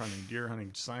 boar hunting, deer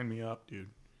hunting. Sign me up, dude.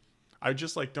 I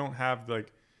just like don't have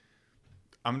like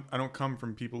I don't come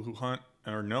from people who hunt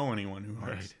or know anyone who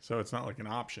hunts, Right. so it's not like an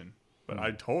option. But I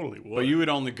totally would. But you would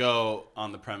only go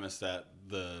on the premise that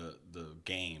the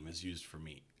game is used for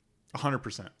meat.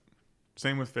 100%.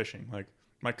 Same with fishing. Like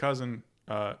my cousin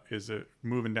is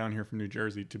moving down here from New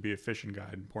Jersey to be a fishing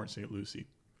guide in Port St. Lucie,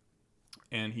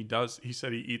 and he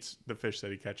said he eats the fish that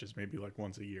he catches maybe like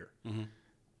once a year, and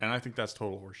I think that's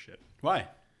total horseshit. Why?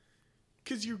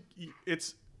 Because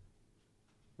it's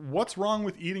what's wrong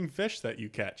with eating fish that you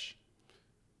catch?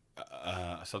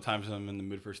 Sometimes I'm in the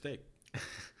mood for a steak.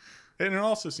 And it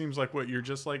also seems like you're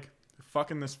just like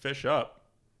fucking this fish up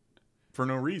for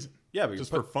no reason. Yeah, but just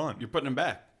for fun. You're putting him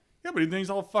back. Yeah, but then he's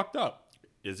all fucked up.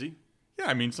 Is he? Yeah,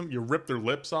 I mean, you rip their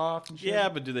lips off. And shit. Yeah,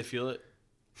 but do they feel it?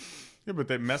 Yeah, but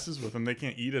that messes with them. They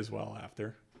can't eat as well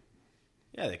after.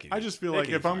 Yeah, they can. I just feel they like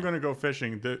can if be I'm fine. going to go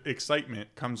fishing, the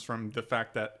excitement comes from the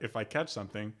fact that if I catch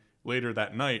something later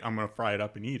that night, I'm going to fry it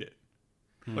up and eat it.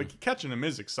 Like catching them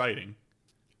is exciting.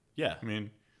 Yeah. I mean,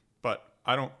 but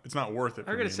it's not worth it.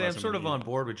 For I gotta me say, I'm unless sort of gonna on eat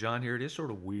board with John here. It is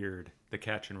sort of weird, the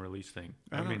catch and release thing.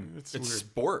 it. I mean, it's It's weird.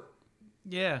 sport.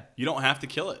 yeah. You don't have to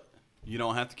kill it. You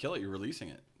don't have to kill it. You're releasing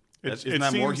it. It Isn't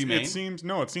that more humane? It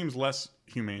seems less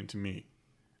humane to me.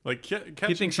 Like catching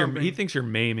He thinks something. he thinks you're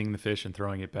maiming the fish and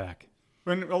throwing it back.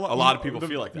 When A lot of people the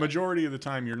feel like that. Majority of the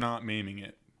time, you're not maiming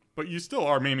it, but you still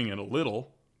are maiming it a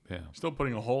little. Yeah. Still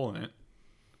putting a hole in it.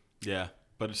 Yeah,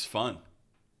 but it's fun.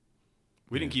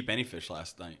 We didn't keep any fish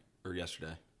last night or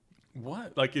yesterday.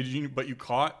 What? Like, but you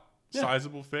caught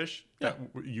sizable fish that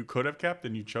you could have kept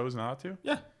and you chose not to?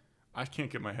 Yeah. I can't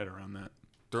get my head around that.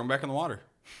 Throw them back in the water.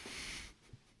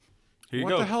 Here you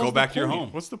What the go. hell's Go the back to your point?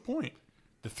 home. What's the point?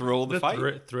 The thrill of the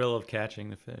fight. Thrill of catching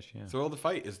the fish, yeah. Thrill of the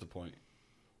fight is the point.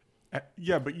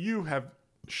 Yeah, but you have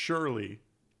surely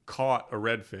caught a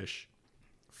redfish,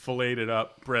 filleted it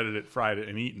up, breaded it, fried it,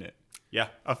 and eaten it. Yeah.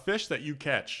 A fish that you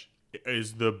catch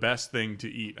is the best thing to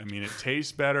eat. I mean, it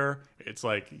tastes better. It's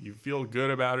like you feel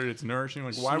good about it. It's nourishing.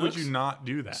 Like, why would you not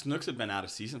do that? Snooks have been out of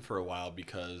season for a while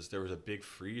because there was a big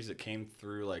freeze that came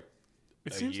through like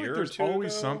It a seems like year or there's two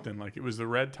always ago. something. Like it was the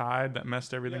red tide that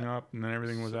messed everything up, and then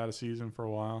everything was out of season for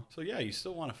a while. So yeah, you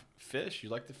still want to fish. You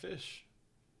like to fish.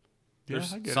 Yeah,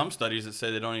 There's I get some it. studies that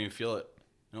say they don't even feel it.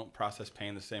 They don't process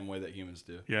pain the same way that humans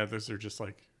do. Yeah, those are just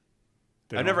like.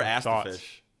 they I've don't never have asked thoughts. a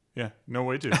fish. Yeah, no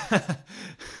way to.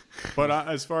 But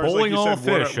as far as like Bowling you all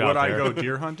said, fish would out I there. go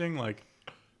deer hunting? Like,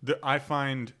 I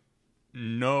find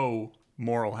no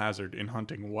moral hazard in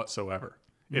hunting whatsoever.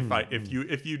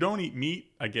 If you don't eat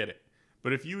meat, I get it.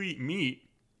 But if you eat meat,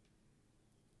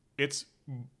 it's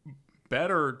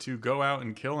better to go out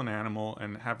and kill an animal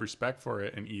and have respect for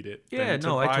it and eat it. Yeah, than to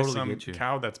no, I buy totally some get you.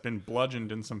 cow that's been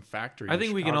bludgeoned in some factory. I in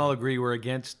think we can Chicago. all agree we're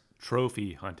against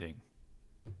trophy hunting.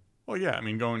 Well, yeah, I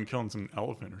mean, going and killing some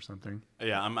elephant or something.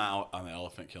 Yeah, I'm out on the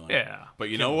elephant killing. Yeah. But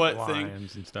you know what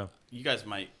Lions thing? and stuff. You guys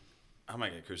might. I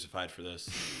might get crucified for this.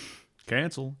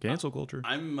 Cancel culture.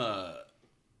 I'm a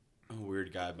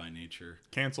weird guy by nature.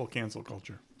 Cancel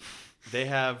culture. They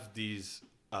have these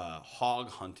hog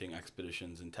hunting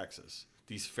expeditions in Texas.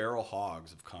 These feral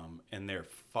hogs have come and they're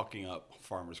fucking up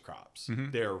farmers' crops.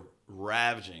 They're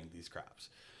ravaging these crops.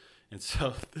 And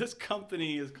so this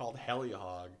company is called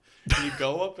Helihog. And you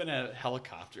go up in a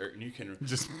helicopter and you can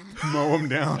Just mow them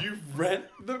down. you rent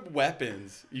the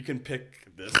weapons. You can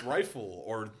pick this rifle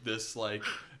or this like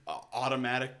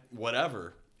automatic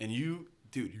whatever. And you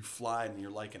fly and you're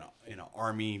like in an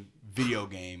army video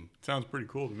game. Sounds pretty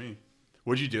cool to me.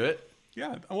 Would you do it?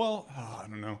 Yeah, well, I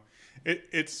don't know.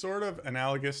 It's sort of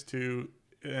analogous to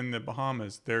in the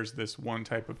Bahamas. There's this one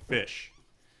type of fish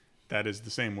that is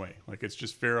the same way. Like it's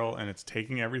just feral and it's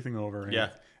taking everything over. And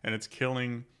and it's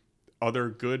killing other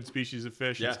good species of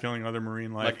fish. Yeah. It's killing other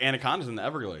marine life. Like anacondas in the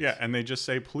Everglades. Yeah, and they just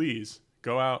say, please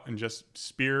go out and just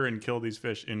spear and kill these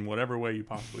fish in whatever way you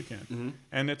possibly can.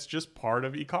 And it's just part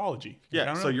of ecology. Like, I Yeah,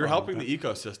 don't so have a you're problem helping with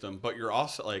that. the ecosystem, but you're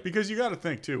also like Because you got to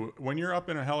think too, when you're up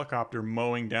in a helicopter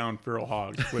mowing down feral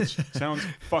hogs, which sounds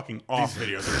fucking these awful.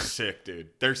 videos are sick, dude.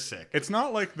 They're sick. It's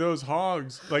not like those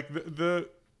hogs, like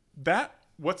that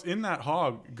what's in that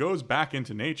hog goes back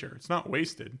into nature. It's not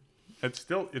wasted. It's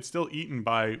still eaten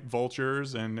by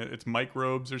vultures, and its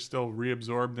microbes are still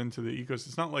reabsorbed into the ecosystem.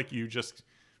 It's not like you just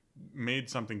made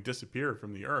something disappear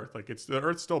from the earth. Like the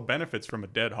earth still benefits from a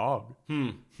dead hog.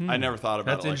 I never thought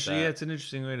about That's it like interesting. that. Yeah, it's an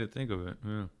interesting way to think of it.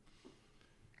 Yeah.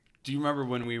 Do you remember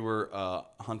when we were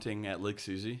hunting at Lake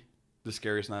Susie? The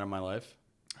scariest night of my life.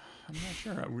 I'm not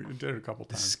sure. We did it a couple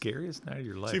The times. scariest night of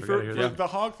your life. See, I for gotta hear that. the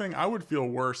hog thing, I would feel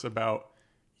worse about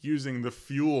using the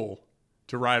fuel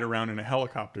to ride around in a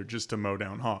helicopter just to mow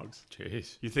down hogs.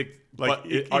 Jeez. You think Like,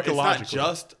 but it's not ecologically.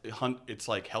 just hunt, it's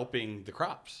like helping the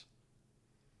crops.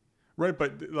 Right,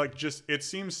 but like just it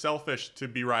seems selfish to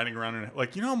be riding around in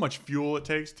like you know how much fuel it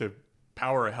takes to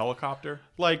power a helicopter?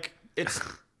 Like it's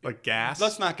Like gas?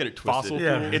 let's not get it twisted. Fossil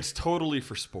Yeah. fuel? It's totally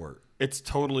for sport. It's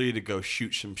totally to go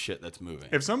shoot some shit that's moving.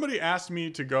 If somebody asked me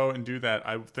to go and do that,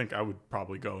 I think I would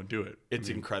probably go and do it. It's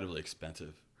incredibly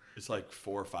expensive. It's like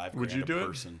 4 or 5 Would grand you do a it?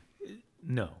 person.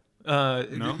 No.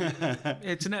 No?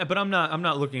 But I'm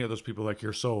not looking at those people like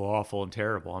you're so awful and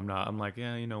terrible. I'm like,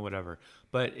 yeah, you know, whatever.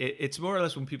 But it's more or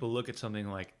less when people look at something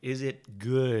like, is it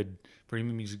good for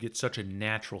human beings to get such a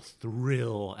natural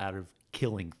thrill out of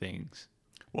killing things?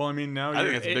 Well, I mean now I think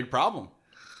you're that's a big problem.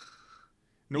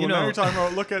 no, you well, now know- you're talking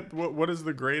about look at what is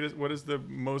the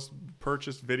most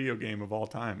purchased video game of all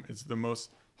time? It's the most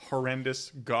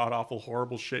horrendous, god awful,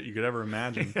 horrible shit you could ever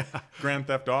imagine. Grand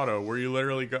Theft Auto, where you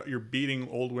literally you're beating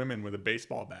old women with a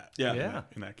baseball bat. Yeah.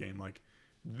 In that game, like,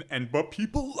 but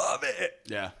people love it.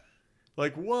 Yeah.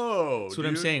 Like, whoa. That's what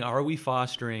I'm saying. Are we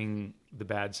fostering the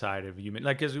bad side of human?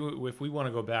 Like, as if we want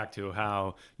to go back to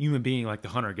how human being, like the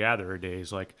hunter-gatherer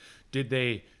days, like, did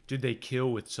they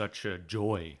kill with such a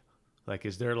joy? Like,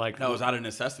 is there like No, it was out of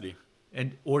necessity.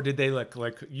 or did they like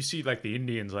you see like the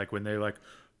Indians like when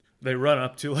they run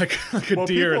up to like a Well,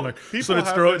 deer people- and like people slit its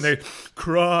have throat and this- they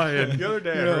cry and The other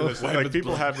day I you know, heard this. wipe Like its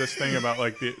people blood. have this thing about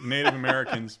like the Native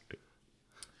Americans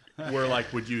were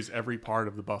like would use every part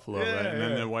of the buffalo, right? And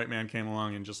then the white man came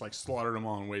along and just like slaughtered them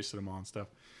all and wasted them all and stuff.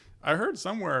 I heard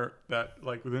somewhere that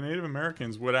like the Native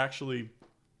Americans would actually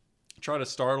try to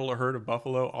startle a herd of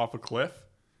buffalo off a cliff,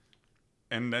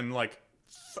 and then like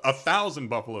 1,000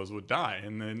 buffaloes would die,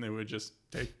 and then they would just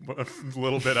take a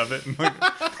little bit of it, and, like,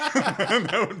 and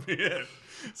that would be it.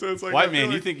 So it's like, White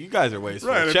man, you think you guys are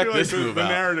wasteful? right? I Check feel this like move the out.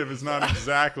 narrative is not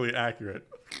exactly accurate.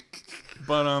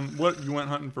 But what, you went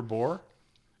hunting for boar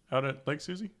out at Lake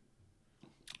Susie?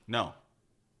 No,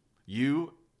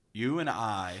 you and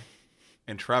I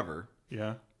and Trevor.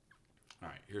 Yeah. All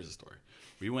right, here's the story.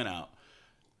 We went out.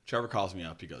 Trevor calls me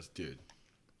up. He goes, "Dude,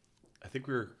 I think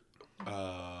we were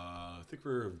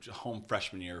home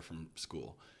freshman year from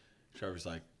school." Trevor's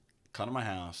like, "Come to my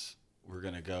house. We're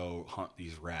gonna go hunt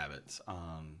these rabbits."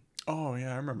 Oh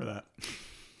yeah, I remember that.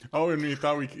 Oh, and he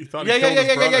thought he killed Yeah.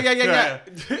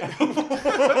 his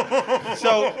brother.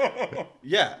 So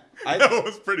yeah, That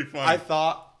was pretty funny. I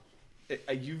thought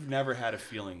you've never had a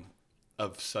feeling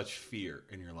of such fear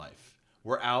in your life.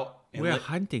 We're out. We're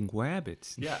hunting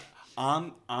rabbits. Yeah,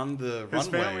 on the His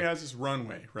runway. family has this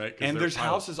runway, right? 'Cause And they're there's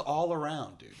pilots. houses all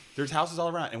around, dude. There's houses all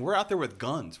around. And we're out there with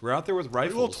guns. We're out there with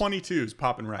rifles. Little 22s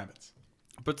popping rabbits.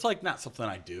 But it's like not something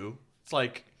I do. It's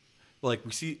like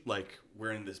we see, like,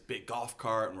 we're in this big golf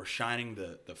cart and we're shining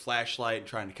the flashlight and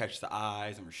trying to catch the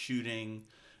eyes and we're shooting.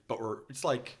 But It's a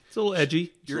little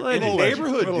edgy. It's a You're little in edgy. a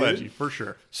neighborhood, little dude. edgy, for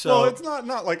sure. So- well, it's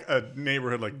not like a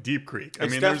neighborhood like Deep Creek. I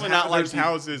It's mean, definitely not like there's Deep-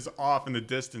 houses off in the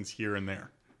distance here and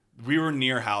there. we were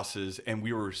near houses, and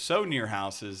we were so near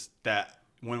houses that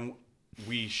when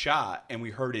we shot and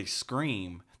we heard a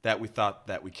scream that we thought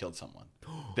that we killed someone.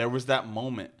 There was that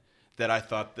moment that I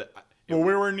thought that... Well,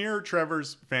 we were near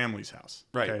Trevor's family's house.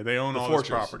 Right. Okay, they own The all fortress.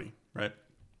 this property, right?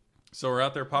 So we're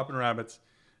out there popping rabbits.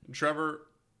 And Trevor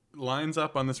lines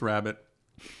up on this rabbit.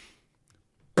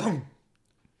 Boom!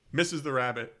 Misses the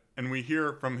rabbit, and we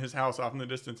hear from his house off in the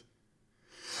distance.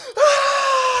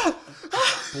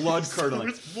 blood curdling.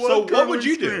 It's So what blood-curdling would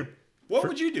you do? scream. What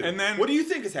would you do? And then- what do you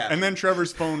think is happening? And then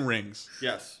Trevor's phone rings.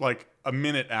 yes, Like a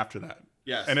minute after that.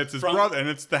 yes, And it's his From- brother, and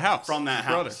it's the house. from that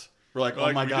his brother. house. We're like, We're oh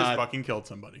like, my we god, just fucking killed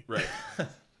somebody. right?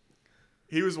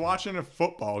 He was watching a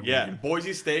football game. Yeah,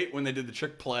 Boise State when they did the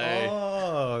trick play.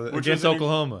 Oh, Which against was an-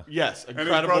 Oklahoma. Yes, And his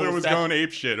incredible. brother was going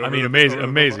ape shit. I over mean, the- amazing, over the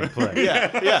amazing football. play.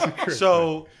 Yeah.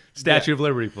 So Statue of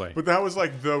Liberty play. But that was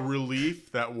like the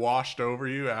relief that washed over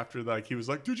you after, like, he was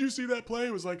like, "Did you see that play?"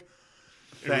 It was like,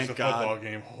 it was Thank a God. football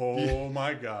game. Oh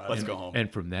my god. let's go home.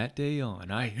 And from that day on,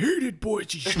 I hated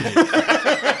Boise State.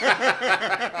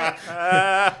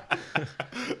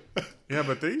 Yeah,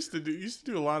 but they used to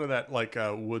do a lot of that, like,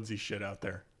 woodsy shit out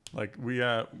there. Like we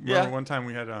remember Yeah. one time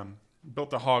we had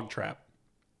built a hog trap,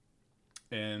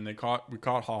 and we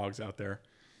caught hogs out there.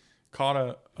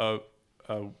 Caught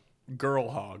a girl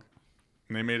hog,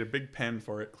 and they made a big pen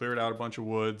for it. Cleared out a bunch of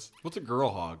woods, What's a girl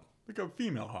hog? like a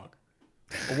female hog,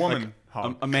 a woman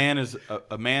hog. A man is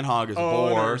a man hog is a Oh, I know what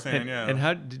boar. you're saying, yeah. And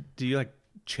how do you like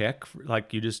check?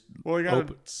 Like you just Well, you got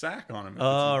open- a sack on him.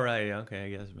 Oh right, okay, I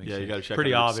guess. It makes Yeah, you sense. gotta check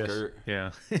Pretty under the obvious. skirt.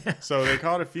 Yeah. So they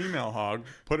caught a female hog,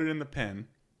 put it in the pen,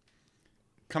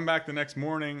 come back the next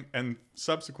morning and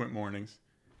subsequent mornings,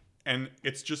 and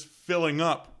it's just filling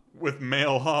up with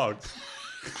male hogs.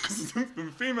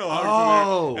 The female hogs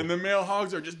Oh. in there, and the male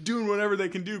hogs are just doing whatever they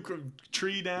can do,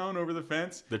 tree down over the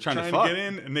fence. They're trying to to fuck. get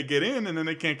in, and they get in, and then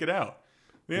they can't get out.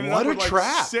 They ended What up a with like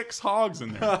trap. 6 hogs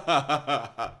in there.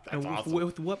 And awesome.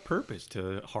 with what purpose?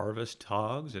 To harvest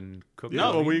hogs and cook Yeah,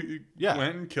 them? well, we Yeah.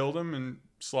 went and killed them and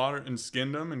slaughtered and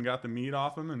skinned them and got the meat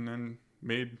off them, and then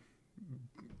made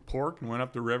pork and went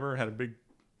up the river, had a big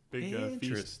feast.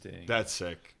 Interesting. That's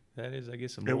sick. That is, I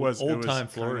guess, some It was old time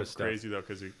kind Florida of stuff. crazy though,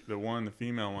 because the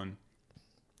female one,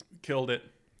 killed it,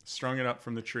 strung it up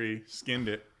from the tree, skinned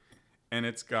it, and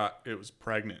it was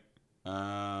pregnant,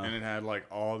 and it had like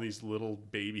all these little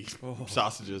baby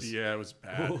Sausages. Yeah, it was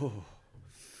bad. Oh.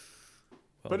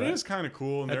 But that- it is kind of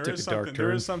cool, and that there took is a dark something there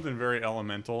turn. is something very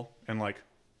elemental and like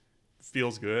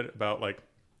feels good about like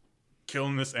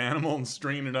killing this animal and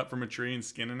stringing it up from a tree and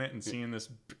skinning it and seeing this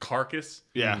carcass,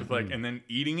 Yeah. with like and then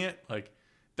eating it. Like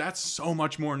that's so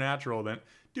much more natural than,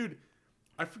 dude.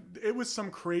 It was some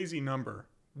crazy number.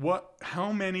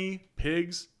 How many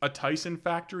pigs a Tyson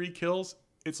factory kills?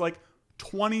 It's like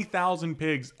 20,000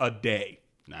 pigs a day.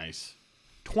 Nice.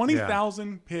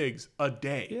 20,000 pigs a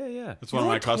day. Yeah, yeah. That's You one of know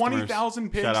my what customers. 20,000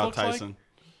 pigs Shout out looks like? Tyson.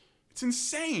 It's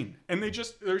insane. And there's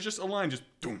just a line just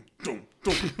doom, doom,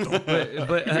 doom, doom.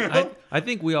 But I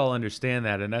think we all understand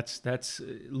that, and that's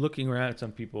looking around at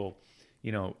some people,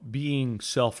 being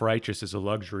self-righteous is a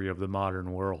luxury of the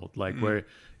modern world. Like where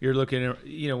you're looking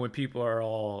at, when people are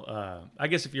all, I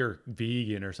guess if you're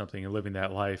vegan or something and living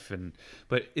that life,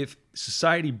 but if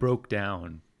society broke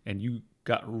down and you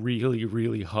got really,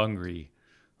 really hungry,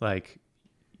 like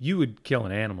you would kill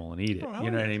an animal and eat it. Oh,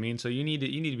 You know yeah. what I mean? So you need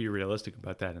to be realistic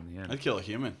about that in the end. I'd kill a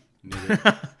human.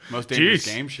 Most dangerous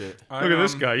Jeez. game shit. I, Look at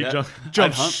this guy. He yeah. jumps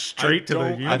I'd hunt. straight to the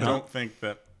I human. don't think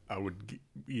that I would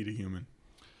eat a human.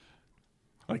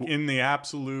 Like in the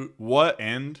absolute What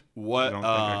end, what I don't think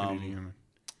I could eat a human.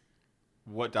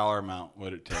 what dollar amount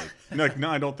would it take? No,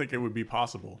 I don't think it would be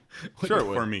possible. Sure it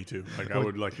would. For me to. Like I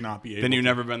would like not be able. Then you've to.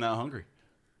 never been that hungry.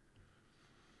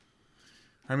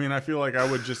 I mean, I feel like I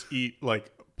would just eat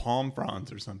like palm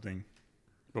fronds or something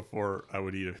before I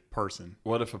would eat a person.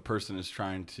 What if a person is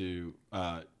trying to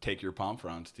take your palm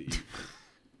fronds to eat,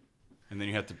 and then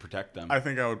you have to protect them? I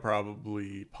think I would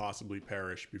possibly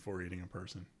perish before eating a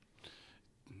person.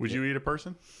 Would you eat a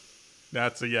person?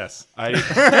 That's a yes. A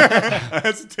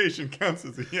hesitation counts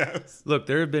as a yes. Look,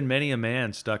 there have been many a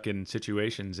man stuck in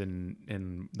situations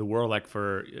in the world, like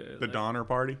for The Donner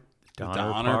Party.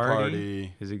 Donner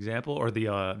Party, his example, or the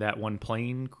that one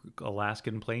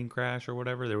Alaskan plane crash or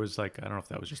whatever. There was like, I don't know if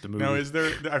that was just a movie. Now, is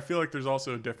there? I feel like there's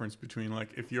also a difference between like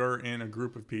if you're in a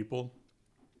group of people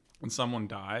and someone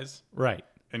dies, right?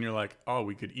 and you're like, oh,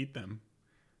 we could eat them,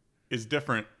 is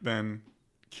different than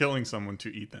killing someone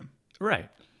to eat them. Right.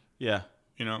 Yeah.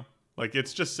 You know, like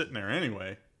it's just sitting there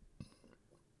anyway.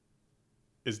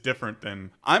 Is different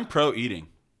than I'm pro eating.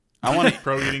 I want to.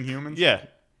 pro eating humans. Yeah.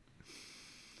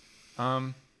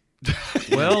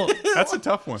 Well, That's a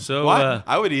tough one. so Why?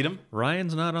 I would eat them.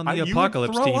 Ryan's not on the You would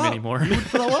apocalypse throw team up. anymore. You would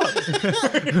throw up.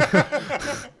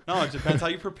 No, it depends how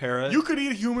you prepare it. You could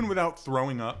eat a human without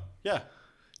throwing up. Yeah.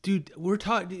 Dude, we're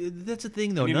talking. That's the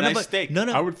thing, though. You need a None of nice us, steak. none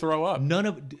of, I would throw up. none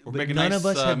of, Or but make a none nice, of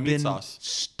us have meat been sauce.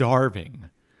 starving.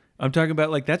 I'm talking about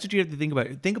like that's what you have to think about.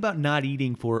 Think about not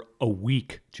eating for a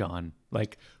week, John.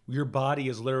 Like your body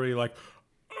is literally like.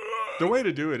 The way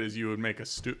to do it is you would make a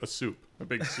soup, a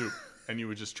big soup, and you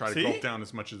would just try to See? gulp down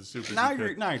as much of the soup as Now you you're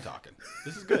could. now you're talking.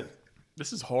 This is good.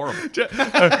 This is horrible.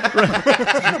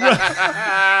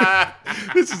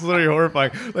 This is literally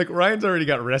horrifying. Like Ryan's already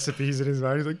got recipes in his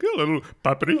mind. He's like, a little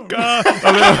paprika.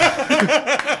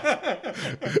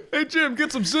 Hey Jim,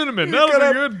 get some cinnamon.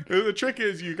 That'll be good. The trick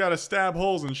is you got to stab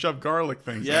holes and shove garlic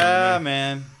things. Yeah, down in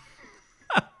man.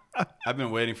 I've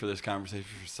been waiting for this conversation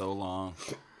for so long.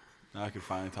 Now I can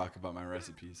finally talk about my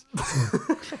recipes.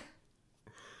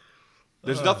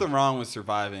 There's nothing wrong with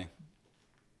surviving.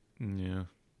 Yeah,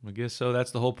 I guess so.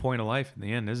 That's the whole point of life in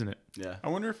the end, isn't it? Yeah. there. I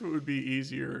wonder if it would be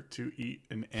easier to eat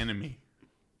an enemy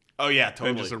Oh yeah, than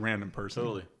totally. just a random person.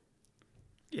 Totally.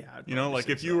 Yeah. You know, like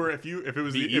if it was Be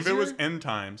if it was easier? end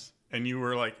times and you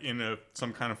were like in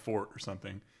some kind of fort or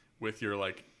something with your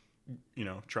like, you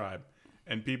know, tribe,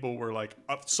 and people were like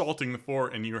assaulting the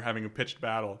fort and you were having a pitched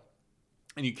battle,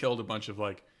 and you killed a bunch of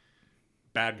like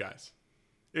bad guys.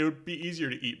 It would be easier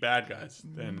to eat bad guys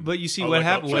than. But you see oh, what like,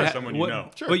 happens. I'll kill someone you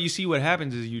know. But you see what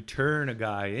happens is you turn a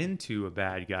guy into a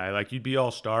bad guy. Like you'd be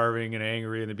all starving and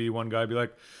angry, and there'd be one guy be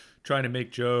like trying to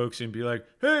make jokes and be like,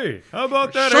 "Hey, how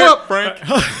about that? Shut up, Frank."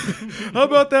 How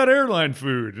about that airline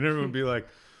food?" And everyone would be like,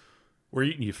 "We're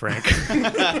eating you, Frank."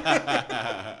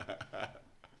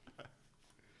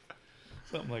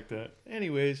 Something like that.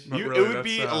 Anyways, Not It really, would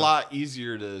be that's, a lot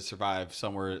easier to survive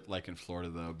somewhere like in Florida,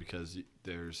 though, because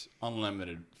there's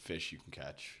unlimited fish you can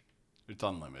catch. It's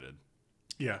unlimited.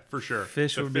 Yeah, for sure.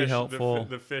 Fish would be helpful.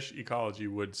 The fish ecology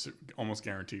would almost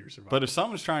guarantee your survival. But if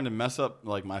someone's trying to mess up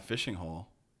like my fishing hole,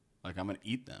 like I'm gonna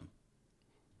eat them.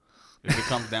 If it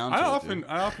comes down to I it, dude.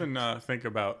 often think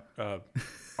about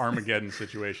Armageddon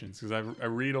situations because I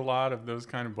read a lot of those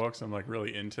kind of books. I'm like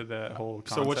really into that whole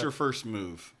concept. So what's your first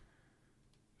move?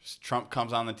 Trump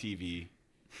comes on the TV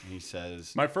and he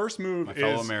says, My first move My is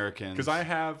fellow Americans. because I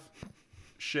have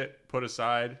shit put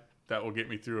aside that will get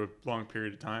me through a long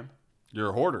period of time. "You're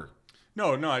a hoarder."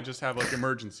 No, I just have like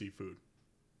emergency food.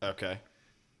 Okay.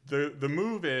 The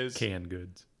move is canned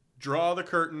goods. draw the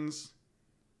curtains,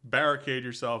 barricade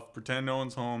yourself, pretend no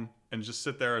one's home, and just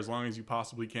sit there as long as you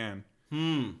possibly can,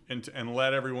 and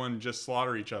let everyone just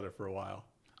slaughter each other for a while,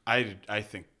 I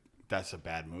think that's a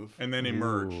bad move. and then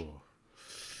emerge. Ooh.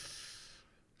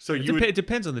 So It, you would, it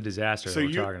depends on the disaster that we're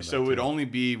talking about. So it would too. only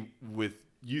be with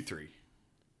you three,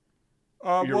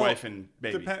 your well, wife and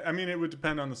baby. I mean, it would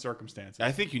depend on the circumstances.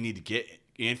 I think you need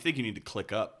to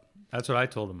click up. That's what I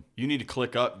told him. You need to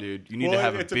click up, dude. You need Well, to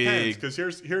have it a depends big. because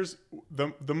here's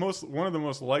one of the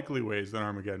most likely ways that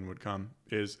Armageddon would come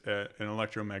is an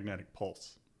electromagnetic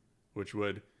pulse, which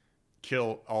would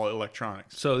kill all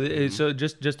electronics. So, so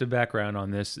just a background on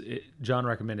this. John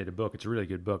recommended a book. It's a really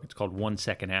good book. It's called 1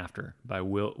 Second After by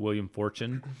William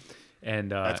Fortune,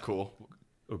 and That's cool.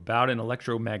 about an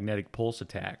electromagnetic pulse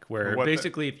attack, where What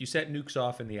basically if you set nukes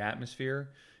off in the atmosphere,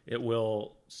 it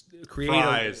will create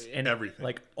Fries everything.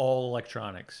 like all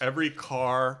electronics. Every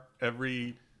car,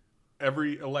 anything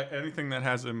that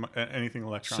has anything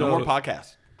electronic. No more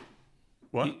podcasts.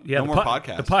 What? Yeah, No more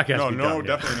podcasts. The podcast. No, be no, done, yeah.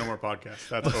 definitely no more podcasts.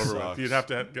 That's over with. Sucks. You'd have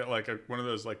to get like one of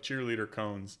those like cheerleader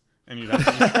cones, and you'd have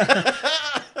to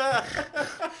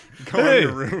go on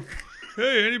your roof.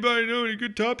 Hey, anybody know any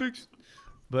good topics?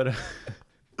 But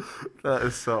That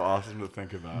is so awesome to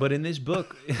think about. but in this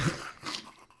book,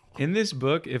 when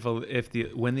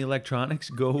the electronics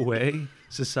go away,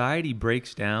 society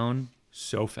breaks down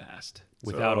so fast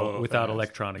without fast.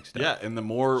 electronic stuff. yeah, and the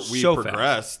more we So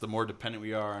progress, the more dependent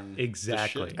we are on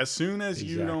Exactly. this shit. As soon as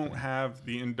you Exactly. don't have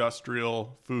the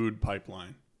industrial food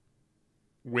pipeline,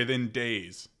 within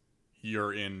days,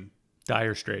 you're in.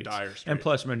 Dire straits. Dire straits. And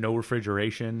plus, man, no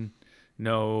refrigeration,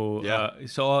 no. Yeah.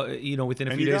 So within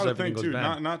a And few you days, got to everything think goes too,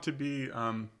 bad. not to be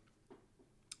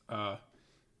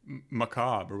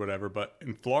macabre or whatever, but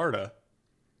in Florida,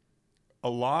 a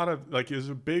lot of there's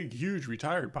a big, huge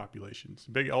retired population, it's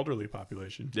a big elderly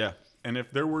population. Yeah. And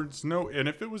if it was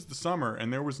the summer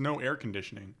and there was no air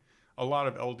conditioning, a lot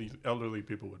of elderly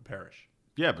people would perish.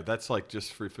 Yeah, but that's like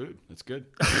just free food. It's good.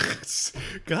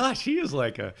 Gosh, he is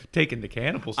like taking the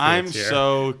cannibal spirits I'm here.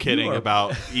 so kidding are-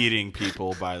 about eating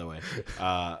people, by the way.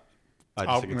 I just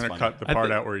I'm think it's going to funny. cut the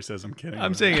part out where he says I'm kidding.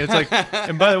 I'm saying it's like,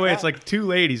 and by the way, it's like too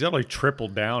late. He's already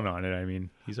tripled down on it. I mean,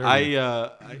 he's already.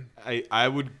 I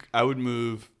would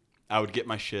move. I would get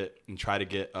my shit and try to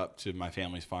get up to my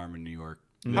family's farm in New York.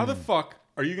 How the fuck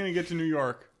are you going to get to New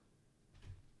York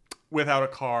without a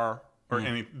car or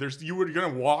any? You were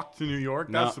going to walk to New York?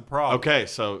 That's the problem. Okay,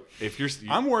 so if you're,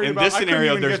 I'm worried in about this I couldn't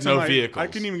scenario, even there's get to no my- vehicles. I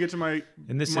couldn't even get to my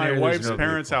In this my scenario, there's wife's no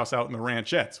parents' vehicle. house out in the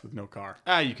ranchettes with no car.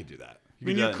 You could do that. I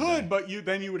mean, you do that in a could, day. but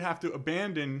then you would have to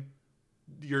abandon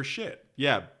your shit.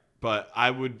 Yeah, but I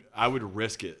would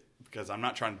risk it because I'm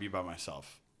not trying to be by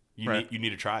myself. Right. You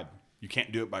need a tribe. You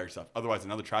can't do it by yourself. Otherwise,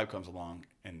 another tribe comes along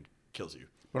and kills you.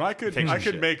 But I could Takes some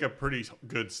shit. make a pretty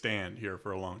good stand here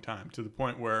for a long time, to the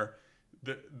point where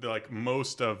the like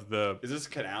most of the Is this a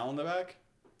canal in the back?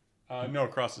 no,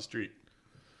 across the street.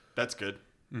 That's good.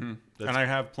 And I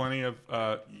have plenty of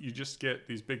you just get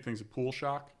these big things of pool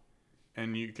shock,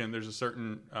 and there's a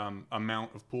certain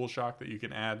amount of pool shock that you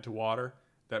can add to water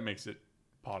that makes it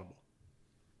potable.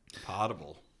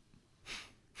 Potable.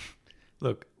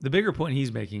 Look, the bigger point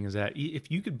he's making is that if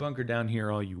you could bunker down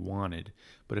here all you wanted,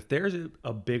 but if there's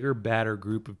a bigger, badder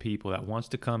group of people that wants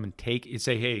to come and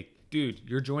say, hey, dude,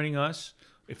 you're joining us.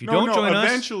 If you don't join us,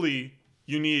 eventually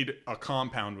you need a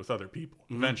compound with other people.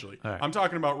 Eventually. All right. I'm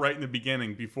talking about right in the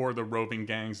beginning, before the roving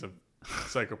gangs of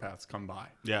psychopaths come by.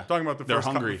 Yeah. I'm talking about They're the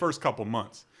hungry. first couple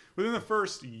months. Within the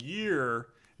first year,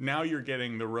 now you're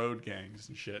getting the road gangs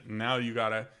and shit. And now you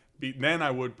gotta be. Then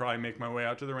I would probably make my way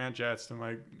out to the ranchettes, to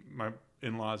my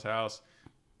in-laws' house,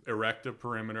 erect a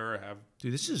perimeter, have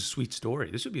dude, this is a sweet story.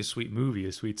 This would be a sweet movie,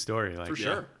 a sweet story. Like, for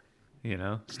sure. You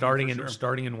know, starting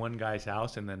sure. in one guy's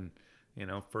house, and then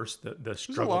first the There's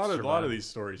struggle. a lot of these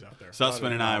stories out there.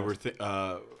 Sussman and I were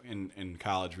in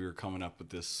college. We were coming up with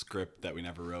this script that we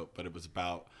never wrote, but it was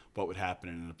about what would happen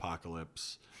in an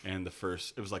apocalypse. And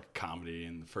it was like a comedy,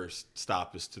 and the first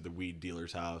stop is to the weed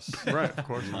dealer's house. Right, of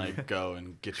course. And like go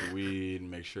and get your weed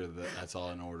and make sure that that's all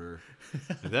in order.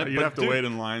 You'd have to wait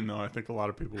in line, though. I think a lot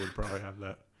of people would probably have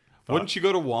that. Wouldn't you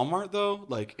go to Walmart though?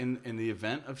 Like in the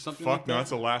event of something Fuck like no, that? that's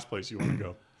the last place you want to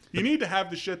go. You need to have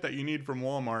the shit that you need from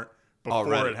Walmart before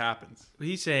Already. it happens.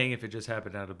 He's saying if it just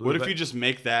happened out of the blue. What if but- you just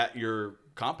make that your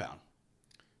compound?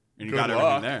 And you Good got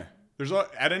luck. everything there.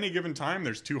 At any given time,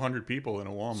 there's 200 people in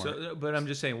a Walmart So, but I'm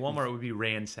just saying, Walmart would be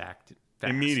ransacked fast.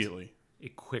 immediately.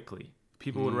 Quickly.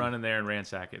 People would run in there and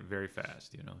ransack it very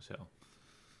fast. So,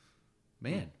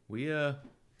 man, we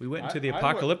went into the I would-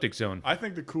 apocalyptic zone. I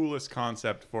think the coolest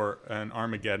concept for an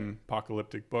Armageddon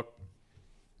apocalyptic book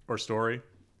or story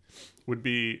would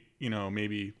be,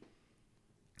 maybe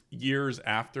years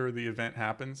after the event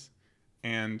happens,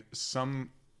 and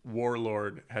some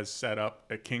warlord has set up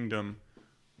a kingdom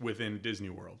within Disney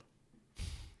World,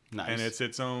 Nice. and it's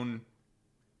its own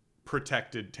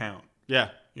protected town. yeah.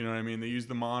 You know what I mean? They use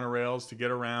the monorails to get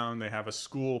around. They have a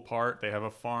school part. They have a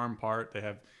farm part. They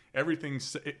have everything.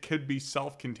 It could be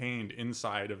self-contained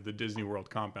inside of the Disney World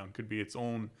compound. Could be its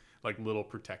own like little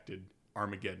protected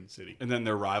Armageddon city. And then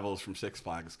their rivals from Six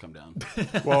Flags come down.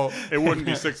 Well, it wouldn't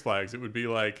be Six Flags. It would be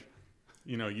like,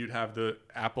 you'd have the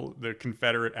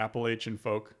Confederate Appalachian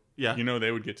folk. Yeah.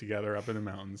 They would get together up in the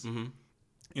mountains. Mm-hmm.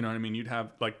 You know what I mean? You'd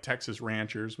have like Texas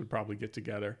ranchers would probably get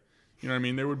together. You know what I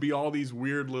mean? There would be all these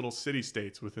weird little city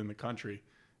states within the country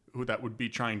that would be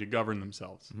trying to govern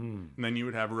themselves. And then you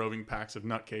would have roving packs of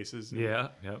nutcases. Yeah.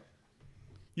 Yep.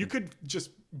 You could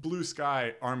just blue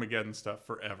sky Armageddon stuff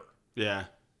forever. Yeah.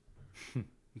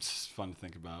 It's just fun to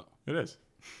think about. It is.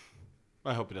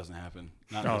 I hope it doesn't happen.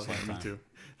 Not in this lifetime. Me too.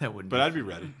 That wouldn't. But I'd be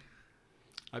ready.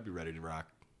 I'd be ready to rock.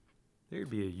 There'd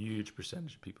be a huge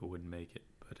percentage of people wouldn't make it,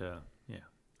 but yeah.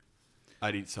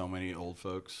 I'd eat so many old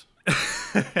folks.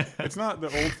 It's not the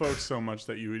old folks so much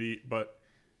that you would eat, but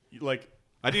like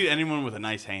I'd eat anyone with a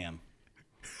nice ham.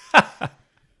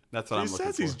 That's what I'm he looking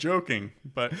says for. he's joking,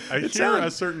 but I hear sounds-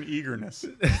 a certain eagerness.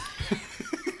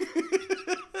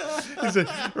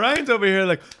 Ryan's over here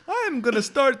like, I'm gonna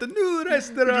start the new You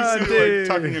just restaurant. see you, like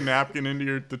tucking a napkin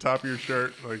into the top of your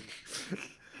shirt, like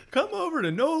Come over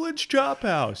to Nolan's Chop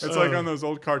House. it's like on those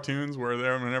old cartoons where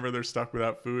whenever they're stuck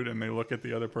without food and they look at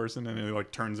the other person and it like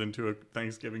turns into a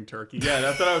Thanksgiving turkey. Yeah,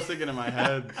 that's what I was thinking in my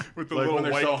head. With the Like little when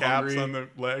they're white so caps hungry. on the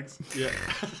legs. Yeah.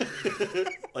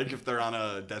 Like if they're on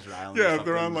a desert island. or Yeah, if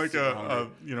they're on something, like super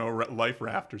a hungry. life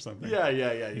raft or something. Yeah.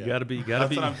 you gotta be,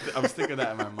 That's what I was thinking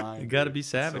that in my mind. you gotta be It's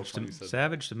so savage funny you said that.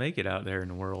 savage to make it out there in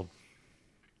the world.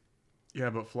 Yeah,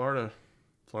 but Florida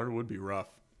would be rough.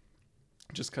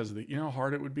 Just because of you know how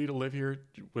hard it would be to live here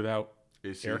without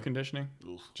AC. air conditioning?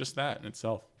 Oof. Just that in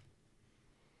itself.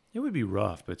 It would be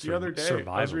rough, but The other day,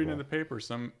 I was reading in survivable. the paper,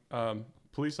 some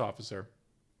police officer,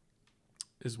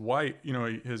 his wife, you know,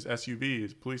 his SUV,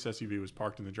 his police SUV was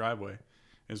parked in the driveway.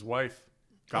 His wife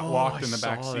got locked in the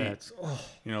back seat.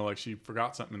 You know, like she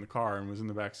forgot something in the car and was in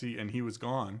the back seat, and he was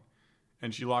gone.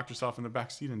 And she locked herself in the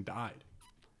back seat and died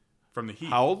from the heat.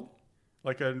 How old?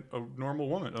 Like a normal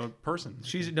woman, a person.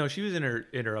 She was in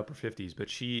her upper 50s, but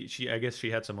she I guess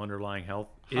she had some underlying health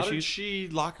How did issues. she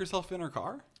lock herself in her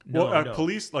car? Well, No.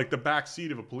 police, like the back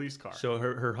seat of a police car. So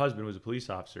her husband was a police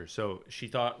officer. So she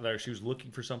thought that she was looking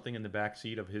for something in the back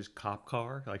seat of his cop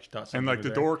car. Like she thought something And like was the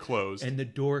there. door closed. And the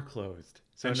door closed.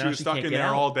 So and she now was stuck can't in get there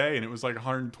out. all day, and it was like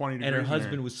 120 degrees. And her in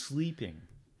husband there. was sleeping.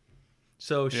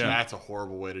 So she Yeah. That's a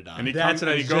horrible way to die. And he That's comes what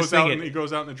I and he was goes just out thinking. and he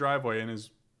goes out in the driveway, and his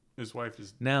wife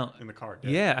is now in the car.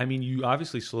 Dead. yeah, I mean you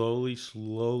obviously slowly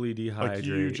dehydrate. Like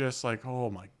you just like,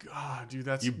 oh my god, dude,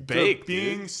 that's You baked,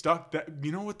 being dude. stuck. That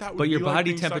you know what that would but be your like body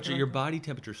being stuck temperature, in a- your body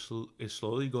temperature is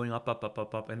slowly going up,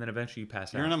 and then eventually you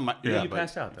pass You're out. in a you but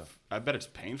pass out though. I bet it's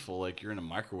painful. Like you're in a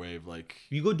microwave. Like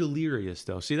You go delirious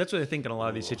though. See, that's what I think in a lot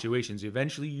of these situations.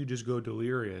 Eventually, you just go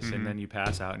delirious, and then you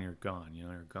pass out, and you're gone. You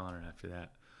know, you're gone after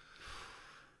that.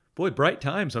 Boy, bright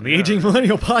times on the Aging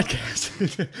Millennial Podcast.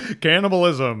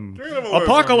 Cannibalism, Cannibalism,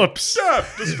 apocalypse,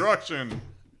 death, destruction.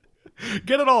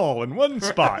 get it all in one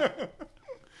spot.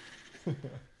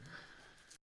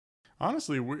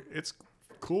 Honestly, it's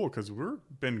cool because we've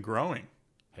been growing.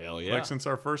 hell yeah. Like since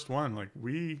our first one, like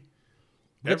What's-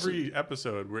 every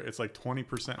episode it's like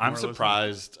 20%. I'm more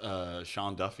surprised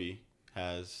Sean Duffy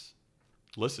has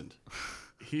listened.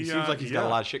 He seems like he's got a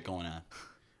lot of shit going on.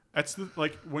 That's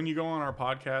like when you go on our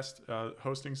podcast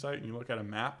hosting site and you look at a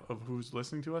map of who's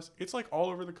listening to us, it's like all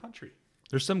over the country.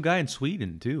 There's some guy in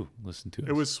Sweden too. Listen to us.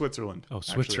 It was Switzerland. Oh,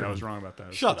 Actually, I Switzerland. was wrong about that. It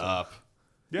was Shut Switzerland. up.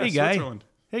 Yeah, Hey, guy. Switzerland.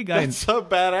 Hey guy, in, That's so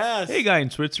badass. hey guy in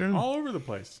Switzerland. All over the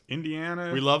place.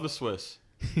 Indiana. We love the Swiss.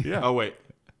 yeah. Oh wait,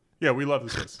 Yeah, we love the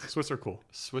Swiss. Swiss are cool.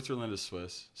 Switzerland is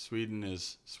Swiss. Sweden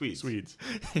is Swedes. Swedes.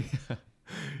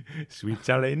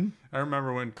 Switzerland. I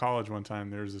remember when college one time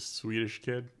there was a Swedish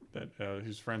kid that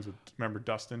who's friends with. Remember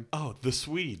Dustin, Oh, the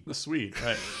Swede. the Swede,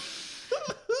 right?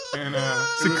 And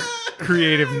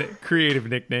Creative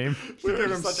nickname. we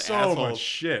gave him Such so assholes. much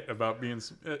shit about being.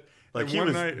 Like he one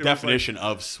was night, it definition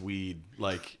of Swede.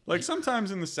 Like like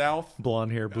sometimes in the South,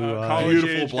 Blonde hair, blue eyes. college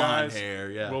Beautiful age blonde guys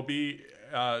hair, yeah. will be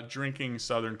drinking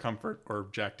Southern Comfort or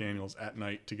Jack Daniels at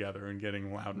night together and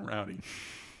getting loud and rowdy.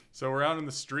 So we're out in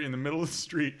the street, in the middle of the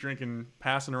street,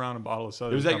 passing around a bottle of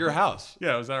Southern it was at your Comfort. house.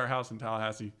 Yeah, it was at our house in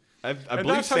Tallahassee. I And believe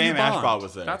that's how you Sam bond. Ashbaugh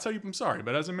was there. That's how you. I'm sorry,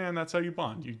 but as a man, that's how you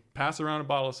bond. You pass around a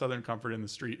bottle of Southern Comfort in the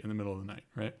street in the middle of the night,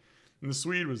 right? And the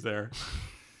Swede was there,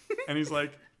 and he's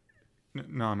like,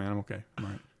 "No, man, I'm okay. I'm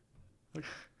all right." Like,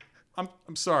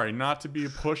 I'm sorry, not to be a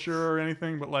pusher or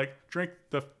anything, but like, drink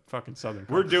the fucking Southern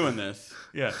Comfort. We're doing this.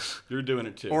 Yeah, You're doing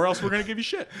it too. or else we're gonna give you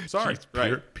shit. Sorry.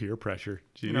 Peer pressure.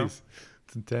 Jeez. know?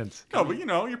 It's intense. No, but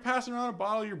you're passing around a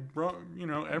bottle.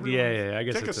 Everyone. Yeah, I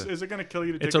guess Take it's is it gonna kill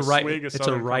you to take It's a right. swig of It's a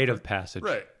Southern rite Comfort? of passage.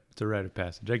 Right. It's a rite of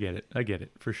passage. I get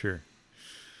it for sure.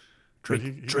 But Drink,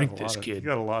 he drink got a this, lot of- kid. He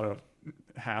got a lot of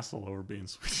hassle over being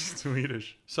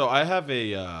Swedish. So I have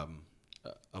a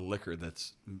liquor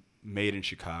that's made in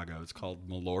Chicago. It's called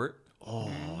Malort. Oh,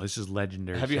 this is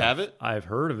legendary. Have you stuff. have it? I've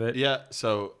heard of it. Yeah.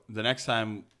 So the next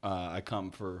time I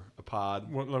come for a pod,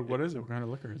 What is it? What kind of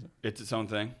liquor is it? it's its own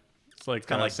thing. It's like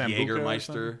Kind of like Sambuca or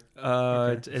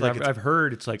Jägermeister. something? I've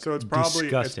heard it's like So it's probably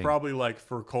disgusting. like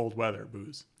for cold weather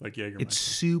booze, like Jägermeister. It's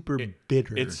super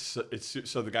bitter. It's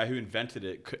so the guy who invented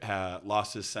it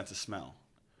lost his sense of smell,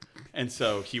 and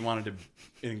so he wanted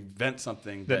to invent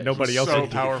something That nobody he else so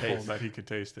could powerful taste. that he could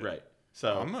taste it. Right.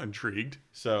 So I'm intrigued.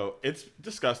 So it's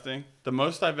disgusting. The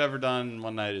most I've ever done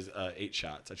one night is 8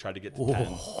 shots. I tried to get to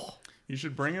 10. You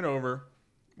should bring it over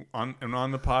on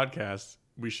the podcast.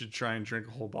 We should try and drink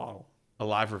a whole bottle. A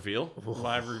live reveal.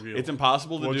 Live reveal. It's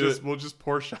impossible to do. We'll just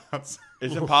pour shots.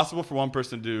 It's impossible for one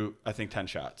person to do, I think, 10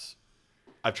 shots.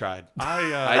 I've tried.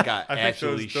 I got I think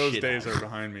actually those shit days on. are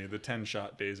behind me. The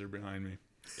 10-shot days are behind me.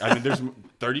 I mean, there's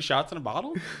 30 shots in a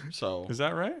bottle. So Is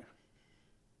that right?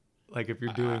 Like if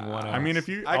you're doing one. I mean, if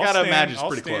you, I I'll gotta stand- imagine it's I'll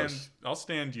pretty stand- close. I'll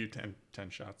stand you 10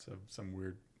 shots of some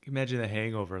weird. imagine the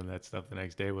hangover and that stuff the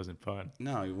next day wasn't fun.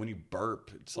 no, when you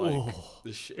burp, it's like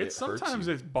this shit. It's it hurts sometimes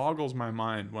you. it boggles my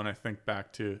mind when I think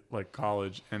back to like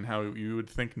college and how you would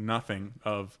think nothing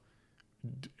of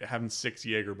having 6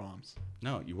 Jaeger bombs.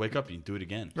 No, you wake up and you do it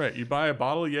again. Right, you buy a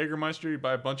bottle of Jägermeister, you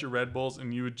buy a bunch of Red Bulls,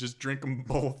 and you would just drink them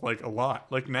both like a lot.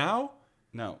 Like now,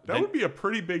 No, that would be a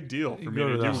pretty big deal for me Go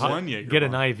to to do the one Jaeger get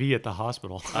bomb. an IV at the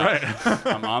hospital. Right,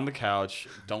 I'm on the couch.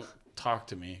 Don't talk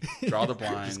to me. Draw the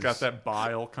blinds. just got that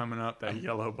bile coming up, that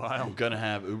yellow bile. I'm gonna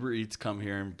have Uber Eats come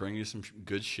here and bring you some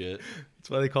good shit. That's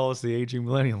why they call us the aging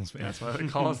millennials, man. That's why they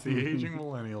call us the aging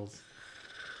millennials.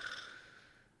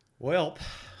 Well,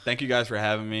 Thank you guys for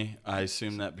having me. I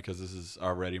assume that because this is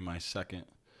already my second.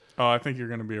 Oh, I think you're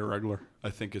going to be a regular. I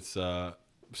think it's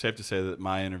safe to say that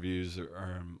my interviews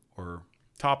or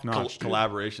Top notch. dude.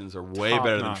 collaborations are way Top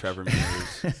better than notch. Trevor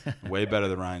Muir's, way better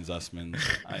than Ryan Zussman's.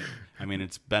 I mean,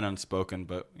 it's been unspoken,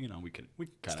 but you know we kind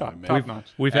of top- admit top it.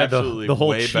 notch. we've had Absolutely the whole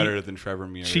way better than Trevor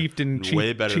Muir. chieftain-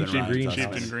 way better than chieftain Ryan green Zussman.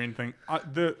 shots. Chieftain Green thing.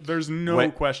 There's no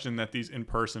Wait. question that these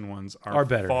in-person ones Are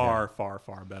better, far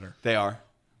better. They are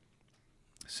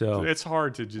So It's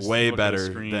hard to just way look at a better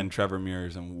screen. than Trevor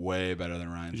Muir's and way better than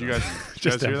Ryan. Did you guys, Zussman. did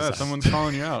you Just guys hear that? emphasize. Someone's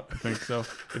calling you out. I think so.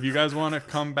 If you guys want to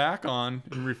come back on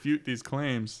and refute these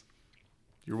claims,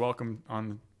 you're welcome on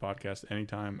the podcast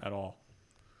anytime at all.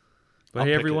 But I'll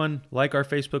hey, pick everyone, like our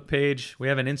Facebook page. We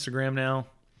have an Instagram now.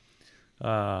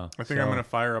 I think I'm going to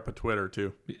fire up a Twitter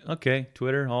too. Okay,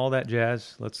 Twitter, all that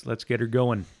jazz. Let's get her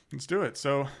going. Let's do it.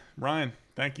 So, Ryan,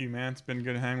 thank you, man. It's been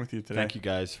good to hang with you today. Thank you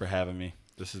guys for having me.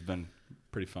 This has been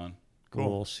pretty fun. Cool.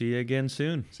 We'll see you again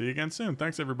soon. See you again soon.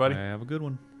 Thanks, everybody. Have a good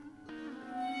one.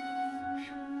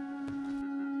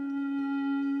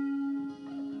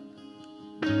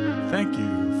 Thank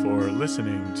you for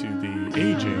listening to the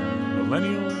Aging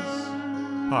Millennials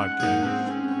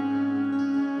podcast.